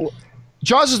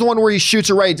 Jaws is the one where he shoots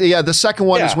her right. Yeah, the second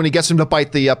one is when he gets him to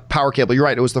bite the power cable. You're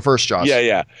right. It was the first Jaws.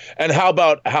 Yeah. And how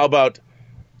about?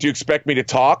 Do you expect me to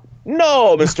talk?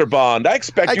 No, Mr. Bond. I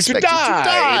expect you to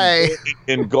die.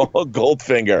 In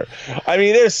Goldfinger. I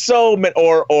mean, there's so many.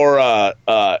 Or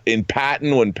in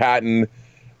Patton, when Patton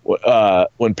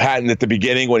at the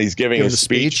beginning, when he's giving his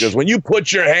speech, goes, when you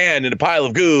put your hand in a pile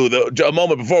of goo, a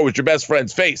moment before was your best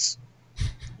friend's face,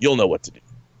 you'll know what to do.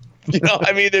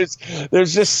 I mean, there's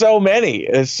just so many.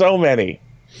 There's so many.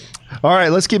 All right,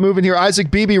 let's keep moving here.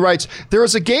 Isaac Beebe writes, there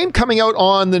is a game coming out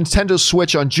on the Nintendo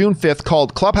Switch on June 5th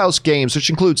called Clubhouse Games, which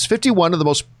includes 51 of the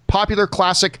most popular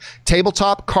classic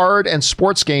tabletop, card, and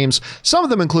sports games. Some of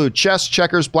them include chess,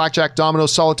 checkers, blackjack,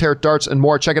 dominoes, solitaire, darts, and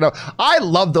more. Check it out. I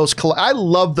love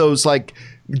those like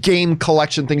game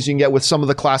collection things you can get with some of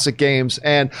the classic games,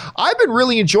 and I've been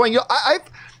really enjoying it.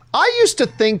 I used to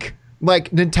think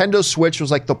like Nintendo Switch was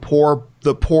like the poor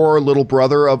little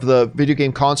brother of the video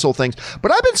game console things.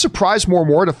 But I've been surprised more and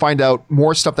more to find out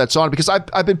more stuff that's on, because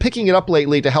I've been picking it up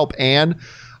lately to help Anne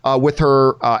with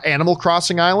her Animal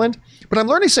Crossing Island. But I'm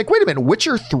learning, it's like, wait a minute,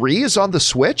 Witcher 3 is on the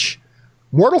Switch?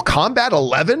 Mortal Kombat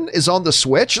 11 is on the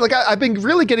Switch? Like, I've been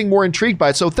really getting more intrigued by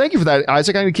it. So thank you for that,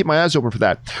 Isaac. I'm going to keep my eyes open for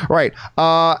that. All right.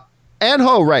 Ann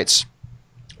Ho writes,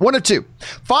 1 of 2.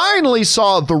 Finally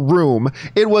saw The Room.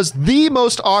 It was the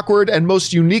most awkward and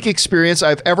most unique experience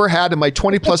I've ever had in my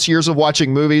 20 plus years of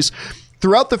watching movies.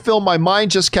 Throughout the film, my mind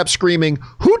just kept screaming,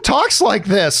 who talks like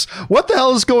this? What the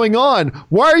hell is going on?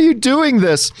 Why are you doing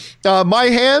this? My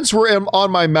hands were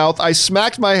on my mouth. I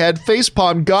smacked my head,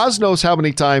 facepalm, God knows how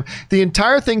many times. The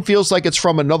entire thing feels like it's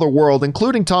from another world,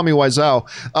 including Tommy Wiseau.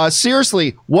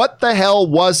 Seriously, what the hell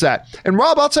was that? And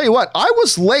Rob, I'll tell you what, I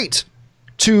was late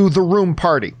to The Room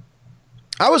party.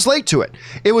 I was late to it.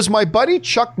 It was my buddy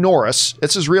Chuck Norris.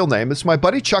 It's his real name. It's my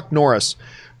buddy Chuck Norris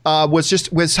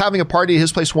was having a party at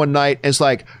his place one night and is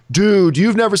like, dude,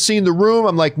 you've never seen The Room?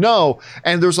 I'm like, no.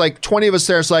 And there's like 20 of us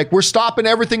there. It's like, we're stopping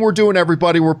everything we're doing,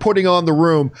 everybody. We're putting on The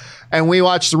Room. And we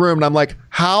watched The Room. And I'm like,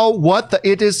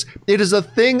 it is a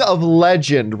thing of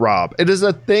legend, Rob. It is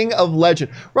a thing of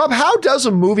legend. Rob, how does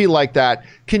a movie like that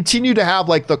continue to have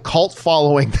like the cult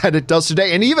following that it does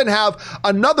today? And even have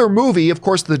another movie, of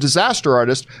course, The Disaster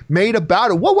Artist, made about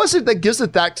it. What was it that gives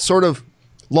it that sort of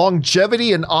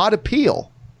longevity and odd appeal?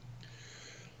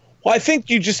 Well, I think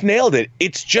you just nailed it.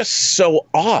 It's just so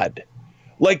odd.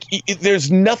 Like,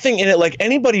 there's nothing in it. Like,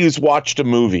 anybody who's watched a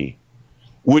movie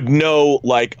would know,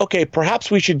 like, okay,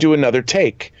 perhaps we should do another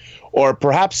take. Or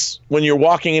perhaps when you're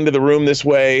walking into the room this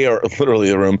way, or literally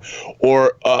the room,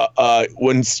 or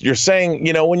when you're saying,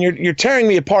 you know, when you're tearing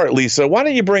me apart, Lisa, why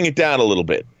don't you bring it down a little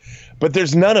bit? But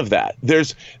there's none of that.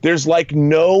 There's like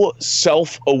no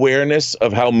self-awareness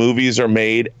of how movies are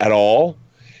made at all.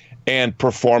 And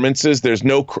performances, there's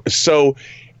no, so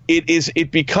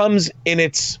it becomes in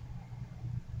its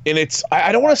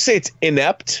I don't want to say it's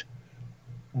inept,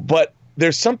 but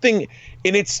there's something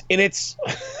in its in its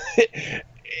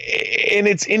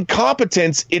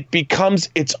incompetence. It becomes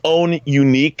its own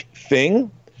unique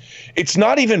thing. It's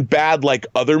not even bad like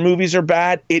other movies are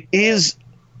bad. It is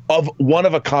of one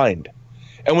of a kind,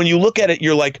 and when you look at it,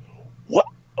 you're like,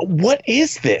 what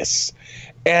is this?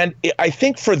 And I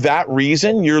think for that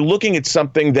reason, you're looking at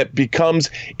something that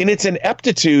becomes, in its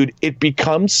ineptitude, it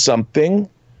becomes something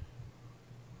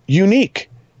unique.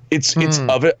 It's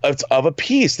of a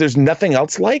piece. There's nothing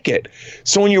else like it.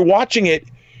 So when you're watching it,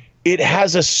 it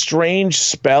has a strange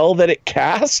spell that it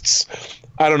casts.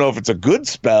 I don't know if it's a good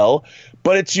spell,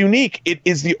 but it's unique. It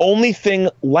is the only thing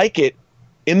like it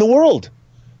in the world.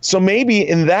 So maybe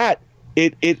in that,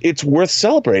 it's worth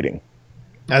celebrating.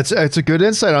 That's a good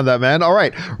insight on that, man. All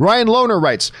right. Ryan Lohner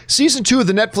writes, Season 2 of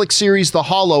the Netflix series The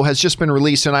Hollow has just been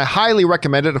released, and I highly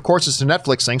recommend it. Of course, it's a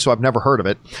Netflix thing, so I've never heard of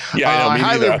it. Yeah, I know, me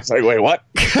neither. I was like, wait,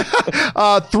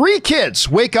 what? 3 kids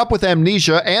wake up with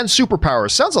amnesia and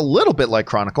superpowers. Sounds a little bit like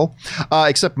Chronicle,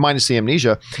 except minus the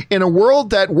amnesia. In a world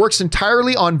that works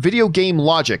entirely on video game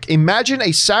logic, imagine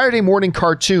a Saturday morning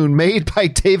cartoon made by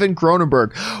David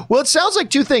Cronenberg. Well, it sounds like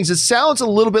two things. It sounds a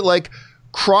little bit like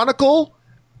Chronicle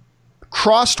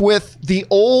crossed with the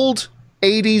old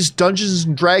 80s Dungeons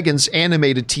and Dragons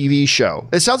animated TV show.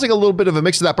 It sounds like a little bit of a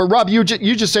mix of that. But Rob, you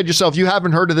just said yourself you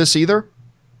haven't heard of this either?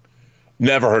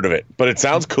 Never heard of it, but it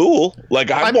sounds cool. Like,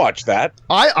 I'd watch that.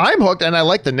 I'm hooked, and I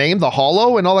like the name, The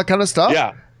Hollow, and all that kind of stuff.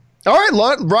 Yeah. All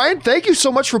right, Ryan, thank you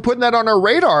so much for putting that on our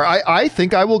radar. I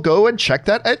think I will go and check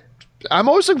that. I'm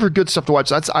always looking for good stuff to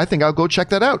watch. I think I'll go check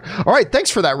that out. All right. Thanks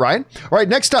for that, Ryan. All right.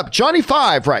 Next up,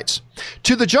 Johnny5 writes,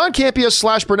 to the John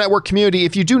Campea / Burnett Work community,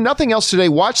 if you do nothing else today,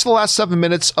 watch the last 7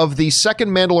 minutes of the second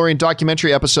Mandalorian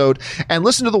documentary episode and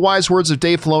listen to the wise words of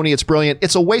Dave Filoni. It's brilliant.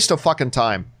 It's a waste of fucking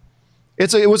time.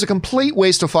 It was a complete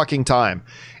waste of fucking time.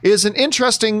 It is an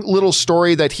interesting little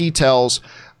story that he tells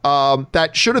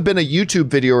that should have been a YouTube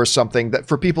video or something that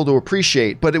for people to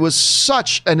appreciate, but it was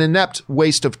such an inept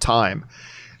waste of time.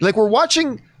 Like, we're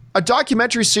watching a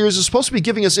documentary series that's supposed to be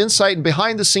giving us insight and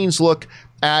behind-the-scenes look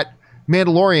at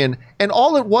Mandalorian, and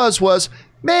all it was,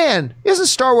 man, isn't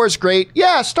Star Wars great?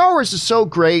 Yeah, Star Wars is so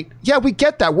great. Yeah, we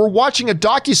get that. We're watching a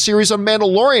docuseries on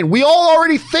Mandalorian. We all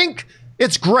already think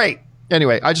it's great.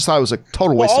 Anyway, I just thought it was a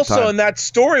total waste of time. Also, in that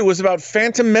story was about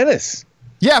Phantom Menace.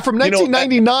 Yeah, from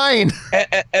 1999.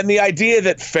 And the idea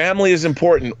that family is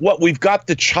important. We've got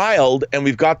the child and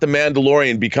we've got the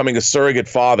Mandalorian becoming a surrogate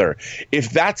father. If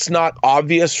that's not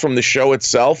obvious from the show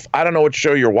itself, I don't know what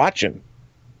show you're watching.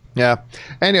 Yeah.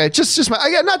 Anyway,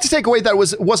 not to take away that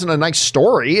it wasn't a nice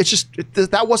story. It's just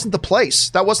that wasn't the place.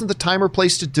 That wasn't the time or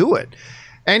place to do it.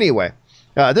 Anyway.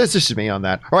 This is me on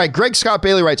that. All right, Greg Scott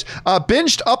Bailey writes,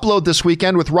 binged Upload this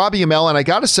weekend with Robbie Amell, and I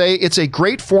gotta say, it's a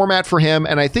great format for him,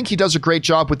 and I think he does a great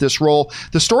job with this role.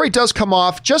 The story does come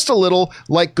off just a little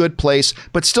like Good Place,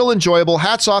 but still enjoyable.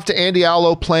 Hats off to Andy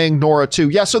Allo playing Nora, too.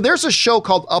 Yeah, so there's a show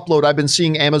called Upload I've been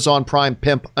seeing Amazon Prime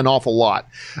pimp an awful lot.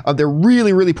 They're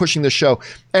really, really pushing this show.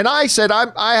 And I said,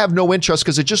 I have no interest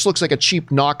because it just looks like a cheap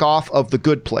knockoff of The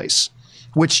Good Place,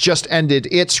 which just ended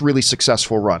its really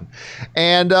successful run.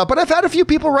 And but I've had a few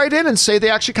people write in and say they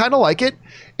actually kind of like it.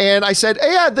 And I said,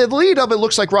 hey, yeah, the lead of it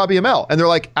looks like Robbie Amell. And they're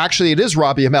like, actually, it is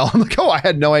Robbie Amell. I'm like, oh, I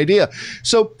had no idea.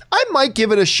 So I might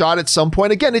give it a shot at some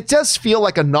point. Again, it does feel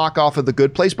like a knockoff of The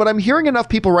Good Place, but I'm hearing enough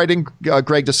people writing,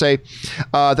 Greg, to say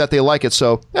that they like it.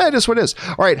 So it is what it is.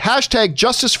 All right, hashtag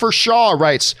Justice for Shaw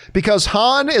writes, because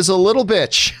Han is a little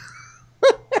bitch.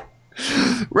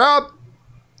 Rob,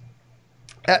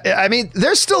 I mean,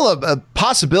 there's still a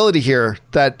possibility here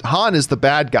that Han is the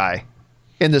bad guy.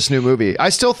 in this new movie. I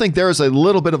still think there is a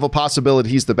little bit of a possibility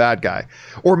he's the bad guy.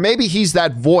 Or maybe he's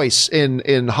that voice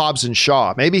in Hobbs and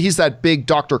Shaw. Maybe he's that big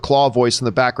Dr. Claw voice in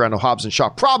the background of Hobbs and Shaw.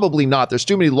 Probably not. There's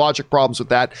too many logic problems with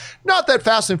that. Not that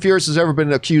Fast and Furious has ever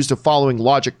been accused of following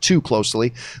logic too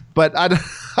closely. But I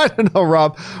don't know,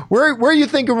 Rob. Where are you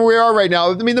thinking we are right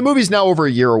now? I mean, the movie's now over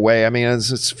a year away. I mean,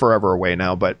 it's forever away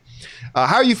now. But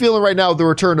how are you feeling right now with the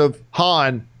return of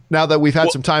Han now that we've had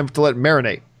some time to let it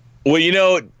marinate? Well,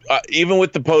 even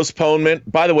with the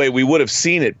postponement, by the way, we would have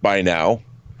seen it by now.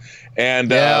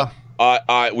 And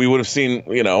we would have seen,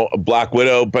 a Black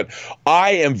Widow. But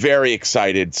I am very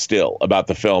excited still about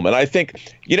the film. And I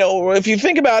think, if you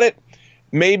think about it,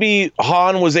 maybe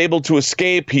Han was able to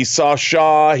escape. He saw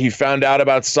Shaw. He found out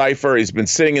about Cypher. He's been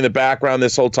sitting in the background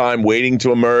this whole time, waiting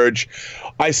to emerge.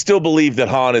 I still believe that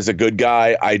Han is a good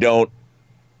guy. I don't.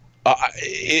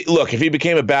 Look, if he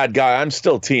became a bad guy, I'm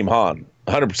still Team Han.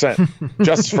 100%.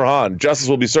 Justice for Han. Justice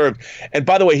will be served. And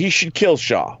by the way, he should kill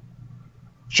Shaw.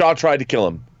 Shaw tried to kill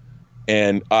him.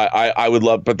 And I would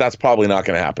love, but that's probably not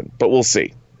going to happen. But we'll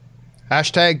see.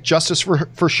 Hashtag justice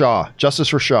for Shaw. Justice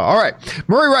for Shaw. All right.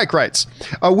 Murray Reich writes,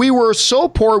 we were so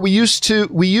poor we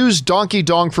used donkey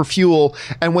dong for fuel,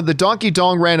 and when the donkey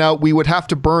dong ran out, we would have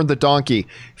to burn the donkey.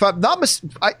 If I'm not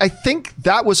I think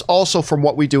that was also from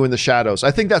What We Do in the Shadows.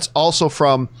 I think that's also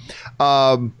from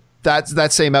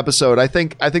that same episode. I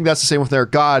think that's the same with there.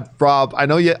 God, Rob, I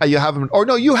know you haven't, or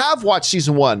no, you have watched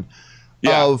season 1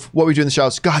 of What We Do in the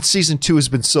Shadows. God, season 2 has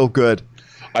been so good.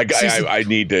 I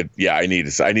need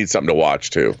something to watch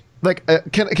too. Like,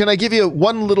 can I give you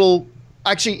one little?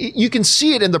 Actually, you can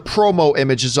see it in the promo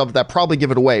images of that. Probably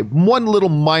give it away. One little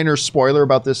minor spoiler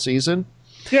about this season,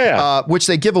 which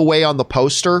they give away on the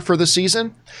poster for the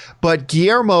season. But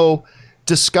Guillermo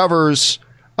discovers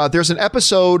there's an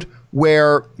episode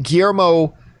where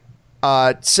Guillermo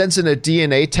sends in a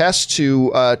DNA test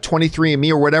to 23andMe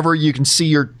or whatever. You can see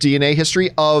your DNA history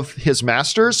of his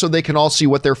masters, so they can all see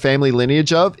what their family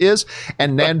lineage is.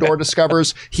 And Nandor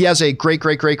discovers he has a great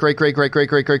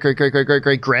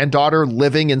granddaughter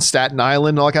living in Staten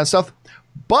Island and all that kind of stuff.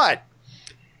 But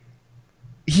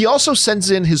he also sends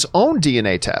in his own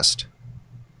DNA test,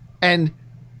 and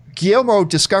Guillermo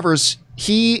discovers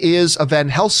he is a Van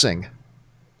Helsing.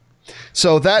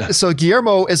 So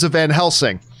Guillermo is a Van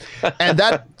Helsing. And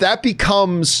that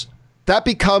becomes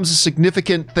a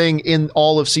significant thing in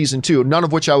all of season 2, none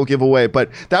of which I will give away. But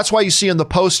that's why you see in the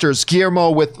posters Guillermo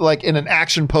with like in an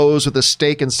action pose with a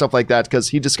stake and stuff like that, because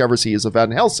he discovers he is a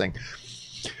Van Helsing,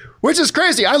 which is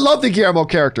crazy. I love the Guillermo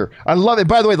character. I love it.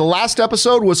 By the way, the last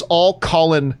episode was all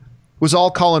Colin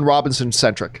Robinson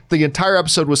centric. The entire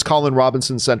episode was Colin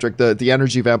Robinson centric, the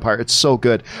energy vampire. It's so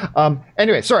good.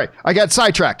 Anyway, sorry, I got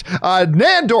sidetracked.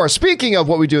 Nandor, speaking of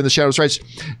What We Do in the Shadows, writes,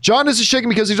 John is shaking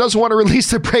because he doesn't want to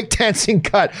release the breakdancing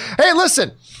cut. Hey,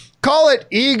 listen, call it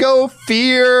ego,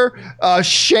 fear,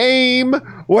 shame,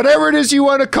 whatever it is you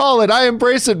want to call it. I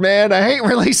embrace it, man. I hate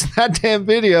releasing that damn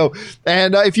video.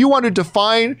 And if you want to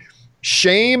define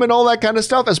shame and all that kind of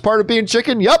stuff as part of being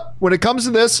chicken, yep, when it comes to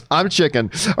this, I'm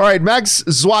chicken. All right, Max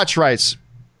Zwatch writes,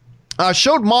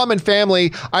 showed Mom and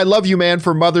Family I Love You Man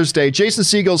for Mother's Day. Jason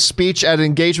Segel's speech at an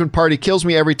engagement party kills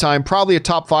me every time. Probably a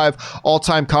top 5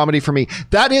 all-time comedy for me.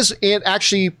 That is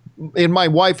actually in my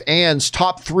wife Ann's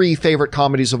top 3 favorite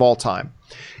comedies of all time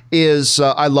is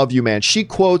I Love You Man. She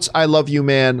quotes I Love You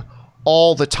Man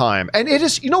all the time. And it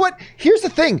is, you know what? Here's the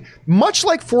thing. Much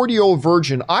like 40-Year-Old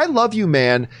Virgin, I Love You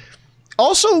Man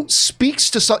also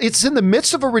speaks to it's in the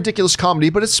midst of a ridiculous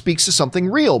comedy, but it speaks to something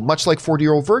real, much like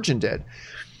 40-Year-Old Virgin did,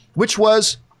 which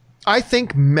was, I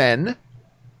think men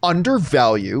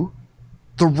undervalue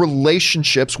the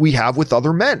relationships we have with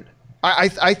other men.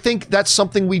 I think that's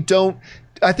something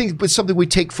I think it's something we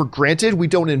take for granted. We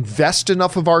don't invest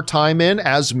enough of our time in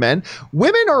as men.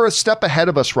 Women are a step ahead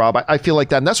of us, Rob. I feel like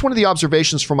that. And that's one of the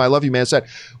observations from I Love You Man, is that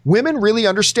women really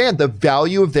understand the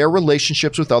value of their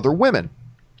relationships with other women.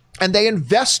 And they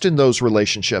invest in those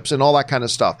relationships and all that kind of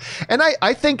stuff. And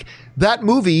I think that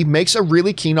movie makes a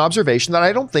really keen observation that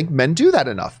I don't think men do that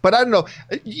enough. But I don't know.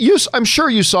 I'm sure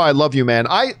you saw I Love You Man.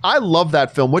 I love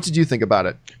that film. What did you think about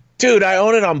it? Dude, I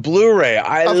own it on Blu-ray.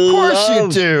 Of course you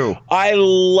do. I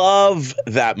love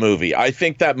that movie. I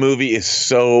think that movie is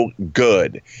so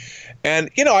good.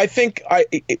 And, I think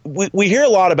we hear a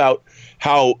lot about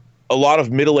how a lot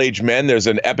of middle-aged men, there's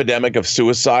an epidemic of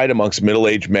suicide amongst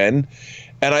middle-aged men.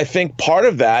 And I think part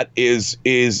of that is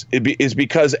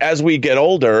because as we get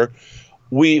older,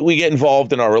 we get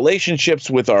involved in our relationships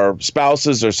with our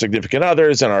spouses or significant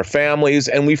others and our families,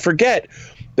 and we forget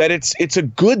that it's a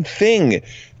good thing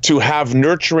to have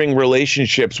nurturing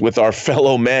relationships with our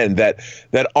fellow men that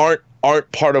aren't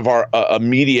aren't part of our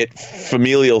immediate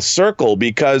familial circle,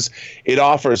 because it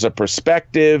offers a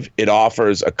perspective, it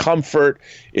offers a comfort,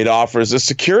 it offers a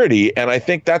security. And I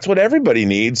think that's what everybody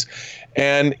needs.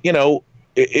 And, you know,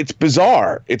 it's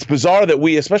bizarre. It's bizarre that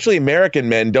we, especially American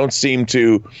men, don't seem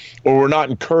to, or we're not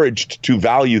encouraged to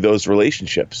value those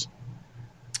relationships.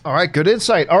 All right, good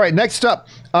insight. All right, next up,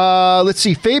 let's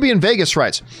see. Fabian Vegas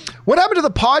writes, what happened to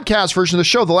the podcast version of the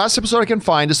show? The last episode I can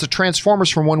find is the Transformers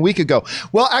from 1 week ago.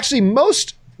 Well, actually,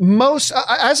 most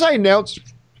as I announced,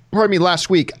 last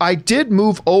week, I did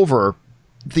move over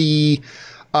the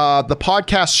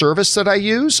podcast service that I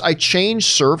use. I changed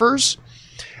servers,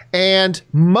 and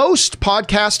most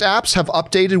podcast apps have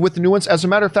updated with the new ones. As a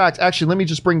matter of fact, actually, let me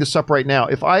just bring this up right now.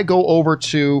 If I go over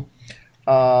to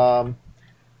Apple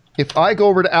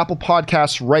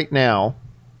Podcasts right now,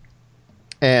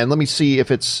 and let me see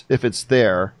if it's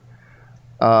there,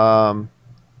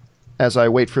 as I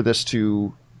wait for this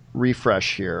to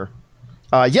refresh here.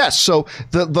 Yes, so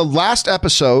the last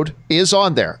episode is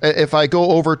on there. If I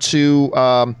go over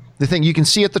to the thing, you can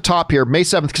see at the top here, May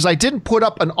 7th, because I didn't put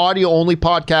up an audio-only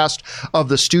podcast of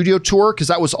the studio tour because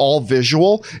that was all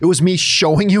visual. It was me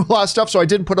showing you a lot of stuff, so I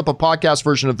didn't put up a podcast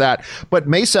version of that. But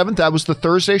May 7th, that was the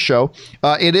Thursday show.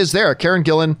 It is there. Karen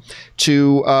Gillan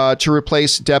to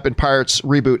replace Depp in Pirates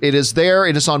reboot. It is there.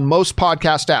 It is on most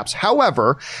podcast apps.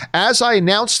 However, as I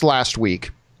announced last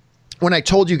week, when I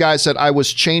told you guys that I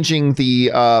was changing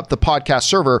the podcast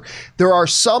server, there are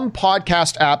some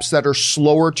podcast apps that are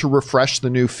slower to refresh the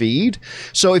new feed.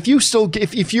 So if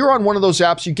you're on one of those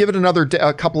apps, you give it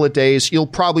a couple of days, you'll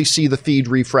probably see the feed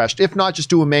refreshed. If not,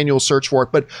 just do a manual search for it.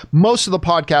 But most of the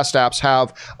podcast apps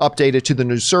have updated to the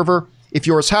new server. If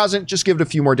yours hasn't, just give it a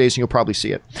few more days and you'll probably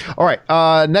see it. All right,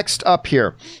 next up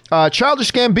here.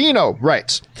 Childish Gambino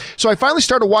writes, so I finally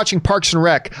started watching Parks and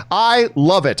Rec. I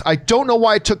love it. I don't know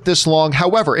why it took this long.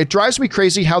 However, it drives me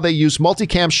crazy how they use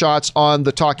multicam shots on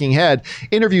the talking head,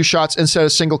 interview shots instead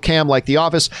of single cam like The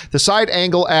Office. The side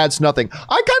angle adds nothing.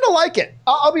 I kind of like it.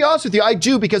 I'll be honest with you. I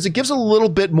do, because it gives a little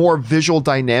bit more visual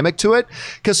dynamic to it,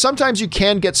 because sometimes you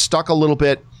can get stuck a little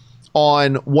bit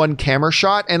on one camera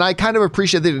shot, and I kind of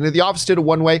appreciate that. The Office did it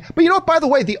one way, but you know what, by the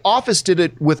way, The Office did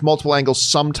it with multiple angles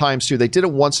sometimes too. They did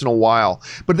it once in a while,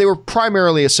 but they were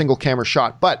primarily a single camera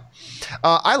shot. But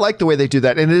I like the way they do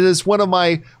that, and it is one of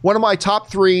my top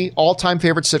 3 all-time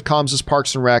favorite sitcoms is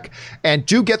Parks and Rec. And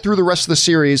do get through the rest of the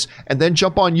series and then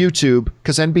jump on YouTube,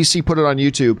 because NBC put it on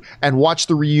YouTube, and watch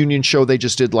the reunion show they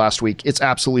just did last week. It's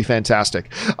absolutely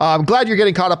fantastic. I'm glad you're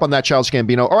getting caught up on that, Childish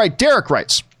Gambino. All right, Derek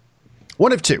writes,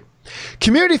 one of two.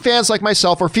 Community fans like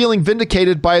myself are feeling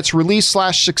vindicated by its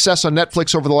release/success on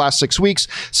Netflix over the last 6 weeks.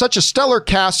 Such a stellar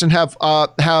cast, and have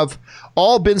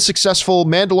all been successful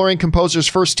Mandalorian composer's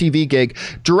first TV gig.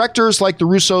 Directors like the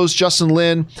Russos, Justin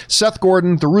Lin, Seth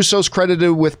Gordon, the Russos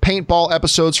credited with Paintball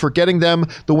episodes for getting them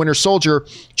the Winter Soldier.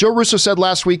 Joe Russo said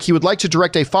last week he would like to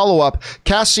direct a follow-up.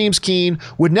 Cast seems keen.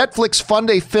 Would Netflix fund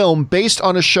a film based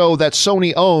on a show that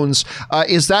Sony owns?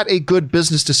 Is that a good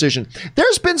business decision?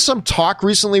 There's been some talk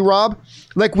recently, Rob.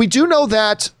 Like, we do know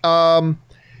that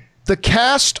the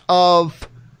cast of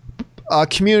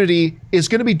Community is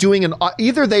going to be doing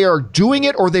either they are doing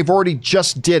it or they've already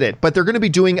just did it, but they're going to be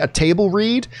doing a table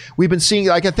read. We've been seeing,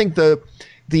 like, I think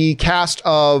the cast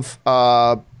of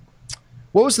what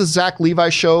was the Zach Levi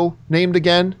show named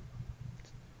again?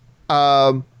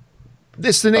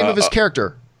 It's the name of his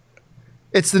character.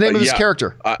 It's the name of his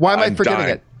character. Why am I forgetting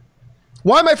it?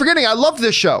 Why am I forgetting? I love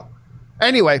this show.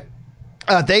 Anyway.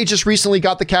 They just recently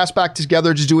got the cast back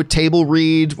together to do a table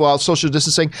read while social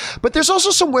distancing. But there's also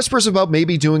some whispers about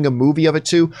maybe doing a movie of it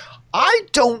too. I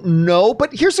don't know,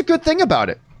 but here's the good thing about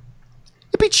it.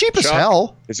 It'd be cheap as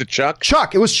hell. Is it Chuck?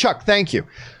 Chuck. It was Chuck. Thank you.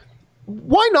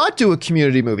 Why not do a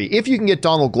Community movie if you can get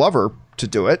Donald Glover to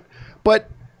do it? But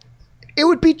it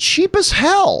would be cheap as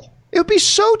hell. It would be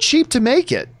so cheap to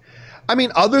make it. I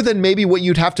mean, other than maybe what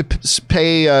you'd have to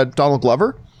pay Donald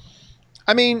Glover.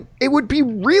 I mean, it would be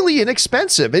really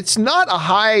inexpensive. It's not a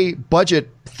high budget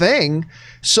thing.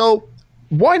 So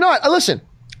why not? Listen,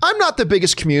 I'm not the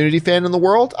biggest Community fan in the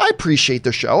world. I appreciate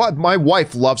the show. My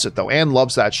wife loves it, though. Ann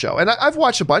loves that show. And I've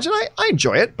watched a bunch, and I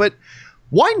enjoy it. But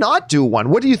why not do one?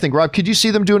 What do you think, Rob? Could you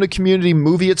see them doing a Community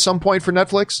movie at some point for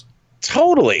Netflix?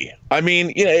 Totally. I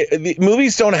mean, you know, the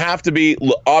movies don't have to be,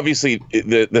 obviously,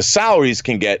 the salaries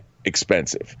can get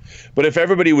expensive, but if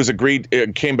everybody was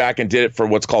came back and did it for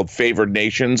what's called favored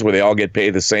nations, where they all get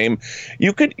paid the same,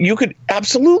 you could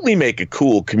absolutely make a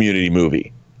cool Community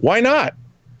movie. Why not?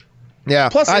 Yeah,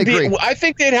 plus I agree. I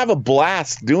think they'd have a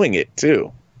blast doing it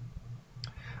too.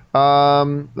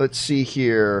 Let's see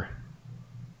here.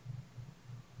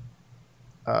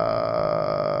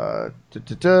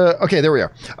 Okay, there we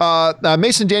are.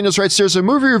 Mason Daniels writes, there's a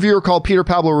movie reviewer called Peter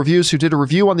Pablo Reviews who did a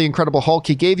review on The Incredible Hulk.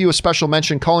 He gave you a special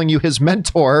mention calling you his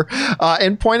mentor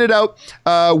and pointed out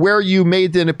where you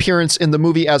made an appearance in the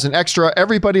movie as an extra.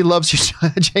 Everybody loves you,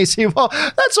 JC. Well,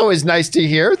 that's always nice to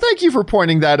hear. Thank you for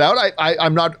pointing that out.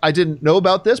 I didn't know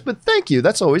about this, but thank you.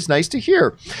 That's always nice to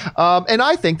hear. And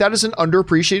I think that is an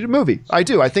underappreciated movie. I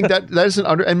do. I think that is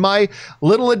and my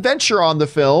little adventure on the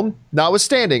film,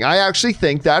 notwithstanding, I actually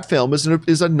think that film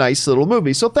is a nice little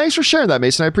movie. So thanks for sharing that,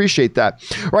 Mason. I appreciate that.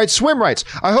 All right, Swim writes,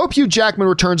 I hope Hugh Jackman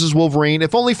returns as Wolverine,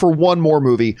 if only for one more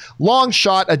movie. Long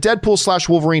shot, a Deadpool /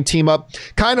 Wolverine team up,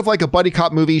 kind of like a buddy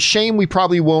cop movie. Shame we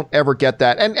probably won't ever get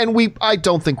that. And I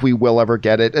don't think we will ever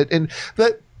get it. And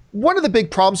one of the big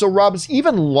problems, though, Rob, is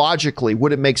even logically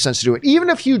would it make sense to do it? Even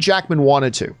if Hugh Jackman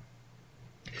wanted to.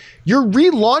 You're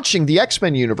relaunching the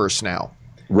X-Men universe now.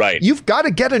 Right. You've got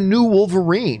to get a new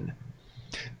Wolverine.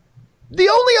 The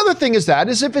only other thing is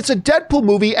if it's a Deadpool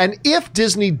movie, and if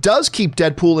Disney does keep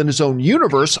Deadpool in his own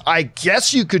universe, I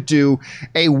guess you could do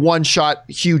a one-shot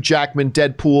Hugh Jackman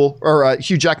Deadpool or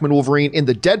Hugh Jackman Wolverine in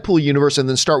the Deadpool universe and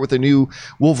then start with a new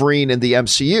Wolverine in the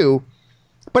MCU.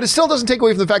 But it still doesn't take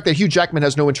away from the fact that Hugh Jackman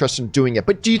has no interest in doing it.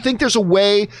 But do you think there's a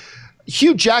way,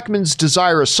 Hugh Jackman's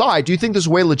desire aside, do you think there's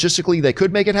a way logistically they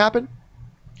could make it happen?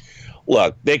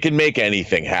 Look, they can make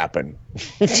anything happen.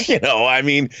 But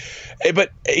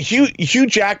Hugh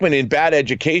Jackman in Bad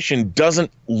Education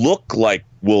doesn't look like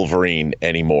Wolverine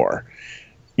anymore.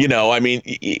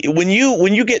 When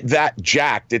you get that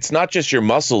jacked, it's not just your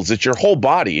muscles, it's your whole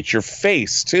body, it's your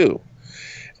face too.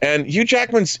 And Hugh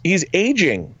he's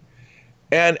aging.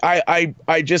 And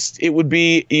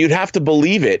you'd have to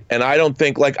believe it. And I don't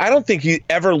think he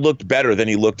ever looked better than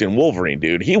he looked in Wolverine,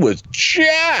 dude. He was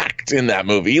jacked in that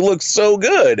movie. He looked so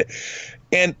good.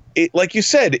 And like you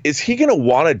said, is he going to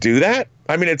want to do that?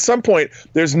 I mean, at some point,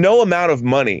 there's no amount of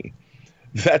money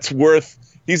that's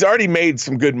worth. He's already made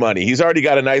some good money. He's already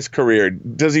got a nice career.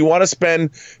 Does he want to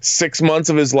spend 6 months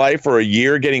of his life or a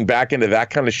year getting back into that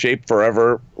kind of shape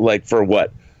forever? Like for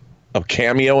what? A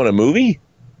cameo in a movie?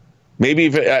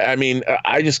 Maybe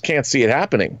I just can't see it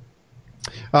happening.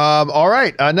 All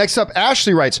right. Next up,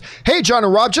 Ashley writes, hey, John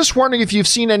and Rob, just wondering if you've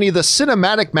seen any of the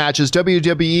cinematic matches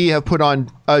WWE have put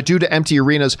on due to empty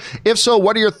arenas. If so,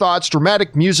 what are your thoughts?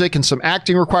 Dramatic music and some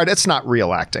acting required. It's not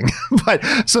real acting, but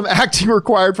some acting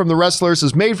required from the wrestlers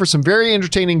is made for some very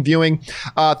entertaining viewing.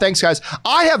 Thanks, guys.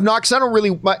 I have not, because I don't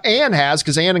really, Ann has,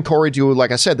 because Ann and Corey do,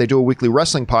 like I said, they do a weekly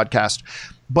wrestling podcast.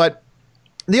 But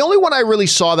the only one I really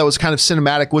saw that was kind of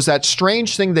cinematic was that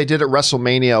strange thing they did at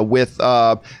WrestleMania with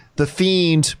The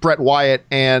Fiend, Bret Wyatt,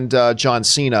 and John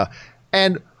Cena.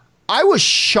 And I was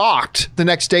shocked the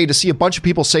next day to see a bunch of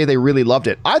people say they really loved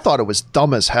it. I thought it was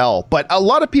dumb as hell, but a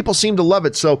lot of people seem to love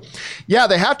it. So, yeah,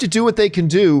 they have to do what they can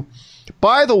do.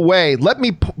 By the way, let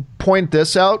me point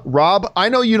this out. Rob, I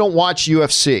know you don't watch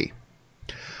UFC,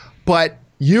 but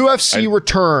UFC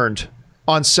returned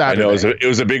on Saturday. I know, it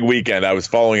was a big weekend. I was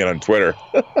following it on Twitter.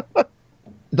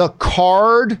 The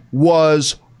card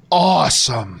was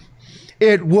awesome.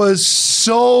 It was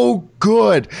so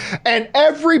good. And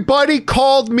everybody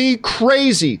called me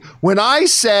crazy when I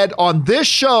said on this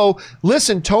show,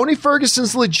 listen, Tony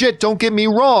Ferguson's legit, don't get me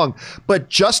wrong, but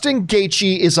Justin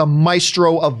Gaethje is a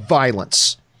maestro of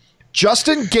violence.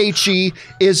 Justin Gaethje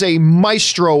is a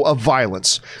maestro of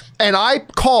violence. And I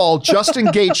called Justin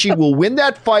Gaethje will win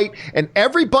that fight, and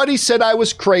everybody said I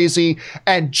was crazy,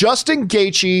 and Justin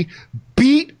Gaethje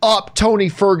beat up Tony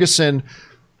Ferguson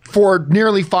for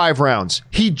nearly 5 rounds.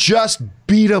 He just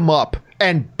beat him up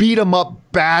and beat him up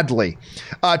badly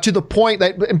to the point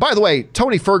that, and by the way,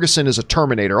 Tony Ferguson is a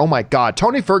Terminator. Oh my God.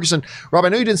 Tony Ferguson, Rob, I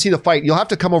know you didn't see the fight. You'll have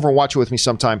to come over and watch it with me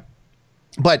sometime.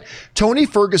 But Tony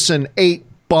Ferguson ate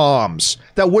bombs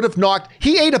that would have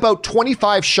he ate about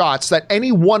 25 shots that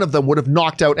any one of them would have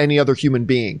knocked out any other human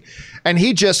being. And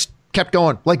he just kept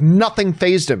going like nothing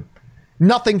fazed him.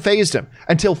 Nothing fazed him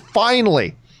until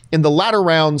finally in the latter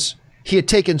rounds, he had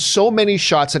taken so many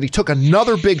shots that he took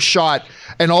another big shot,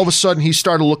 and all of a sudden he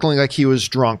started looking like he was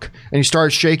drunk, and he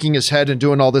started shaking his head and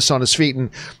doing all this on his feet,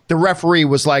 and the referee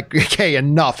was like, okay,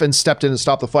 enough, and stepped in and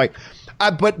stopped the fight.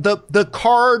 But the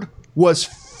card was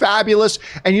fabulous,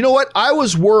 and you know what? I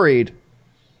was worried.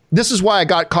 This is why I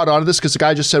got caught on this, because the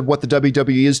guy just said what the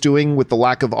WWE is doing with the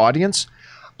lack of audience.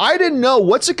 I didn't know,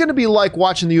 what's it going to be like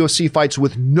watching the UFC fights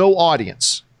with no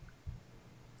audience?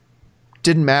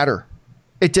 Didn't matter.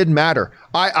 It didn't matter.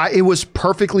 It was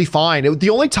perfectly fine. The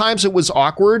only times it was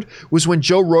awkward was when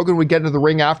Joe Rogan would get into the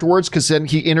ring afterwards, because then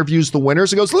he interviews the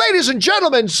winners and goes, ladies and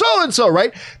gentlemen, so-and-so,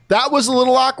 right? That was a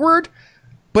little awkward,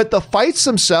 but the fights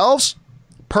themselves,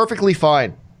 perfectly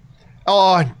fine.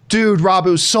 Oh, dude, Rob, it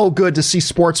was so good to see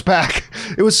sports back.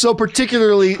 It was so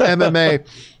particularly MMA.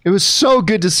 It was so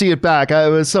good to see it back. I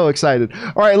was so excited.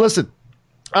 All right, listen.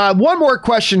 One more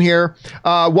question here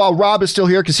while Rob is still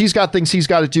here because he's got things he's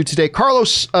got to do today.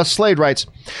 Carlos Slade writes,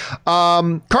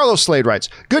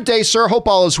 good day, sir. Hope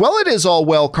all is well. It is all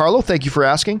well, Carlo. Thank you for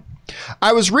asking.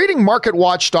 I was reading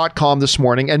MarketWatch.com this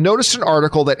morning and noticed an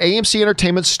article that AMC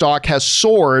Entertainment stock has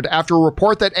soared after a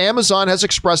report that Amazon has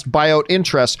expressed buyout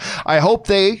interest. I hope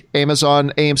AMC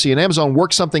and Amazon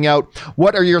work something out.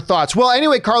 What are your thoughts? Well,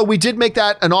 anyway, Carlo, we did make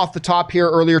that an off the top here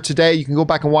earlier today. You can go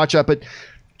back and watch that. But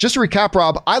just to recap,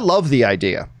 Rob, I love the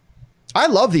idea.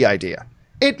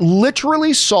 It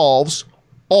literally solves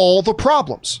all the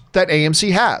problems that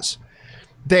AMC has.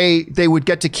 They would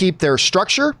get to keep their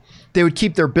structure. They would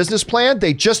keep their business plan.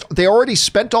 They already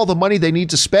spent all the money they need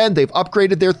to spend. They've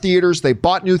upgraded their theaters. They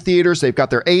bought new theaters. They've got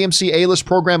their AMC A-list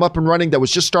program up and running that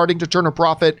was just starting to turn a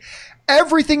profit.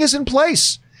 Everything is in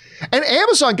place. And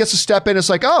Amazon gets to step in. It's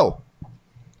like, oh,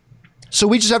 so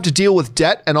we just have to deal with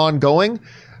debt and ongoing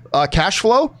cash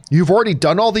flow. You've already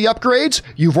done all the upgrades.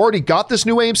 You've already got this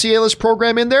new AMC A-list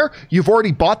program in there. You've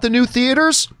already bought the new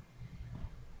theaters.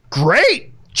 Great.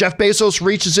 Jeff Bezos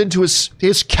reaches into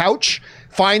his couch,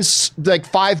 finds like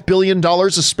 $5 billion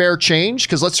of spare change,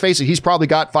 because let's face it, he's probably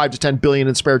got $5 to $10 billion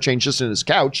in spare change just in his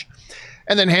couch,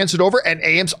 and then hands it over and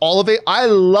AM's all of it. I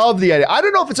love the idea. I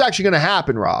don't know if it's actually going to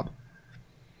happen, Rob.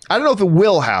 I don't know if it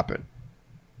will happen,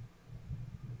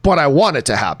 but I want it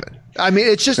to happen. I mean,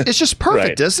 it's just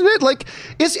perfect, right. Isn't it? Like,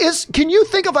 can you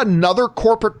think of another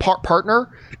corporate partner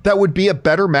that would be a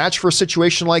better match for a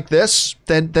situation like this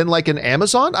than like an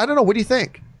Amazon? I don't know. What do you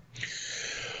think?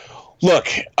 Look,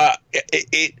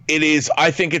 it is.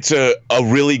 I think it's a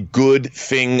really good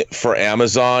thing for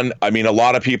Amazon. I mean, a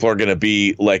lot of people are going to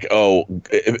be like, "Oh,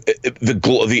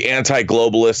 the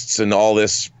anti-globalists and all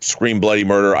this scream bloody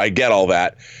murder." I get all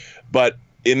that, but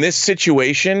in this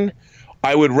situation,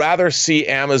 I would rather see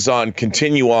Amazon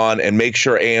continue on and make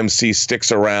sure AMC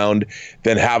sticks around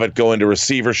than have it go into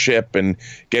receivership and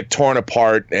get torn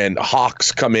apart and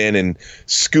hawks come in and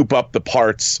scoop up the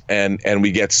parts and we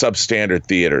get substandard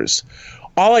theaters.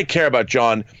 All I care about,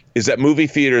 John, is that movie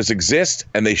theaters exist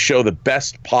and they show the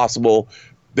best possible.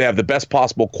 They have the best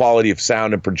possible quality of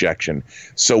sound and projection,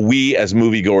 so we as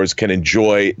moviegoers can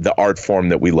enjoy the art form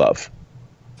that we love.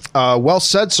 Well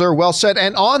said, sir. Well said.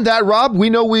 And on that, Rob, we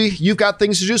know you've got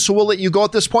things to do, so we'll let you go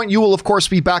at this point. You will, of course,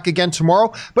 be back again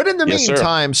tomorrow. But in the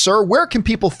meantime, sir, where can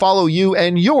people follow you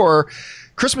and your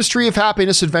Christmas Tree of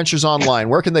Happiness adventures online?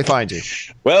 Where can they find you?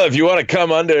 Well, if you want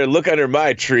to look under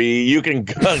my tree, you can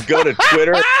go to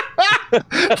Twitter.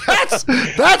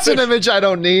 That's an image I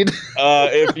don't need.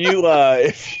 If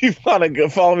you want to go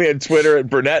follow me on Twitter at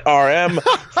BurnettRM,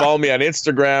 follow me on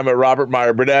Instagram at Robert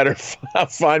Meyer Burnett, or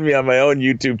find me on my own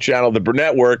YouTube channel, The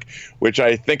Burnett Work, which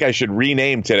I think I should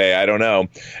rename today. I don't know.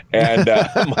 And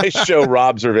my show,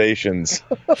 Robservations.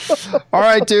 All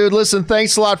right, dude. Listen,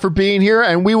 thanks a lot for being here,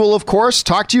 and we will, of course,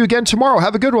 talk to you again tomorrow.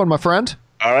 Have a good one, my friend.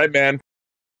 All right, man.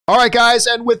 All right, guys,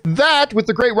 and with that, with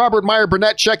the great Robert Meyer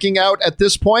Burnett checking out at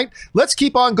this point, let's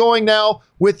keep on going now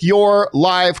with your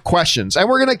live questions. And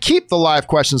we're going to keep the live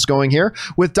questions going here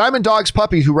with Diamond Dog's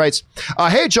Puppy, who writes,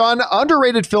 hey, John,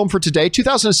 underrated film for today,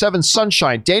 2007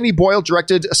 Sunshine. Danny Boyle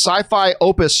directed a sci-fi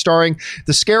opus starring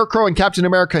the Scarecrow and Captain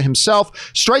America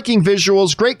himself. Striking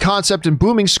visuals, great concept, and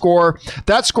booming score.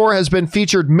 That score has been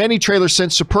featured many trailers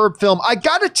since. Superb film. I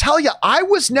got to tell you, I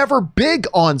was never big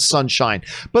on Sunshine.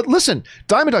 But listen,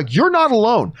 Diamond Dog, you're not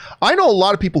alone. I know a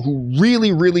lot of people who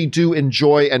really, really do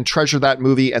enjoy and treasure that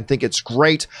movie and think it's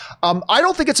great. I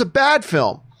don't think it's a bad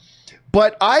film,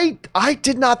 but I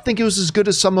did not think it was as good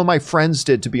as some of my friends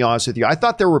did, to be honest with you. I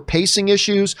thought there were pacing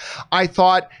issues. I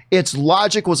thought its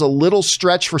logic was a little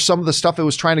stretched for some of the stuff it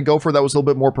was trying to go for that was a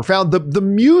little bit more profound. The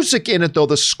music in it, though,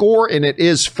 the score in it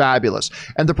is fabulous,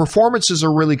 and the performances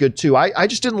are really good, too. I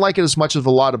just didn't like it as much as a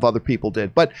lot of other people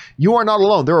did, but you are not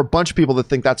alone. There are a bunch of people that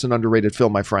think that's an underrated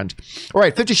film, my friend. All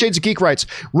right, 50 Shades of Geek writes,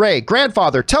 Ray,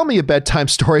 grandfather, tell me a bedtime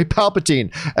story,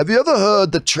 Palpatine. Have you ever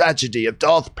heard the tragedy of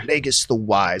Darth Plagueis the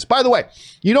Wise? By the way,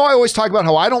 you know I always talk about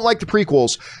how I don't like the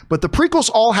prequels, but the prequels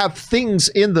all have things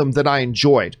in them that I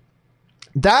enjoyed.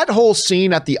 That whole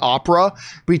scene at the opera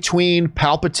between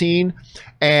Palpatine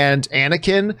and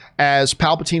Anakin as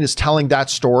Palpatine is telling that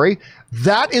story,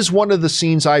 That is one of the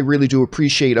scenes I really do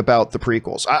appreciate about the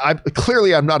prequels.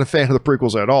 Clearly, I'm not a fan of the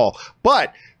prequels at all,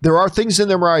 but there are things in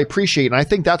there where I appreciate, and I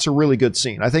think that's a really good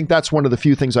scene. I think that's one of the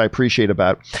few things I appreciate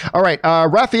about it. All right,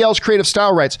 Raphael's Creative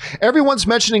Style writes, everyone's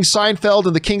mentioning Seinfeld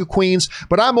and the King of Queens,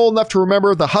 but I'm old enough to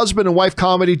remember the husband and wife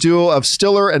comedy duo of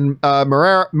Stiller and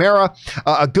Mara,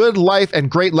 A Good Life and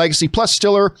Great Legacy, plus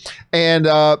Stiller and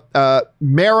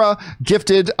Mara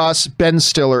gifted us Ben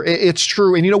Stiller. It's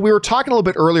true. And, we were talking a little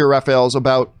bit earlier, Raphael's,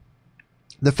 about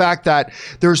the fact that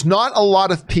there's not a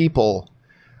lot of people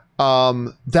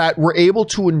that were able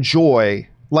to enjoy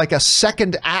like a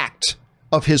second act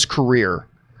of his career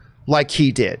like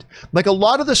he did. Like a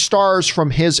lot of the stars from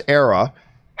his era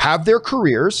have their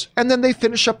careers and then they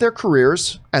finish up their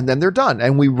careers and then they're done.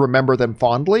 And we remember them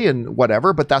fondly and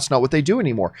whatever, but that's not what they do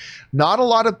anymore. Not a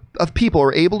lot of people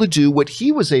are able to do what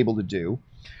he was able to do,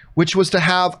 which was to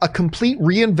have a complete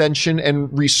reinvention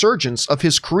and resurgence of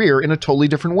his career in a totally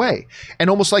different way and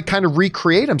almost like kind of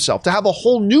recreate himself, to have a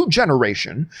whole new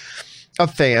generation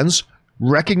of fans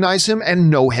recognize him and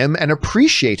know him and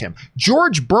appreciate him.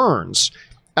 George Burns,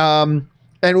 and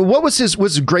what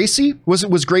was Gracie?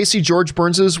 Was Gracie George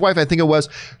Burns' wife? I think it was.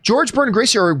 George Burns and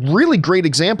Gracie are a really great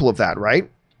example of that, right?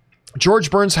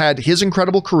 George Burns had his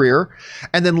incredible career,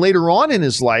 and then later on in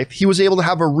his life, he was able to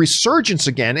have a resurgence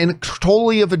again in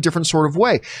totally of a different sort of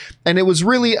way. And it was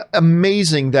really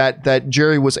amazing that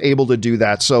Jerry was able to do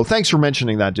that. So thanks for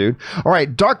mentioning that, dude. All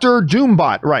right, Dr.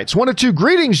 Doombot writes, 1 of 2,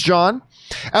 greetings, John.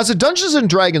 As a Dungeons &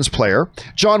 Dragons player,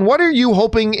 John, what are you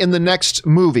hoping in the next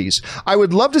movies? I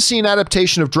would love to see an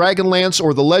adaptation of Dragonlance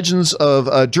or The Legends of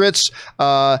Drizzt,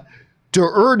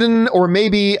 Durden, or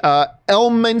maybe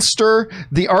Elminster,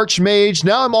 the Archmage.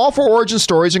 Now, I'm all for origin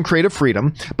stories and creative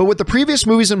freedom, but with the previous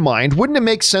movies in mind, wouldn't it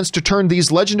make sense to turn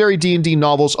these legendary D&D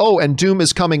novels, and Doom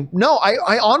is coming? No,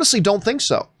 I honestly don't think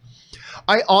so.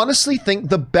 I honestly think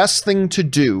the best thing to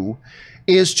do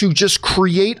is to just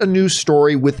create a new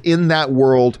story within that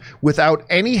world without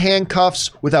any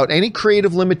handcuffs, without any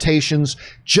creative limitations.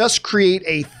 Just create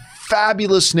a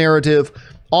fabulous narrative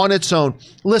on its own.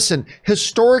 Listen,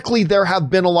 historically, there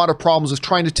have been a lot of problems with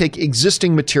trying to take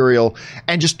existing material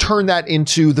and just turn that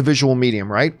into the visual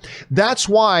medium, right? That's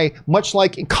why, much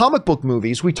like in comic book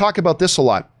movies, we talk about this a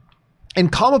lot. In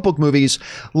comic book movies,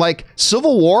 like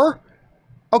Civil War,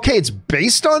 okay, it's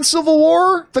based on Civil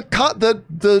War, the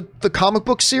comic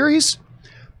book series,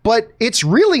 but it's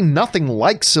really nothing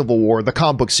like Civil War, the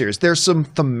comic book series. There's some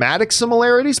thematic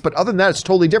similarities, but other than that, it's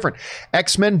totally different.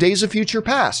 X-Men Days of Future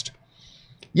Past.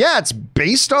 Yeah, it's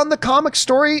based on the comic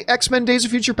story, X-Men Days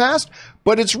of Future Past,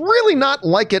 but it's really not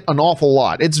like it an awful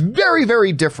lot. It's very,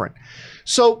 very different.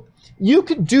 So you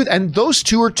could do that. And those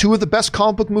two are two of the best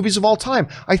comic book movies of all time.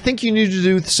 I think you need to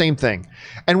do the same thing.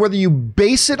 And whether you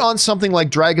base it on something like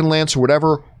Dragonlance or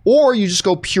whatever, or you just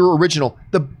go pure original,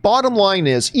 the bottom line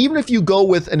is, even if you go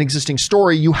with an existing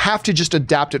story, you have to just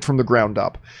adapt it from the ground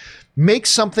up. Make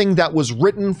something that was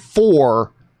written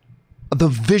for the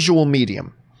visual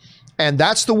medium. And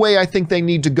that's the way I think they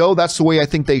need to go. That's the way I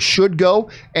think they should go.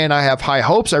 And I have high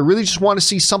hopes. I really just want to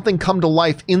see something come to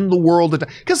life in the world.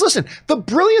 Because listen, the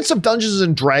brilliance of Dungeons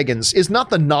and Dragons is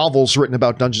not the novels written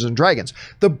about Dungeons and Dragons.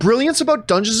 The brilliance about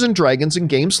Dungeons and Dragons and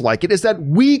games like it is that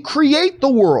we create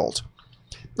the world.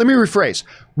 Let me rephrase.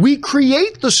 We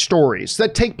create the stories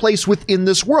that take place within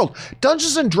this world.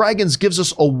 Dungeons and Dragons gives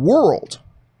us a world.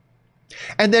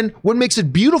 And then what makes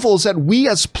it beautiful is that we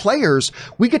as players,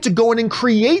 we get to go in and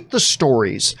create the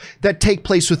stories that take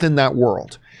place within that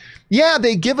world. Yeah,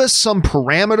 they give us some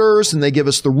parameters and they give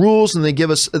us the rules and they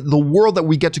give us the world that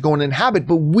we get to go and inhabit,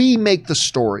 but we make the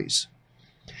stories.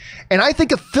 And I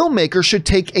think a filmmaker should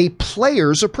take a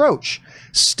player's approach.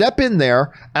 Step in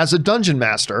there as a dungeon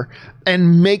master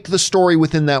and make the story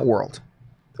within that world.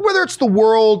 Whether it's the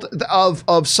world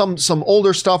of some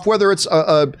older stuff, whether it's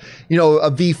a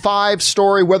V5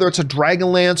 story, whether it's a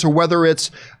Dragonlance, or whether it's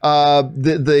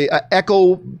the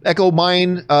Echo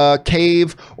Mine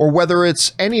cave, or whether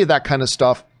it's any of that kind of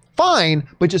stuff, fine,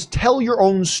 but just tell your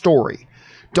own story.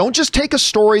 Don't just take a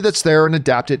story that's there and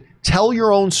adapt it. Tell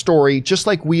your own story, just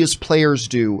like we as players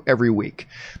do every week.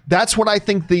 That's what I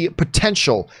think the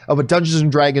potential of a Dungeons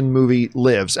and Dragons movie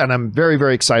lives, and I'm very,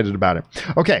 very excited about it.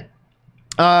 Okay.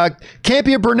 Can't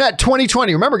Be a Brunette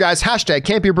 2020. Remember, guys, hashtag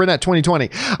Can't Be a Brunette 2020.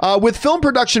 With film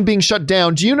production being shut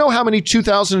down, do you know how many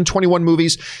 2021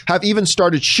 movies have even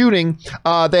started shooting?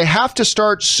 They have to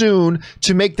start soon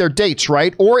to make their dates,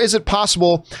 right? Or is it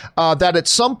possible that at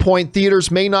some point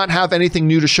theaters may not have anything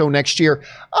new to show next year?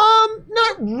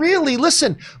 Not really.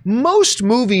 Listen, most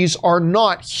movies are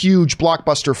not huge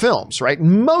blockbuster films, right?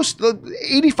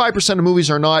 85% of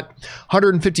movies are not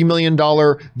 $150 million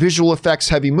visual effects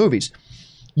heavy movies.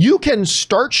 You can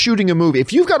start shooting a movie.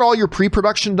 If you've got all your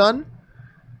pre-production done,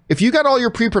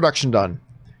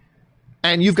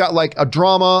 and you've got like a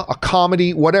drama, a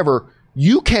comedy, whatever,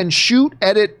 you can shoot,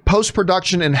 edit,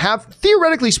 post-production, and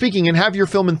theoretically speaking, have your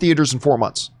film in theaters in 4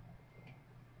 months.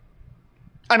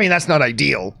 I mean, that's not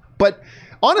ideal, but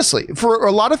honestly, for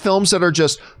a lot of films that are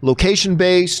just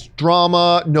location-based,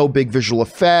 drama, no big visual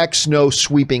effects, no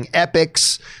sweeping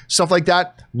epics, stuff like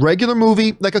that, regular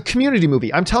movie, like a community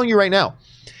movie, I'm telling you right now,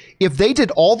 if they did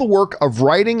all the work of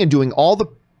writing and doing all the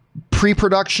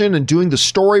pre-production and doing the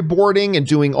storyboarding and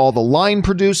doing all the line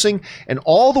producing and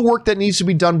all the work that needs to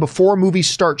be done before movies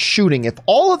start shooting, if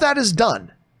all of that is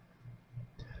done,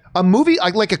 a movie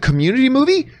like a community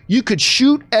movie, you could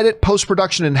shoot, edit,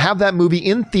 post-production, and have that movie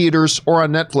in theaters or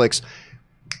on Netflix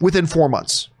within 4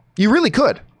 months. You really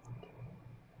could.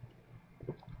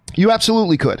 You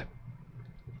absolutely could.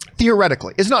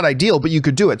 Theoretically. It's not ideal, but you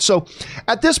could do it. So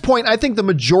at this point, I think the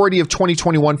majority of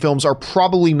 2021 films are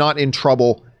probably not in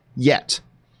trouble yet.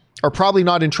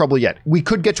 We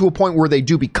could get to a point where they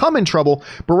do become in trouble,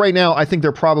 but right now, I think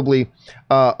they're probably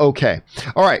okay.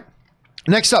 All right.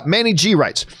 Next up, Manny G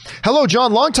writes, "Hello,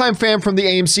 John, longtime fan from the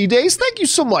AMC days. Thank you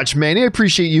so much, Manny. I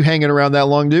appreciate you hanging around that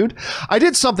long, dude. I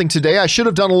did something today I should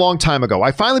have done a long time ago.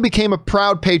 I finally became a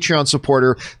proud Patreon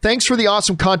supporter. Thanks for the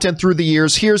awesome content through the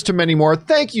years. Here's to many more."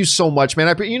 Thank you so much,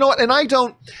 man. You know what? And I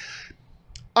don't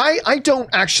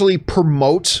actually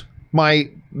promote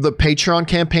the Patreon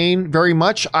campaign very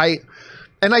much. I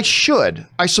should.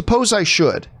 I suppose I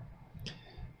should.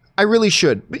 I really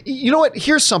should. But you know what?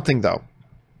 Here's something though.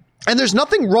 And there's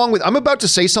nothing wrong with, I'm about to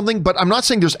say something, but I'm not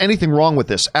saying there's anything wrong with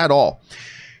this at all.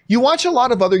 You watch a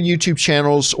lot of other YouTube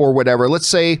channels or whatever. Let's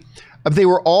say if they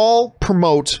were all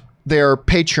promote their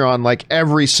Patreon like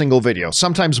every single video,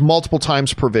 sometimes multiple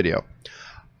times per video.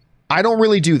 I don't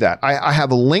really do that. I have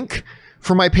a link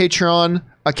for my Patreon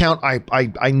account.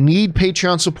 I need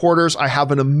Patreon supporters. I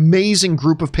have an amazing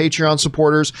group of Patreon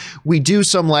supporters. We do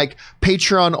some like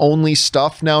Patreon only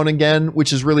stuff now and again,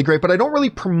 which is really great, but I don't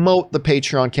really promote the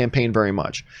Patreon campaign very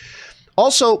much.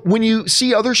 Also, when you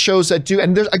see other shows that do,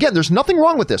 and there's nothing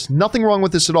wrong with this,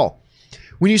 at all.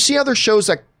 When you see other shows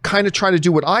that kind of try to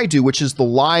do what I do, which is the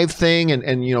live thing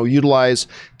and you know, utilize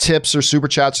tips or super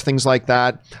chats, things like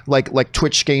that, like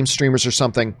Twitch game streamers or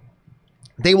something,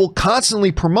 they will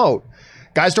constantly promote,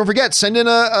 guys, don't forget, send in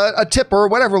a tip or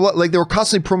whatever. Like they will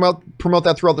constantly promote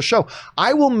that throughout the show.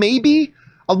 I will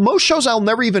most shows I'll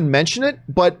never even mention it,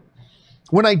 but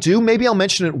when I do, maybe I'll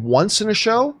mention it once in a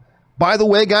show. By the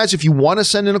way, guys, if you want to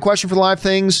send in a question for the live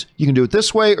things, you can do it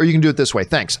this way or you can do it this way.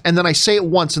 Thanks. And then I say it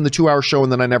once in the 2-hour show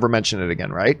and then I never mention it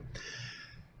again, right?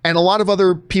 And a lot of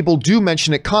other people do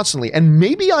mention it constantly. And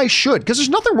maybe I should, because there's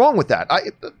nothing wrong with that.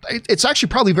 It's actually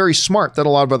probably very smart that a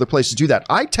lot of other places do that.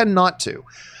 I tend not to.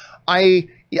 I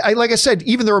like I said,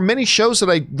 even there are many shows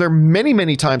there are many,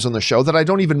 many times on the show that I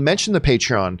don't even mention the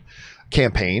Patreon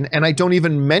campaign. And I don't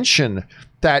even mention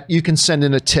that you can send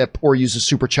in a tip or use a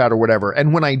super chat or whatever.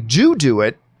 And when I do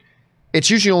it, it's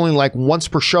usually only like once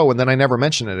per show. And then I never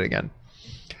mention it again.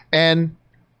 And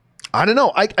I don't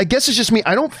know. I guess it's just me.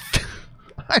 I don't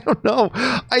know.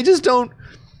 I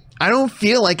don't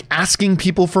feel like asking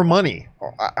people for money.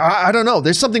 I don't know.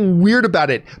 There's something weird about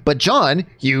it. But John,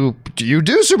 you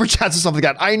do super chats and stuff like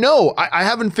that. I know. I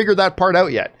haven't figured that part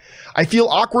out yet. I feel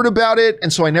awkward about it,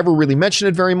 and so I never really mention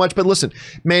it very much. But listen,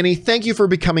 Manny, thank you for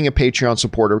becoming a Patreon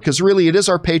supporter, because really it is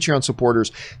our Patreon supporters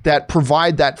that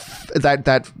provide that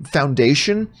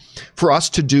foundation for us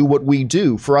to do what we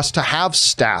do, for us to have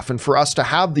staff, and for us to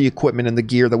have the equipment and the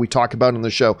gear that we talk about in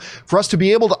the show, for us to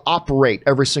be able to operate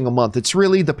every single month. It's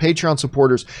really the Patreon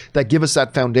supporters that give us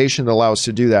that foundation that allow us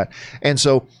to do that. And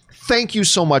so thank you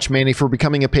so much, Manny, for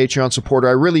becoming a Patreon supporter.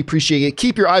 I really appreciate it.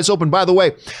 Keep your eyes open. By the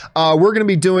way, we're going to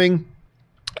be doing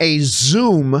a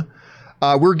Zoom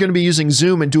We're going to be using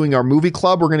Zoom and doing our movie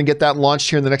club. We're going to get that launched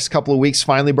here in the next couple of weeks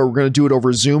finally, but we're going to do it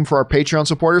over Zoom for our Patreon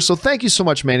supporters. So thank you so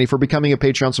much, Manny, for becoming a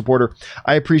Patreon supporter.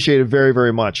 I appreciate it very,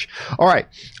 very much. All right.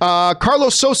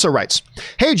 Carlos Sosa writes,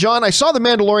 "Hey, John, I saw the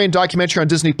Mandalorian documentary on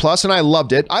Disney Plus and I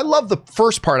loved it. I loved the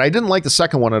first part. I didn't like the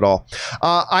second one at all.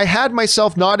 I had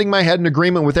myself nodding my head in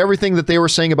agreement with everything that they were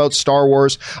saying about Star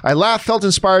Wars. I laughed, felt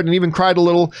inspired, and even cried a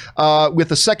little with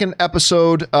the second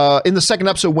episode, in the second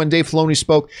episode when Dave Filoni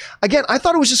spoke. Again, I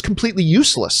thought it was just completely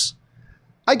useless.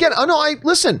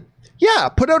 Listen, yeah,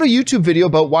 put out a YouTube video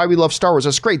about why we love Star Wars.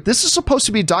 That's great. This is supposed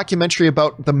to be a documentary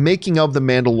about the making of The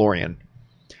Mandalorian.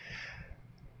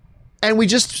 And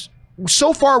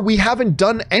so far, we haven't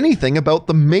done anything about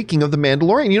the making of The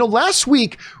Mandalorian. You know, last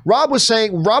week, Rob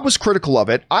was critical of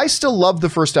it. I still loved the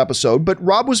first episode, but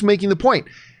Rob was making the point.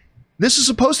 This is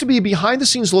supposed to be a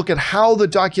behind-the-scenes look at how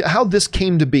this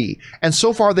came to be. And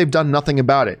so far, they've done nothing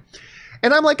about it.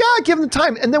 And I'm like, give them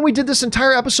time. And then we did this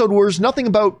entire episode where there's nothing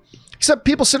about, except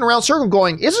people sitting around circle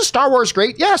going, isn't Star Wars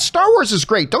great? Yeah, Star Wars is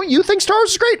great. Don't you think Star Wars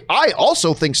is great? I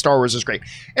also think Star Wars is great.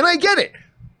 And I get it.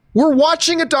 We're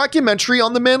watching a documentary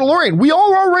on The Mandalorian. We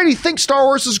all already think Star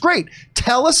Wars is great.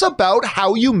 Tell us about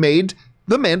how you made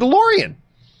The Mandalorian.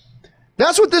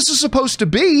 That's what this is supposed to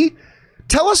be.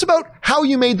 Tell us about how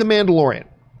you made The Mandalorian.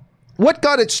 What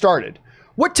got it started?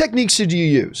 What techniques did you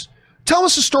use? Tell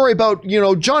us a story about,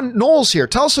 John Knowles here.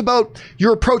 Tell us about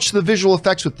your approach to the visual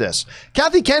effects with this.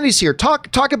 Kathy Kennedy's here.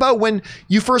 Talk about when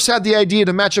you first had the idea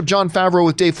to match up Jon Favreau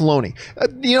with Dave Filoni.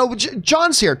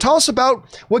 John's here. Tell us about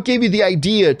what gave you the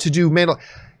idea to do Mandalorian.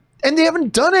 And they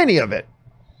haven't done any of it.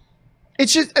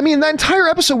 It's just, that entire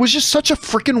episode was just such a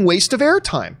freaking waste of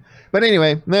airtime. But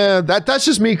anyway, that's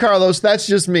just me, Carlos. That's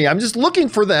just me. I'm just looking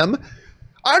for them.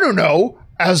 I don't know,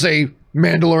 as a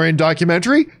Mandalorian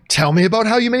documentary, tell me about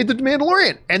how you made the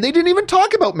Mandalorian. And they didn't even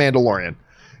talk about Mandalorian.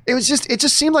 It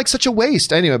just seemed like such a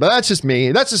waste. Anyway, but that's just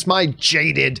me. That's just my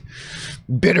jaded,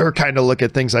 bitter kind of look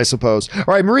at things, I suppose. All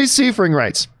right, Marie Seifring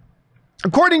writes,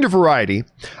 according to Variety,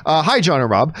 hi, John and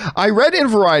Rob. I read in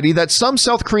Variety that some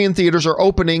South Korean theaters are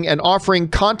opening and offering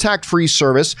contact-free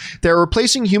service. They're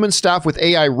replacing human staff with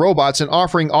AI robots and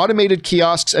offering automated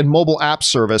kiosks and mobile app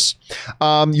service.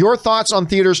 Your thoughts on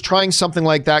theaters trying something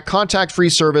like that? Contact-free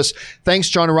service. Thanks,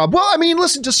 John and Rob. Well,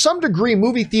 listen, to some degree,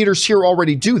 movie theaters here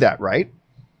already do that, right?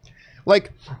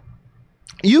 Like,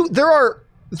 there are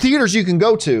theaters you can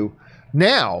go to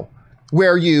now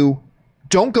where you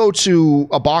don't go to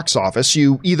a box office.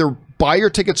 You either buy your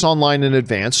tickets online in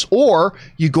advance or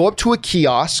you go up to a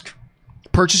kiosk,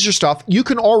 purchase your stuff. You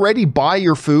can already buy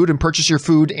your food and purchase your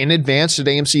food in advance at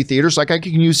AMC theaters. Like I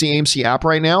can use the AMC app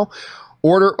right now.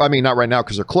 Not right now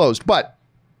because they're closed, but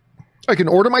I can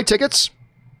order my tickets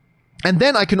and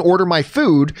then I can order my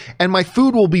food and my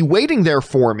food will be waiting there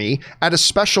for me at a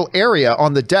special area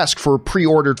on the desk for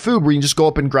pre-ordered food where you can just go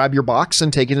up and grab your box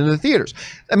and take it into the theaters.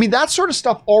 That sort of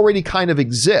stuff already kind of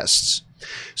exists.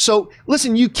 So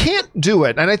listen, you can't do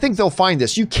it. And I think they'll find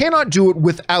this. You cannot do it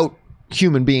without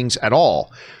human beings at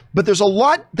all. But there's a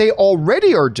lot they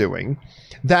already are doing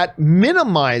that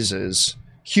minimizes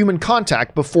human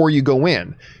contact before you go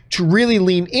in. To really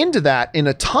lean into that in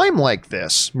a time like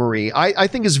this, Marie, I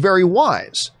think is very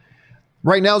wise.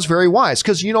 Right now it's very wise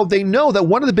because, they know that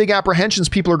one of the big apprehensions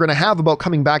people are going to have about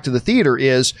coming back to the theater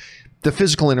is the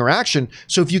physical interaction.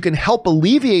 So if you can help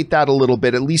alleviate that a little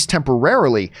bit, at least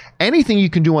temporarily, anything you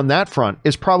can do on that front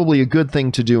is probably a good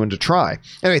thing to do and to try.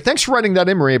 Anyway, thanks for writing that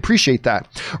in, Marie. I appreciate that.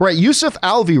 All right, Yusuf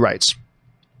Alvi writes,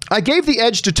 I gave the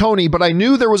edge to Tony, but I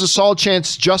knew there was a solid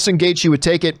chance Justin Gaethje would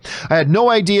take it. I had no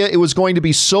idea it was going to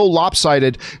be so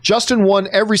lopsided. Justin won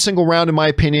every single round, in my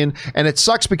opinion, and it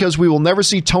sucks because we will never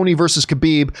see Tony versus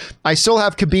Khabib. I still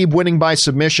have Khabib winning by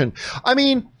submission. On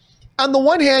the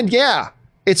one hand, yeah,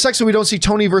 it sucks that we don't see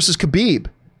Tony versus Khabib.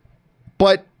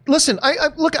 But listen,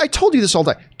 I told you this all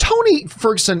the time. Tony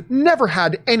Ferguson never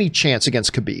had any chance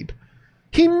against Khabib.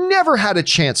 He never had a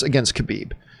chance against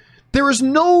Khabib. There is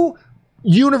no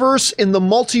universe in the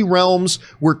multi-realms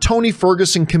where Tony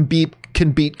Ferguson can beat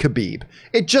Khabib.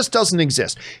 It just doesn't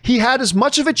exist. He had as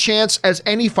much of a chance as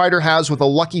any fighter has with a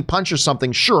lucky punch or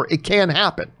something. Sure, it can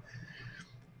happen.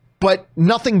 But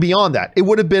nothing beyond that. It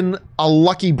would have been a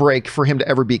lucky break for him to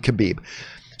ever beat Khabib.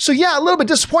 So yeah, a little bit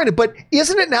disappointed, but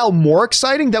isn't it now more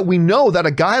exciting that we know that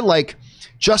a guy like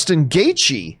Justin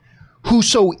Gaethje, who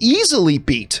so easily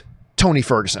beat Tony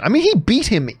Ferguson, he beat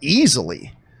him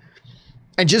easily,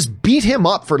 and just beat him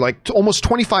up for like almost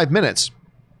 25 minutes.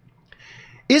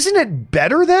 Isn't it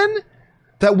better then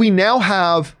that we now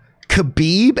have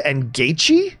Khabib and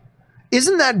Gaethje?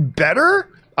 Isn't that better?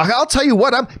 I'll tell you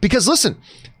what, because listen,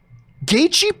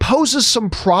 Gaethje poses some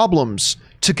problems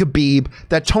to Khabib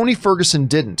that Tony Ferguson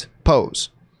didn't pose.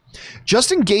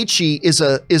 Justin Gaethje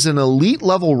is an elite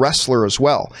level wrestler as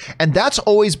well. And that's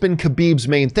always been Khabib's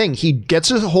main thing. He gets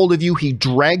a hold of you, he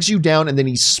drags you down, and then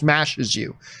he smashes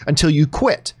you until you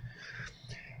quit.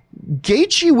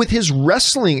 Gaethje, with his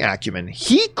wrestling acumen,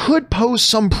 he could pose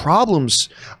some problems.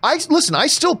 I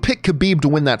still pick Khabib to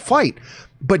win that fight,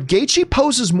 but Gaethje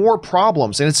poses more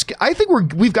problems. And I think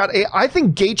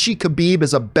Gaethje Khabib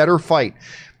is a better fight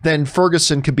than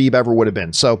Ferguson Khabib ever would have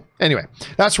been. So anyway,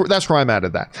 that's where I'm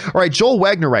at that. All right, Joel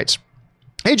Wagner writes,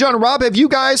 hey, John and Rob, have you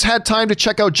guys had time to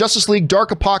check out Justice League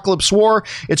Dark Apocalypse War?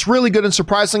 It's really good and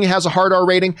surprisingly has a hard R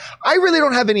rating. I really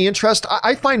don't have any interest.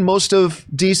 I find most of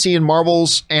DC and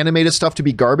Marvel's animated stuff to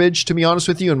be garbage, to be honest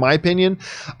with you, in my opinion.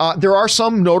 There are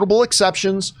some notable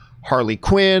exceptions. Harley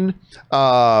Quinn,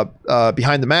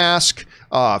 Behind the Mask,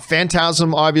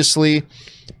 Phantasm, obviously.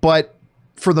 But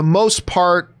for the most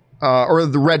part, or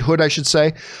the Red Hood, I should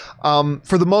say.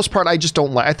 For the most part, I just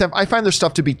don't like. I find their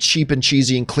stuff to be cheap and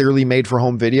cheesy and clearly made for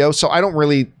home video. So I don't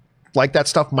really like that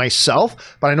stuff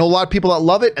myself, but I know a lot of people that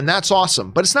love it, and that's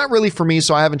awesome. But it's not really for me,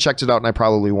 so I haven't checked it out, and I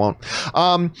probably won't.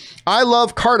 I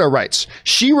Love Carta writes,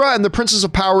 She-Ra and the Princess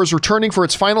of Power is returning for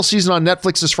its final season on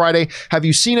Netflix this Friday. Have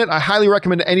you seen it? I highly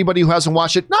recommend to anybody who hasn't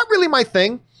watched it. Not really my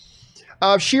thing.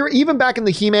 She-Ra, even back in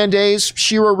the He-Man days,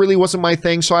 She-Ra really wasn't my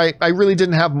thing, so I really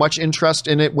didn't have much interest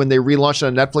in it when they relaunched it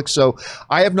on Netflix, so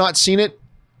I have not seen it.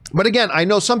 But again, I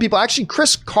know some people, actually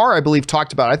Chris Carr, I believe,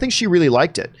 talked about it. I think she really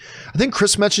liked it. I think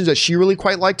Chris mentioned that she really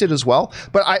quite liked it as well,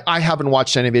 but I haven't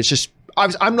watched any of it. It's just,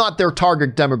 I'm not their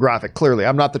target demographic, clearly.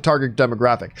 I'm not the target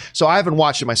demographic, so I haven't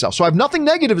watched it myself. So I have nothing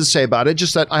negative to say about it,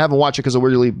 just that I haven't watched it because it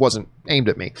really wasn't aimed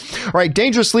at me. All right,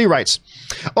 Dangerous Lee writes,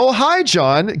 oh, hi,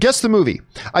 John. Guess the movie.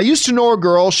 I used to know a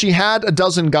girl. She had a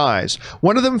dozen guys.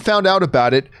 One of them found out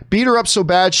about it, beat her up so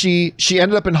bad she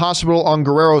ended up in hospital on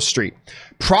Guerrero Street.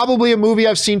 Probably a movie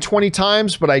I've seen 20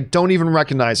 times, but I don't even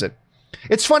recognize it.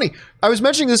 It's funny. I was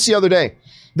mentioning this the other day.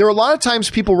 There are a lot of times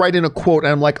people write in a quote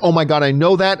and I'm like, oh my God, I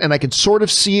know that. And I can sort of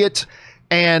see it.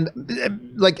 And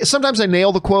like, sometimes I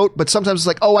nail the quote, but sometimes it's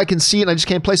like, oh, I can see it and I just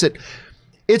can't place it.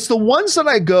 It's the ones that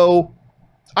I go,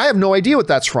 I have no idea what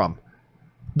that's from,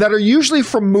 that are usually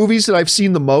from movies that I've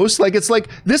seen the most. Like, it's like,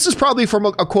 this is probably from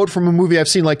a quote from a movie I've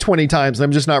seen like 20 times and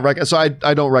I'm just not, so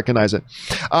I don't recognize it.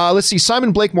 Let's see.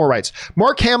 Simon Blakemore writes,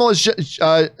 Mark Hamill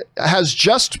has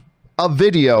just a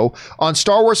video on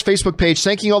Star Wars Facebook page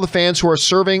thanking all the fans who are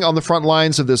serving on the front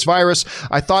lines of this virus.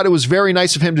 I thought it was very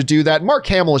nice of him to do that. Mark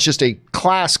Hamill is just a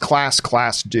class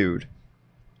dude.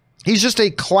 He's just a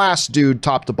class dude,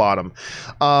 top to bottom.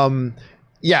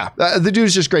 Yeah, the dude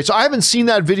is just great. So I haven't seen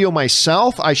that video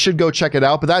myself. I should go check it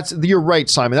out, but you're right,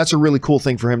 Simon. That's a really cool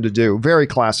thing for him to do. Very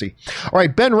classy. All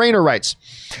right, Ben Rayner writes,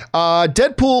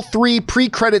 Deadpool 3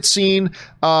 pre-credit scene,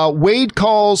 Wade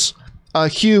calls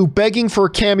Hugh begging for a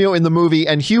cameo in the movie,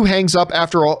 and Hugh hangs up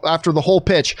after the whole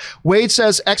pitch. Wade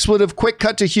says expletive, quick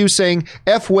cut to Hugh saying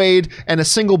F Wade, and a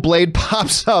single blade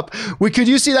pops up. Could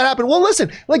you see that happen? Well,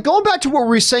 listen, like going back to what we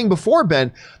were saying before,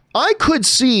 Ben, I could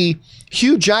see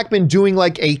Hugh Jackman doing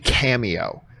like a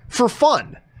cameo for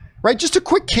fun, right? Just a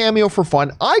quick cameo for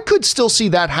fun. I could still see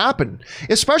that happen,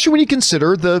 especially when you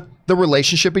consider the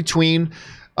relationship between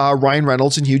Ryan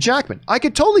Reynolds and Hugh Jackman. I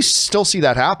could totally still see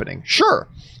that happening. Sure.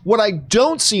 What I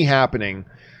don't see happening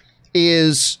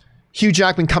is Hugh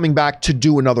Jackman coming back to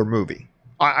do another movie.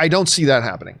 I don't see that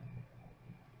happening.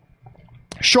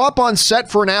 Show up on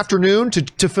set for an afternoon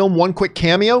to film one quick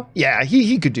cameo? Yeah,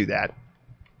 he could do that.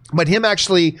 But him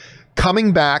actually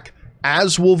coming back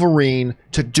as Wolverine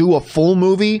to do a full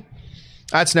movie,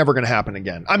 that's never going to happen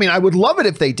again. I mean, I would love it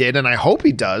if they did, and I hope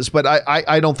he does, but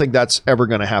I don't think that's ever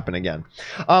going to happen again.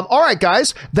 All right,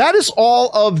 guys, that is all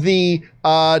of the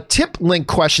tip link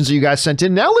questions that you guys sent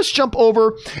in. Now let's jump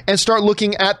over and start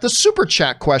looking at the super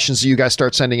chat questions that you guys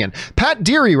start sending in. Pat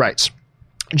Deary writes,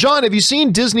 John, have you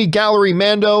seen Disney Gallery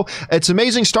Mando? It's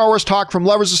amazing Star Wars talk from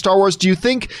lovers of Star Wars. Do you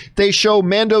think they show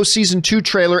Mando Season 2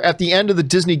 trailer at the end of the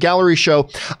Disney Gallery show?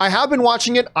 I have been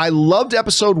watching it. I loved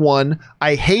Episode 1.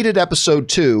 I hated Episode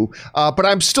 2, but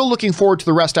I'm still looking forward to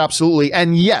the rest, absolutely.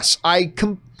 And yes,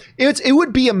 it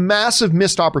would be a massive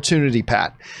missed opportunity,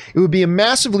 Pat. It would be a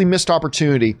massively missed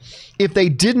opportunity if they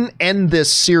didn't end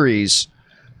this series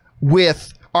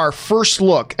with our first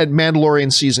look at Mandalorian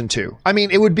Season 2. I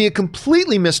mean, it would be a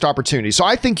completely missed opportunity. So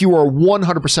I think you are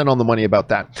 100% on the money about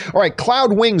that. All right,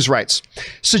 Cloud Wings writes,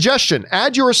 suggestion,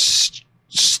 add your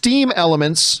Steam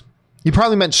elements. You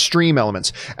probably meant stream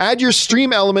elements. Add your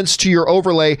stream elements to your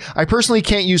overlay. I personally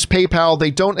can't use PayPal. They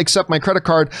don't accept my credit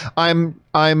card. I'm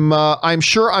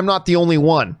sure I'm not the only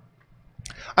one.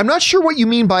 I'm not sure what you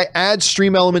mean by add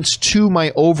stream elements to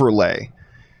my overlay.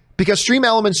 because Stream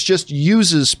Elements just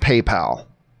uses PayPal.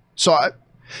 So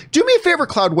do me a favor,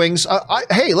 Cloud Wings.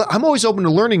 Hey, I'm always open to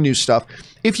learning new stuff.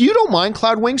 If you don't mind,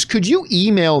 Cloud Wings, could you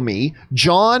email me,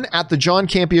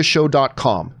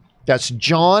 john@thejohncampiashow.com. That's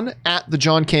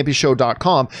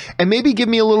john@thejohncampiashow.com, and maybe give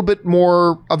me a little bit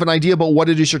more of an idea about what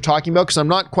it is you're talking about, because I'm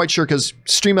not quite sure, because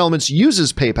Stream Elements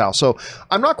uses PayPal. So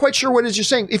I'm not quite sure what it is you're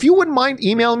saying. If you wouldn't mind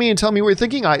emailing me and tell me what you're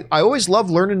thinking, I always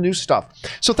love learning new stuff.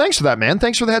 So thanks for that, man.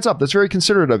 Thanks for the heads up. That's very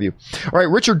considerate of you. All right,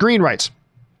 Richard Green writes,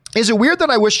 is it weird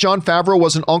that I wish Jon Favreau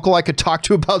was an uncle I could talk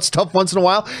to about stuff once in a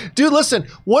while? Dude, listen,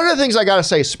 one of the things I got to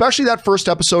say, especially that first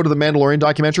episode of the Mandalorian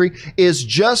documentary, is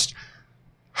just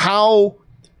how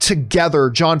together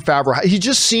Jon Favreau, he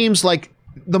just seems like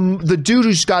the dude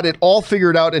who's got it all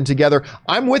figured out and together.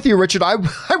 I'm with you, Richard. I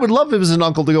would love him as an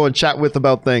uncle to go and chat with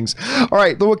about things. All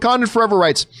right, the Wakandan Forever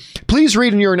writes, please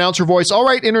read in your announcer voice. All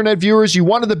right, internet viewers, you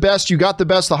wanted the best, you got the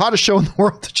best, the hottest show in the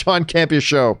world, the John Campea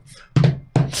Show.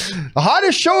 The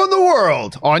hottest show in the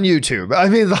world on YouTube. I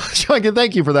mean,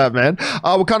 thank you for that, man.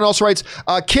 Wakanda also writes,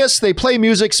 Kiss, they play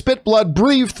music, spit blood,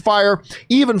 breathe fire,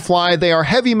 even fly. They are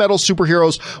heavy metal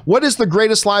superheroes. What is the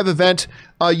greatest live event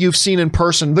you've seen in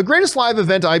person? The greatest live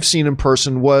event I've seen in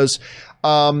person was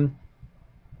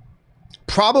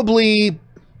probably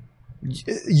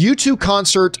U2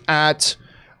 concert at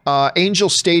Angel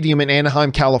Stadium in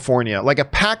Anaheim, California. Like a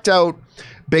packed out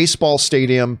baseball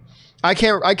stadium. I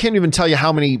can't even tell you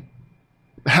how many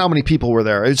people were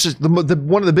there. It's just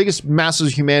one of the biggest masses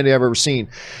of humanity I've ever seen.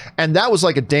 And that was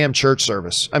like a damn church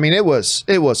service. I mean, it was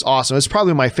awesome. It's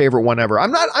probably my favorite one ever. I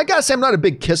gotta say, I'm not a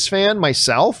big Kiss fan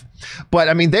myself, but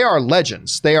I mean, they are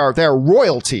legends. They are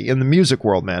royalty in the music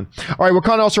world, man. All right,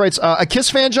 Wakanda also writes, a Kiss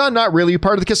fan, John? Not really. You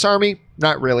part of the Kiss Army?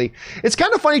 Not really. It's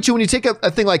kind of funny too when you take a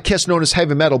thing like Kiss, known as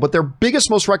heavy metal, but their biggest,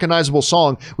 most recognizable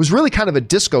song was really kind of a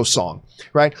disco song,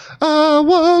 right? I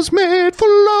was made for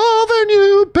loving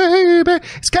you, baby.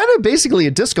 It's kind of basically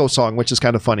a disco song, which is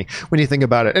kind of funny when you think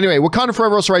about it. Anyway, Wakanda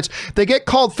Forever also writes, they get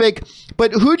called fake,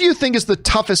 but who do you think is the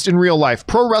toughest in real life?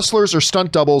 Pro wrestlers or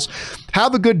stunt doubles?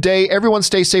 Have a good day. Everyone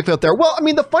stay safe out there. Well, I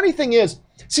mean, the funny thing is,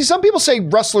 see, some people say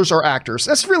wrestlers are actors.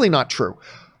 That's really not true.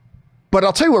 But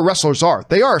I'll tell you what wrestlers are.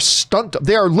 They are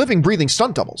living, breathing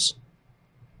stunt doubles.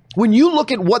 When you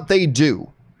look at what they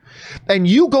do and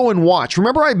you go and watch,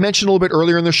 remember I mentioned a little bit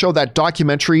earlier in the show that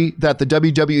documentary that the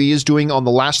WWE is doing on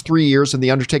the last 3 years in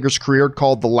The Undertaker's career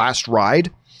called The Last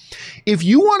Ride? If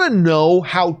you want to know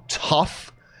how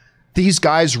tough these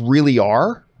guys really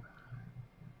are,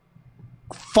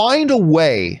 find a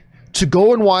way to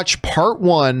go and watch part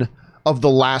 1 of The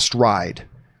Last Ride,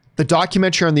 the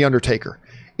documentary on The Undertaker.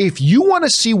 If you want to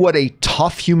see what a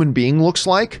tough human being looks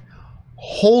like,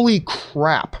 holy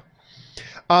crap.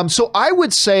 So I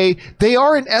would say they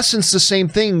are in essence the same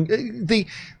thing. The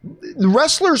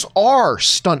wrestlers are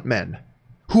stuntmen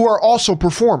who are also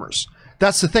performers.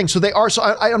 That's the thing. So they are. So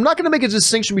I'm not going to make a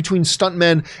distinction between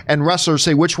stuntmen and wrestlers,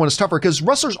 say which one is tougher, because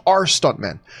wrestlers are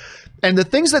stuntmen. And the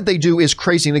things that they do is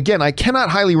crazy. And again, I cannot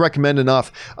highly recommend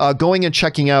enough going and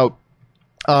checking out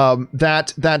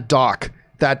that doc.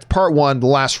 That part 1, The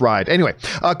Last Ride. Anyway,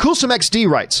 Coolsome XD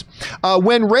writes,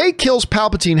 when Rey kills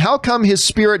Palpatine, how come his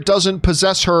spirit doesn't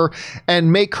possess her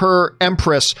and make her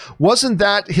Empress? Wasn't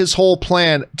that his whole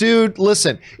plan? Dude,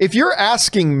 listen, if you're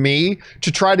asking me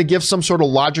to try to give some sort of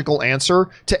logical answer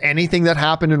to anything that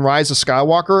happened in Rise of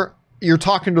Skywalker, you're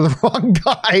talking to the wrong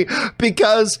guy,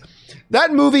 because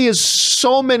that movie is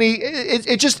so many,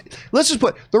 let's just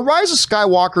put, The Rise of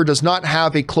Skywalker does not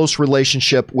have a close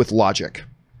relationship with logic.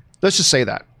 Let's just say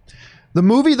that. The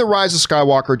movie The Rise of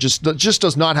Skywalker just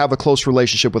does not have a close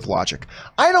relationship with logic.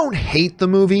 I don't hate the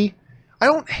movie. I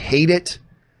don't hate it,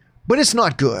 but it's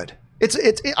not good.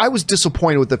 I was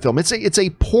disappointed with the film. It's a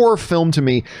poor film to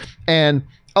me, and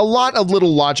a lot of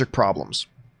little logic problems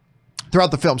throughout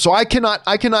the film. So I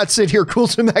cannot sit here, cool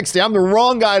to next day. I'm the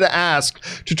wrong guy to ask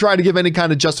to try to give any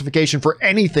kind of justification for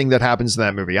anything that happens in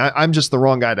that movie. I'm just the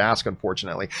wrong guy to ask,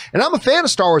 unfortunately. And I'm a fan of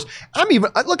Star Wars. I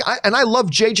love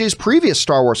JJ's previous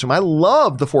Star Wars film. I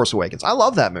love The Force Awakens. I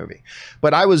love that movie.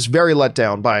 But I was very let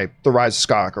down by The Rise of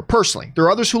Skywalker, personally. There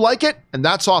are others who like it, and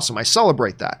that's awesome. I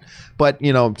celebrate that. But,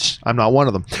 I'm not one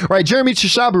of them. All right, Jeremy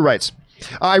Chishabu writes,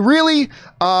 I really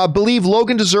believe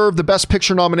Logan deserved the Best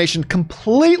Picture nomination,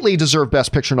 completely deserved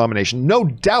Best Picture nomination. No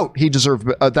doubt he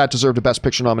deserved a Best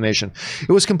Picture nomination.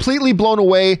 I was completely blown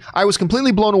away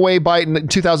by it in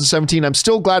 2017. I'm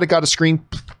still glad it got a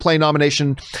screenplay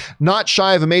nomination. Not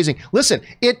shy of amazing. Listen,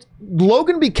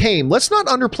 Logan became, let's not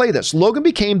underplay this, Logan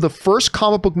became the first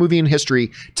comic book movie in history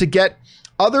to get,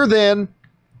 other than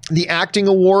the acting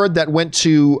award that went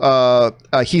to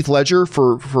Heath Ledger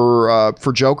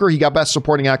for Joker. He got Best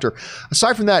Supporting Actor.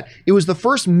 Aside from that, it was the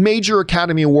first major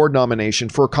Academy Award nomination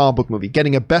for a comic book movie,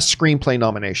 getting a Best Screenplay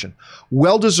nomination.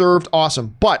 Well-deserved,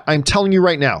 awesome. But I'm telling you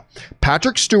right now,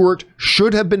 Patrick Stewart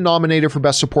should have been nominated for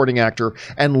Best Supporting Actor,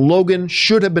 and Logan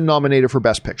should have been nominated for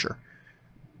Best Picture.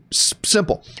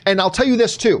 Simple. And I'll tell you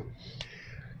this too.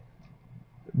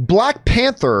 Black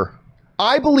Panther,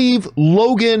 I believe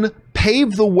Logan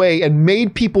paved the way and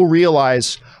made people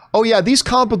realize, oh yeah, these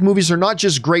comic book movies are not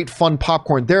just great fun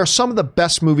popcorn. They're some of the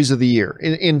best movies of the year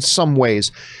in some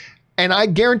ways. And I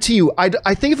guarantee you, I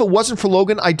think if it wasn't for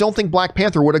Logan, I don't think Black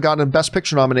Panther would have gotten a Best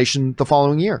Picture nomination the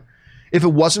following year. If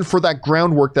it wasn't for that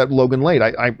groundwork that Logan laid,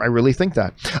 I really think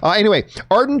that. Anyway,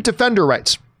 Ardent Defender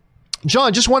writes,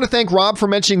 John, just want to thank Rob for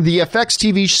mentioning the FX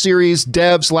TV series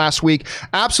Devs last week.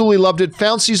 Absolutely loved it.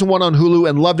 Found season 1 on Hulu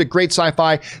and loved it. Great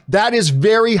sci-fi. That is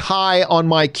very high on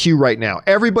my queue right now.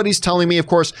 Everybody's telling me, of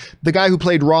course, the guy who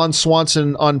played Ron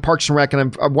Swanson on Parks and Rec,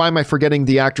 and why am I forgetting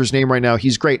the actor's name right now?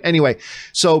 He's great. Anyway,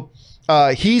 so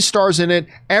he stars in it.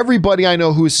 Everybody I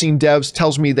know who has seen Devs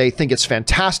tells me they think it's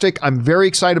fantastic. I'm very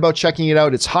excited about checking it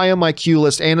out. It's high on my queue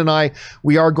list. Ann and I,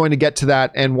 we are going to get to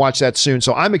that and watch that soon.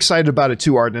 So I'm excited about it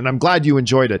too, Arden, and I'm glad you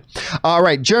enjoyed it. All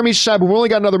right, Jeremy Shab, we only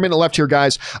got another minute left here,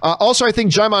 guys. Also, I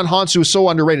think Jaimon Hansu is so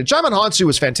underrated. Jaimon Hansu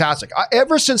is fantastic.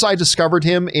 Ever since I discovered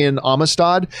him in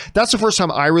Amistad, that's the first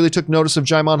time I really took notice of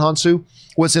Jaimon Hansu,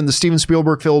 was in the Steven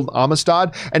Spielberg film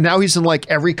Amistad, and now he's in like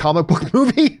every comic book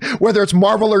movie, whether it's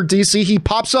Marvel or DC. He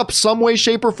pops up some way,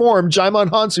 shape, or form. Jaimon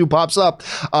Hansu pops up.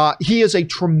 He is a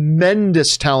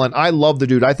tremendous talent. I love the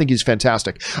dude. I think he's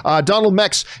fantastic. Donald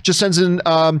Mex just sends in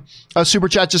a super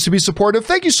chat just to be supportive.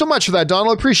 Thank you so much for that,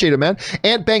 Donald. Appreciate it, man.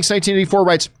 Ant Banks 1984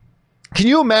 writes, can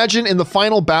you imagine in the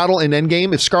final battle in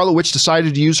Endgame if Scarlet Witch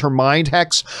decided to use her mind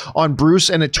hex on Bruce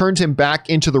and it turned him back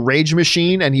into the Rage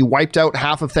Machine and he wiped out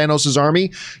half of Thanos'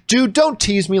 army? Dude, don't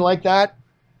tease me like that.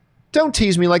 Don't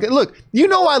tease me like that. Look, you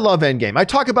know I love Endgame. I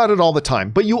talk about it all the time,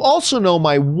 but you also know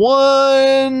my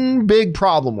one big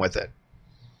problem with it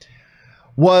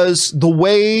was the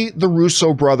way the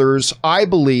Russo brothers, I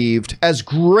believed, as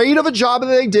great of a job as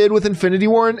they did with Infinity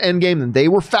War and Endgame, and they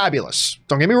were fabulous.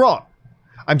 Don't get me wrong.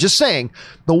 I'm just saying,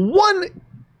 the one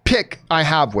pick I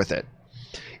have with it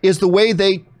is the way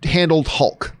they handled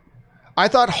Hulk. I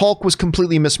thought Hulk was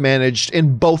completely mismanaged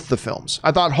in both the films.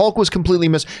 I thought Hulk was completely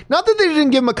not that they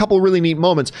didn't give him a couple really neat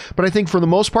moments, but I think for the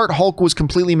most part, Hulk was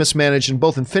completely mismanaged in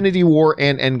both Infinity War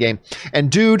and Endgame.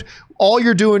 And dude, all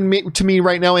you're doing to me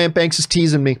right now, Ant Banks, is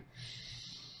teasing me.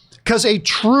 Because a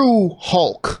true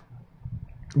Hulk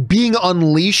being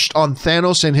unleashed on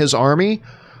Thanos and his army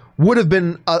would have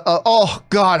been, oh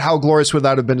God, how glorious would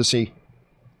that have been to see?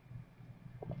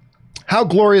 How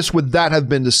glorious would that have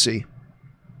been to see?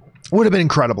 Would have been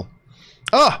incredible.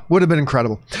 Would have been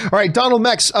incredible. All right, Donald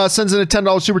Mex sends in a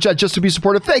 $10 super chat just to be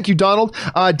supportive. Thank you, Donald.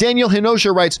 Daniel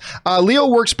Hinoja writes, Leo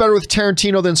works better with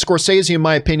Tarantino than Scorsese, in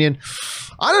my opinion.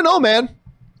 I don't know, man.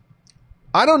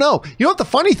 I don't know. You know what the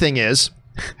funny thing is?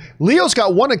 Leo's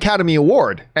got one Academy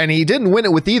Award, and he didn't win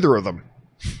it with either of them.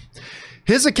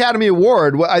 His Academy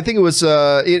Award, I think it was in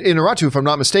Inarritu, if I'm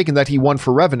not mistaken, that he won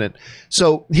for Revenant.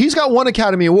 So he's got one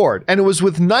Academy Award, and it was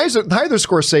with neither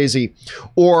Scorsese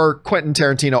or Quentin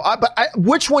Tarantino.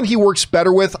 Which one he works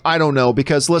better with, I don't know,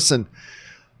 because listen,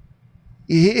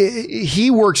 he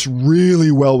works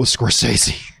really well with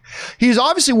Scorsese. He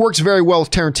obviously works very well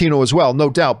with Tarantino as well, no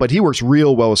doubt, but he works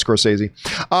real well with Scorsese.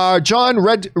 John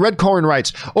Redcorn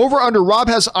writes, over under Rob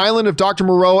has Island of Dr.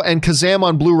 Moreau and Kazam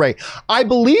on Blu-ray. I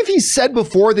believe he said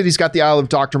before that he's got the Isle of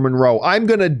Dr. Monroe. I'm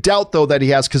going to doubt, though, that he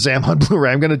has Kazam on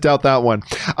Blu-ray. I'm going to doubt that one.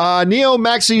 Neo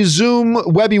Maxi Zoom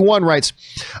Webby1 writes,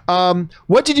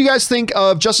 what did you guys think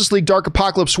of Justice League Dark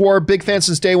Apocalypse War? Big fan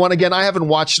since day one. Again, I haven't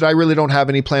watched it. I really don't have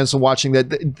any plans on watching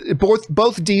that.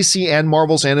 Both DC and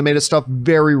Marvel's animated stuff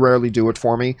very rarely do it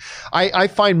for me. I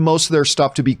find most of their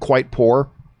stuff to be quite poor.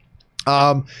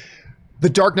 The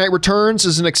Dark Knight Returns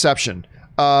is an exception.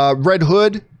 Red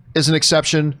Hood is an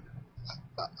exception.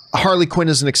 Harley Quinn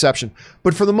is an exception.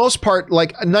 But for the most part,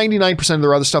 like 99% of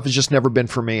their other stuff has just never been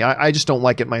for me. I just don't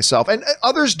like it myself. And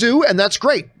others do, and that's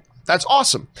great. That's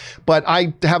awesome. But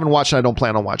I haven't watched it. I don't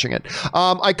plan on watching it.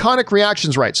 Iconic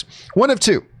Reactions writes, one of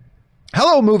two.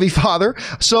 Hello, movie father.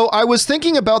 So I was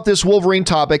thinking about this Wolverine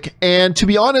topic, and to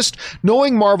be honest,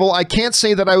 knowing Marvel, I can't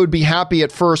say that I would be happy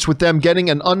at first with them getting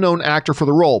an unknown actor for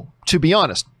the role, to be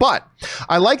honest. But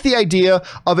I like the idea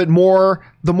of it more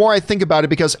the more I think about it,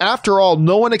 because after all,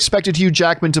 no one expected Hugh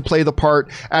Jackman to play the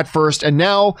part at first, and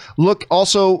now look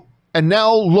And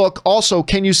now look, also,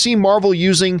 can you see Marvel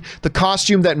using the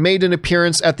costume that made an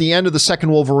appearance at the end of the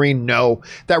second Wolverine? No.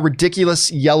 That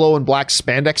ridiculous yellow and black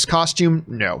spandex costume?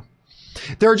 No.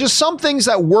 There are just some things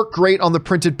that work great on the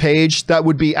printed page that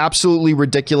would be absolutely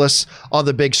ridiculous on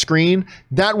the big screen.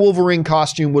 That Wolverine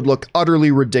costume would look utterly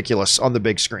ridiculous on the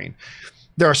big screen.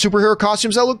 There are superhero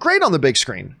costumes that look great on the big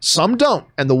screen. Some don't.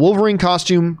 And the Wolverine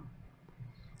costume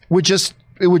would just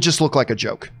look like a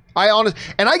joke. And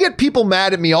I get people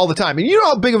mad at me all the time. And you know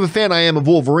how big of a fan I am of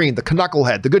Wolverine, the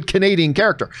knucklehead, the good Canadian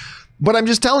character. But I'm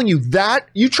just telling you that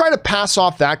you try to pass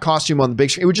off that costume on the big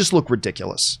screen, it would just look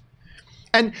ridiculous.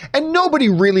 And nobody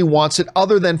really wants it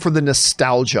other than for the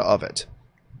nostalgia of it.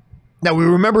 Now, we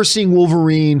remember seeing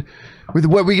Wolverine with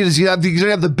what we can see. You're going to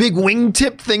have the big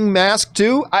wingtip thing mask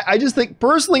too. I just think,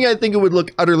 personally, I think it would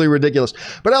look utterly ridiculous.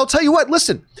 But I'll tell you what,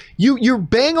 listen, you're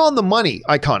bang on the money,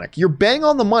 Iconic. You're bang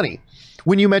on the money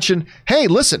when you mention, hey,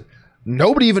 listen,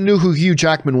 nobody even knew who Hugh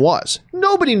Jackman was.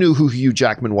 Nobody knew who Hugh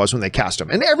Jackman was when they cast him.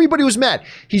 And everybody was mad.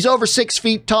 He's over 6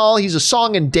 feet tall. He's a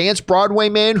song and dance Broadway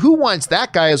man. Who wants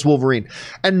that guy as Wolverine?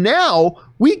 And now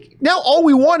all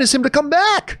we want is him to come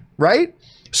back, right?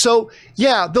 So,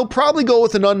 yeah, they'll probably go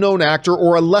with an unknown actor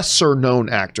or a lesser known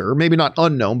actor. Maybe not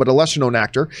unknown, but a lesser known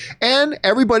actor. And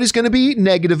everybody's going to be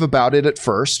negative about it at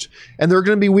first. And they're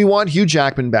going to be, we want Hugh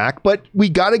Jackman back. But we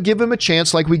got to give him a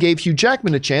chance like we gave Hugh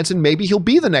Jackman a chance. And maybe he'll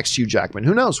be the next Hugh Jackman.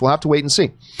 Who knows? We'll have to wait and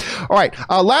see. All right.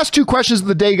 Last 2 questions of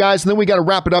the day, guys. And then we got to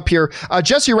wrap it up here.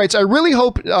 Jesse writes, I really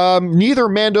hope neither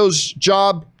Mando's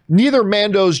job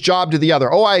to the other.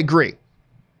 Oh, I agree.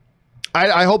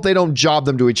 I hope they don't job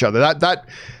them to each other. That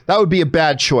would be a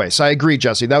bad choice. I agree,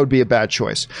 Jesse. That would be a bad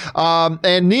choice.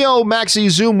 And Neo Maxi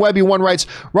Zoom Webby 1 writes,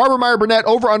 Robert Meyer Burnett,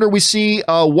 over under we see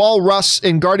Walrus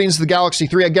in Guardians of the Galaxy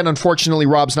 3. Again, unfortunately,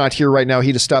 Rob's not here right now.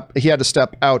 He had to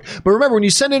step out. But remember, when you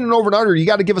send in an over and under, you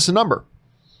got to give us a number.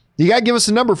 You got to give us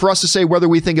a number for us to say whether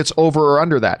we think it's over or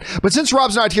under that. But since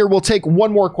Rob's not here, we'll take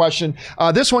one more question.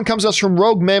 This one comes us from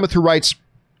Rogue Mammoth, who writes,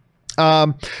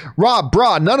 Rob,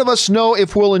 brah, none of us know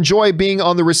if we'll enjoy being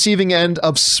on the receiving end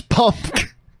of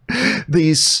Spunk.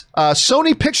 These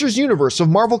Sony Pictures universe of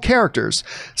Marvel characters.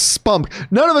 Spunk.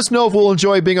 None of us know if we'll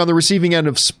enjoy being on the receiving end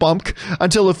of Spunk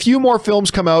until a few more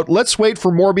films come out. Let's wait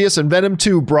for Morbius and Venom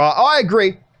 2, brah. Oh, I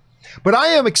agree. But I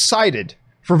am excited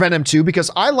for Venom 2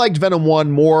 because I liked Venom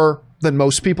 1 more than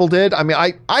most people did. I mean,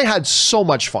 I had so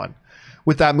much fun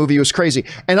with that movie. It was crazy.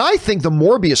 And I think the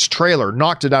Morbius trailer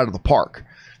knocked it out of the park.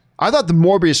 I thought the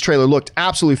Morbius trailer looked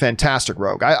absolutely fantastic,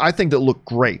 Rogue. I think that looked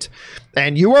great.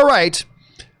 And you are right.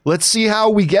 Let's see how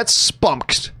we get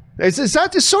spunked. Is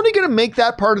Sony going to make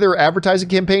that part of their advertising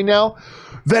campaign now?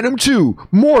 Venom 2,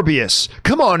 Morbius.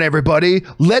 Come on, everybody.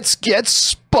 Let's get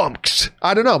spunked.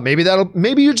 I don't know. Maybe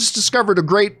you just discovered a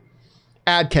great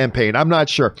ad campaign. I'm not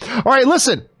sure. All right,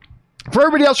 listen. For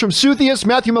everybody else from Suthius,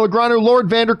 Matthew Milagrano, Lord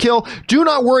Vanderkill, do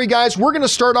not worry, guys. We're going to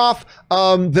start off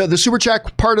the Super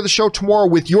Chat part of the show tomorrow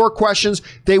with your questions.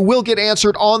 They will get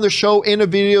answered on the show in a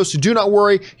video, so do not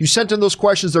worry. You sent in those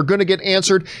questions. They're going to get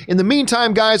answered. In the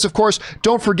meantime, guys, of course,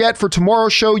 don't forget for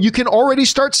tomorrow's show, you can already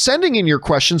start sending in your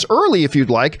questions early if you'd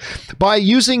like by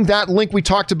using that link we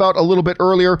talked about a little bit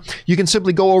earlier. You can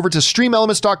simply go over to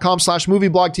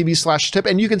streamelements.com/movieblogtv/tip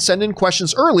and you can send in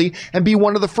questions early and be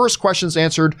one of the first questions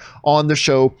answered on the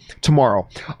show tomorrow.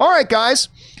 All right, guys,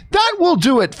 that will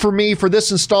do it for me for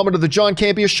this installment of the John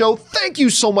Campea Show. Thank you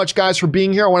so much, guys, for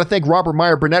being here. I want to thank Robert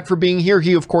Meyer Burnett for being here.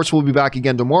 He, of course, will be back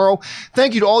again tomorrow.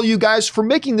 Thank you to all you guys for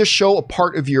making this show a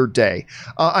part of your day.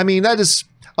 I mean, that is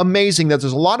amazing that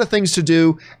there's a lot of things to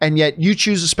do, and yet you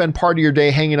choose to spend part of your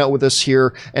day hanging out with us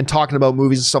here and talking about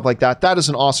movies and stuff like that. That is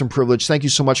an awesome privilege. Thank you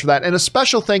so much for that. And a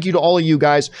special thank you to all of you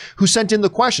guys who sent in the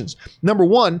questions. Number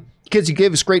one, kids, you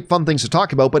gave us great fun things to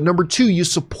talk about, but number two, you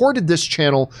supported this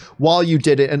channel while you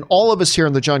did it, and all of us here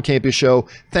on the John Campea Show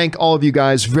thank all of you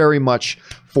guys very much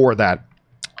for that.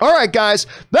 All right, guys,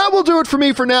 that will do it for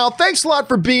me for now. Thanks a lot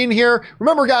for being here.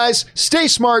 Remember, guys, stay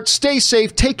smart, stay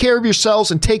safe, take care of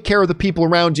yourselves, and take care of the people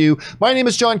around you. My name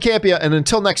is John Campea, and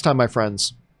until next time, my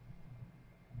friends,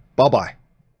 bye-bye.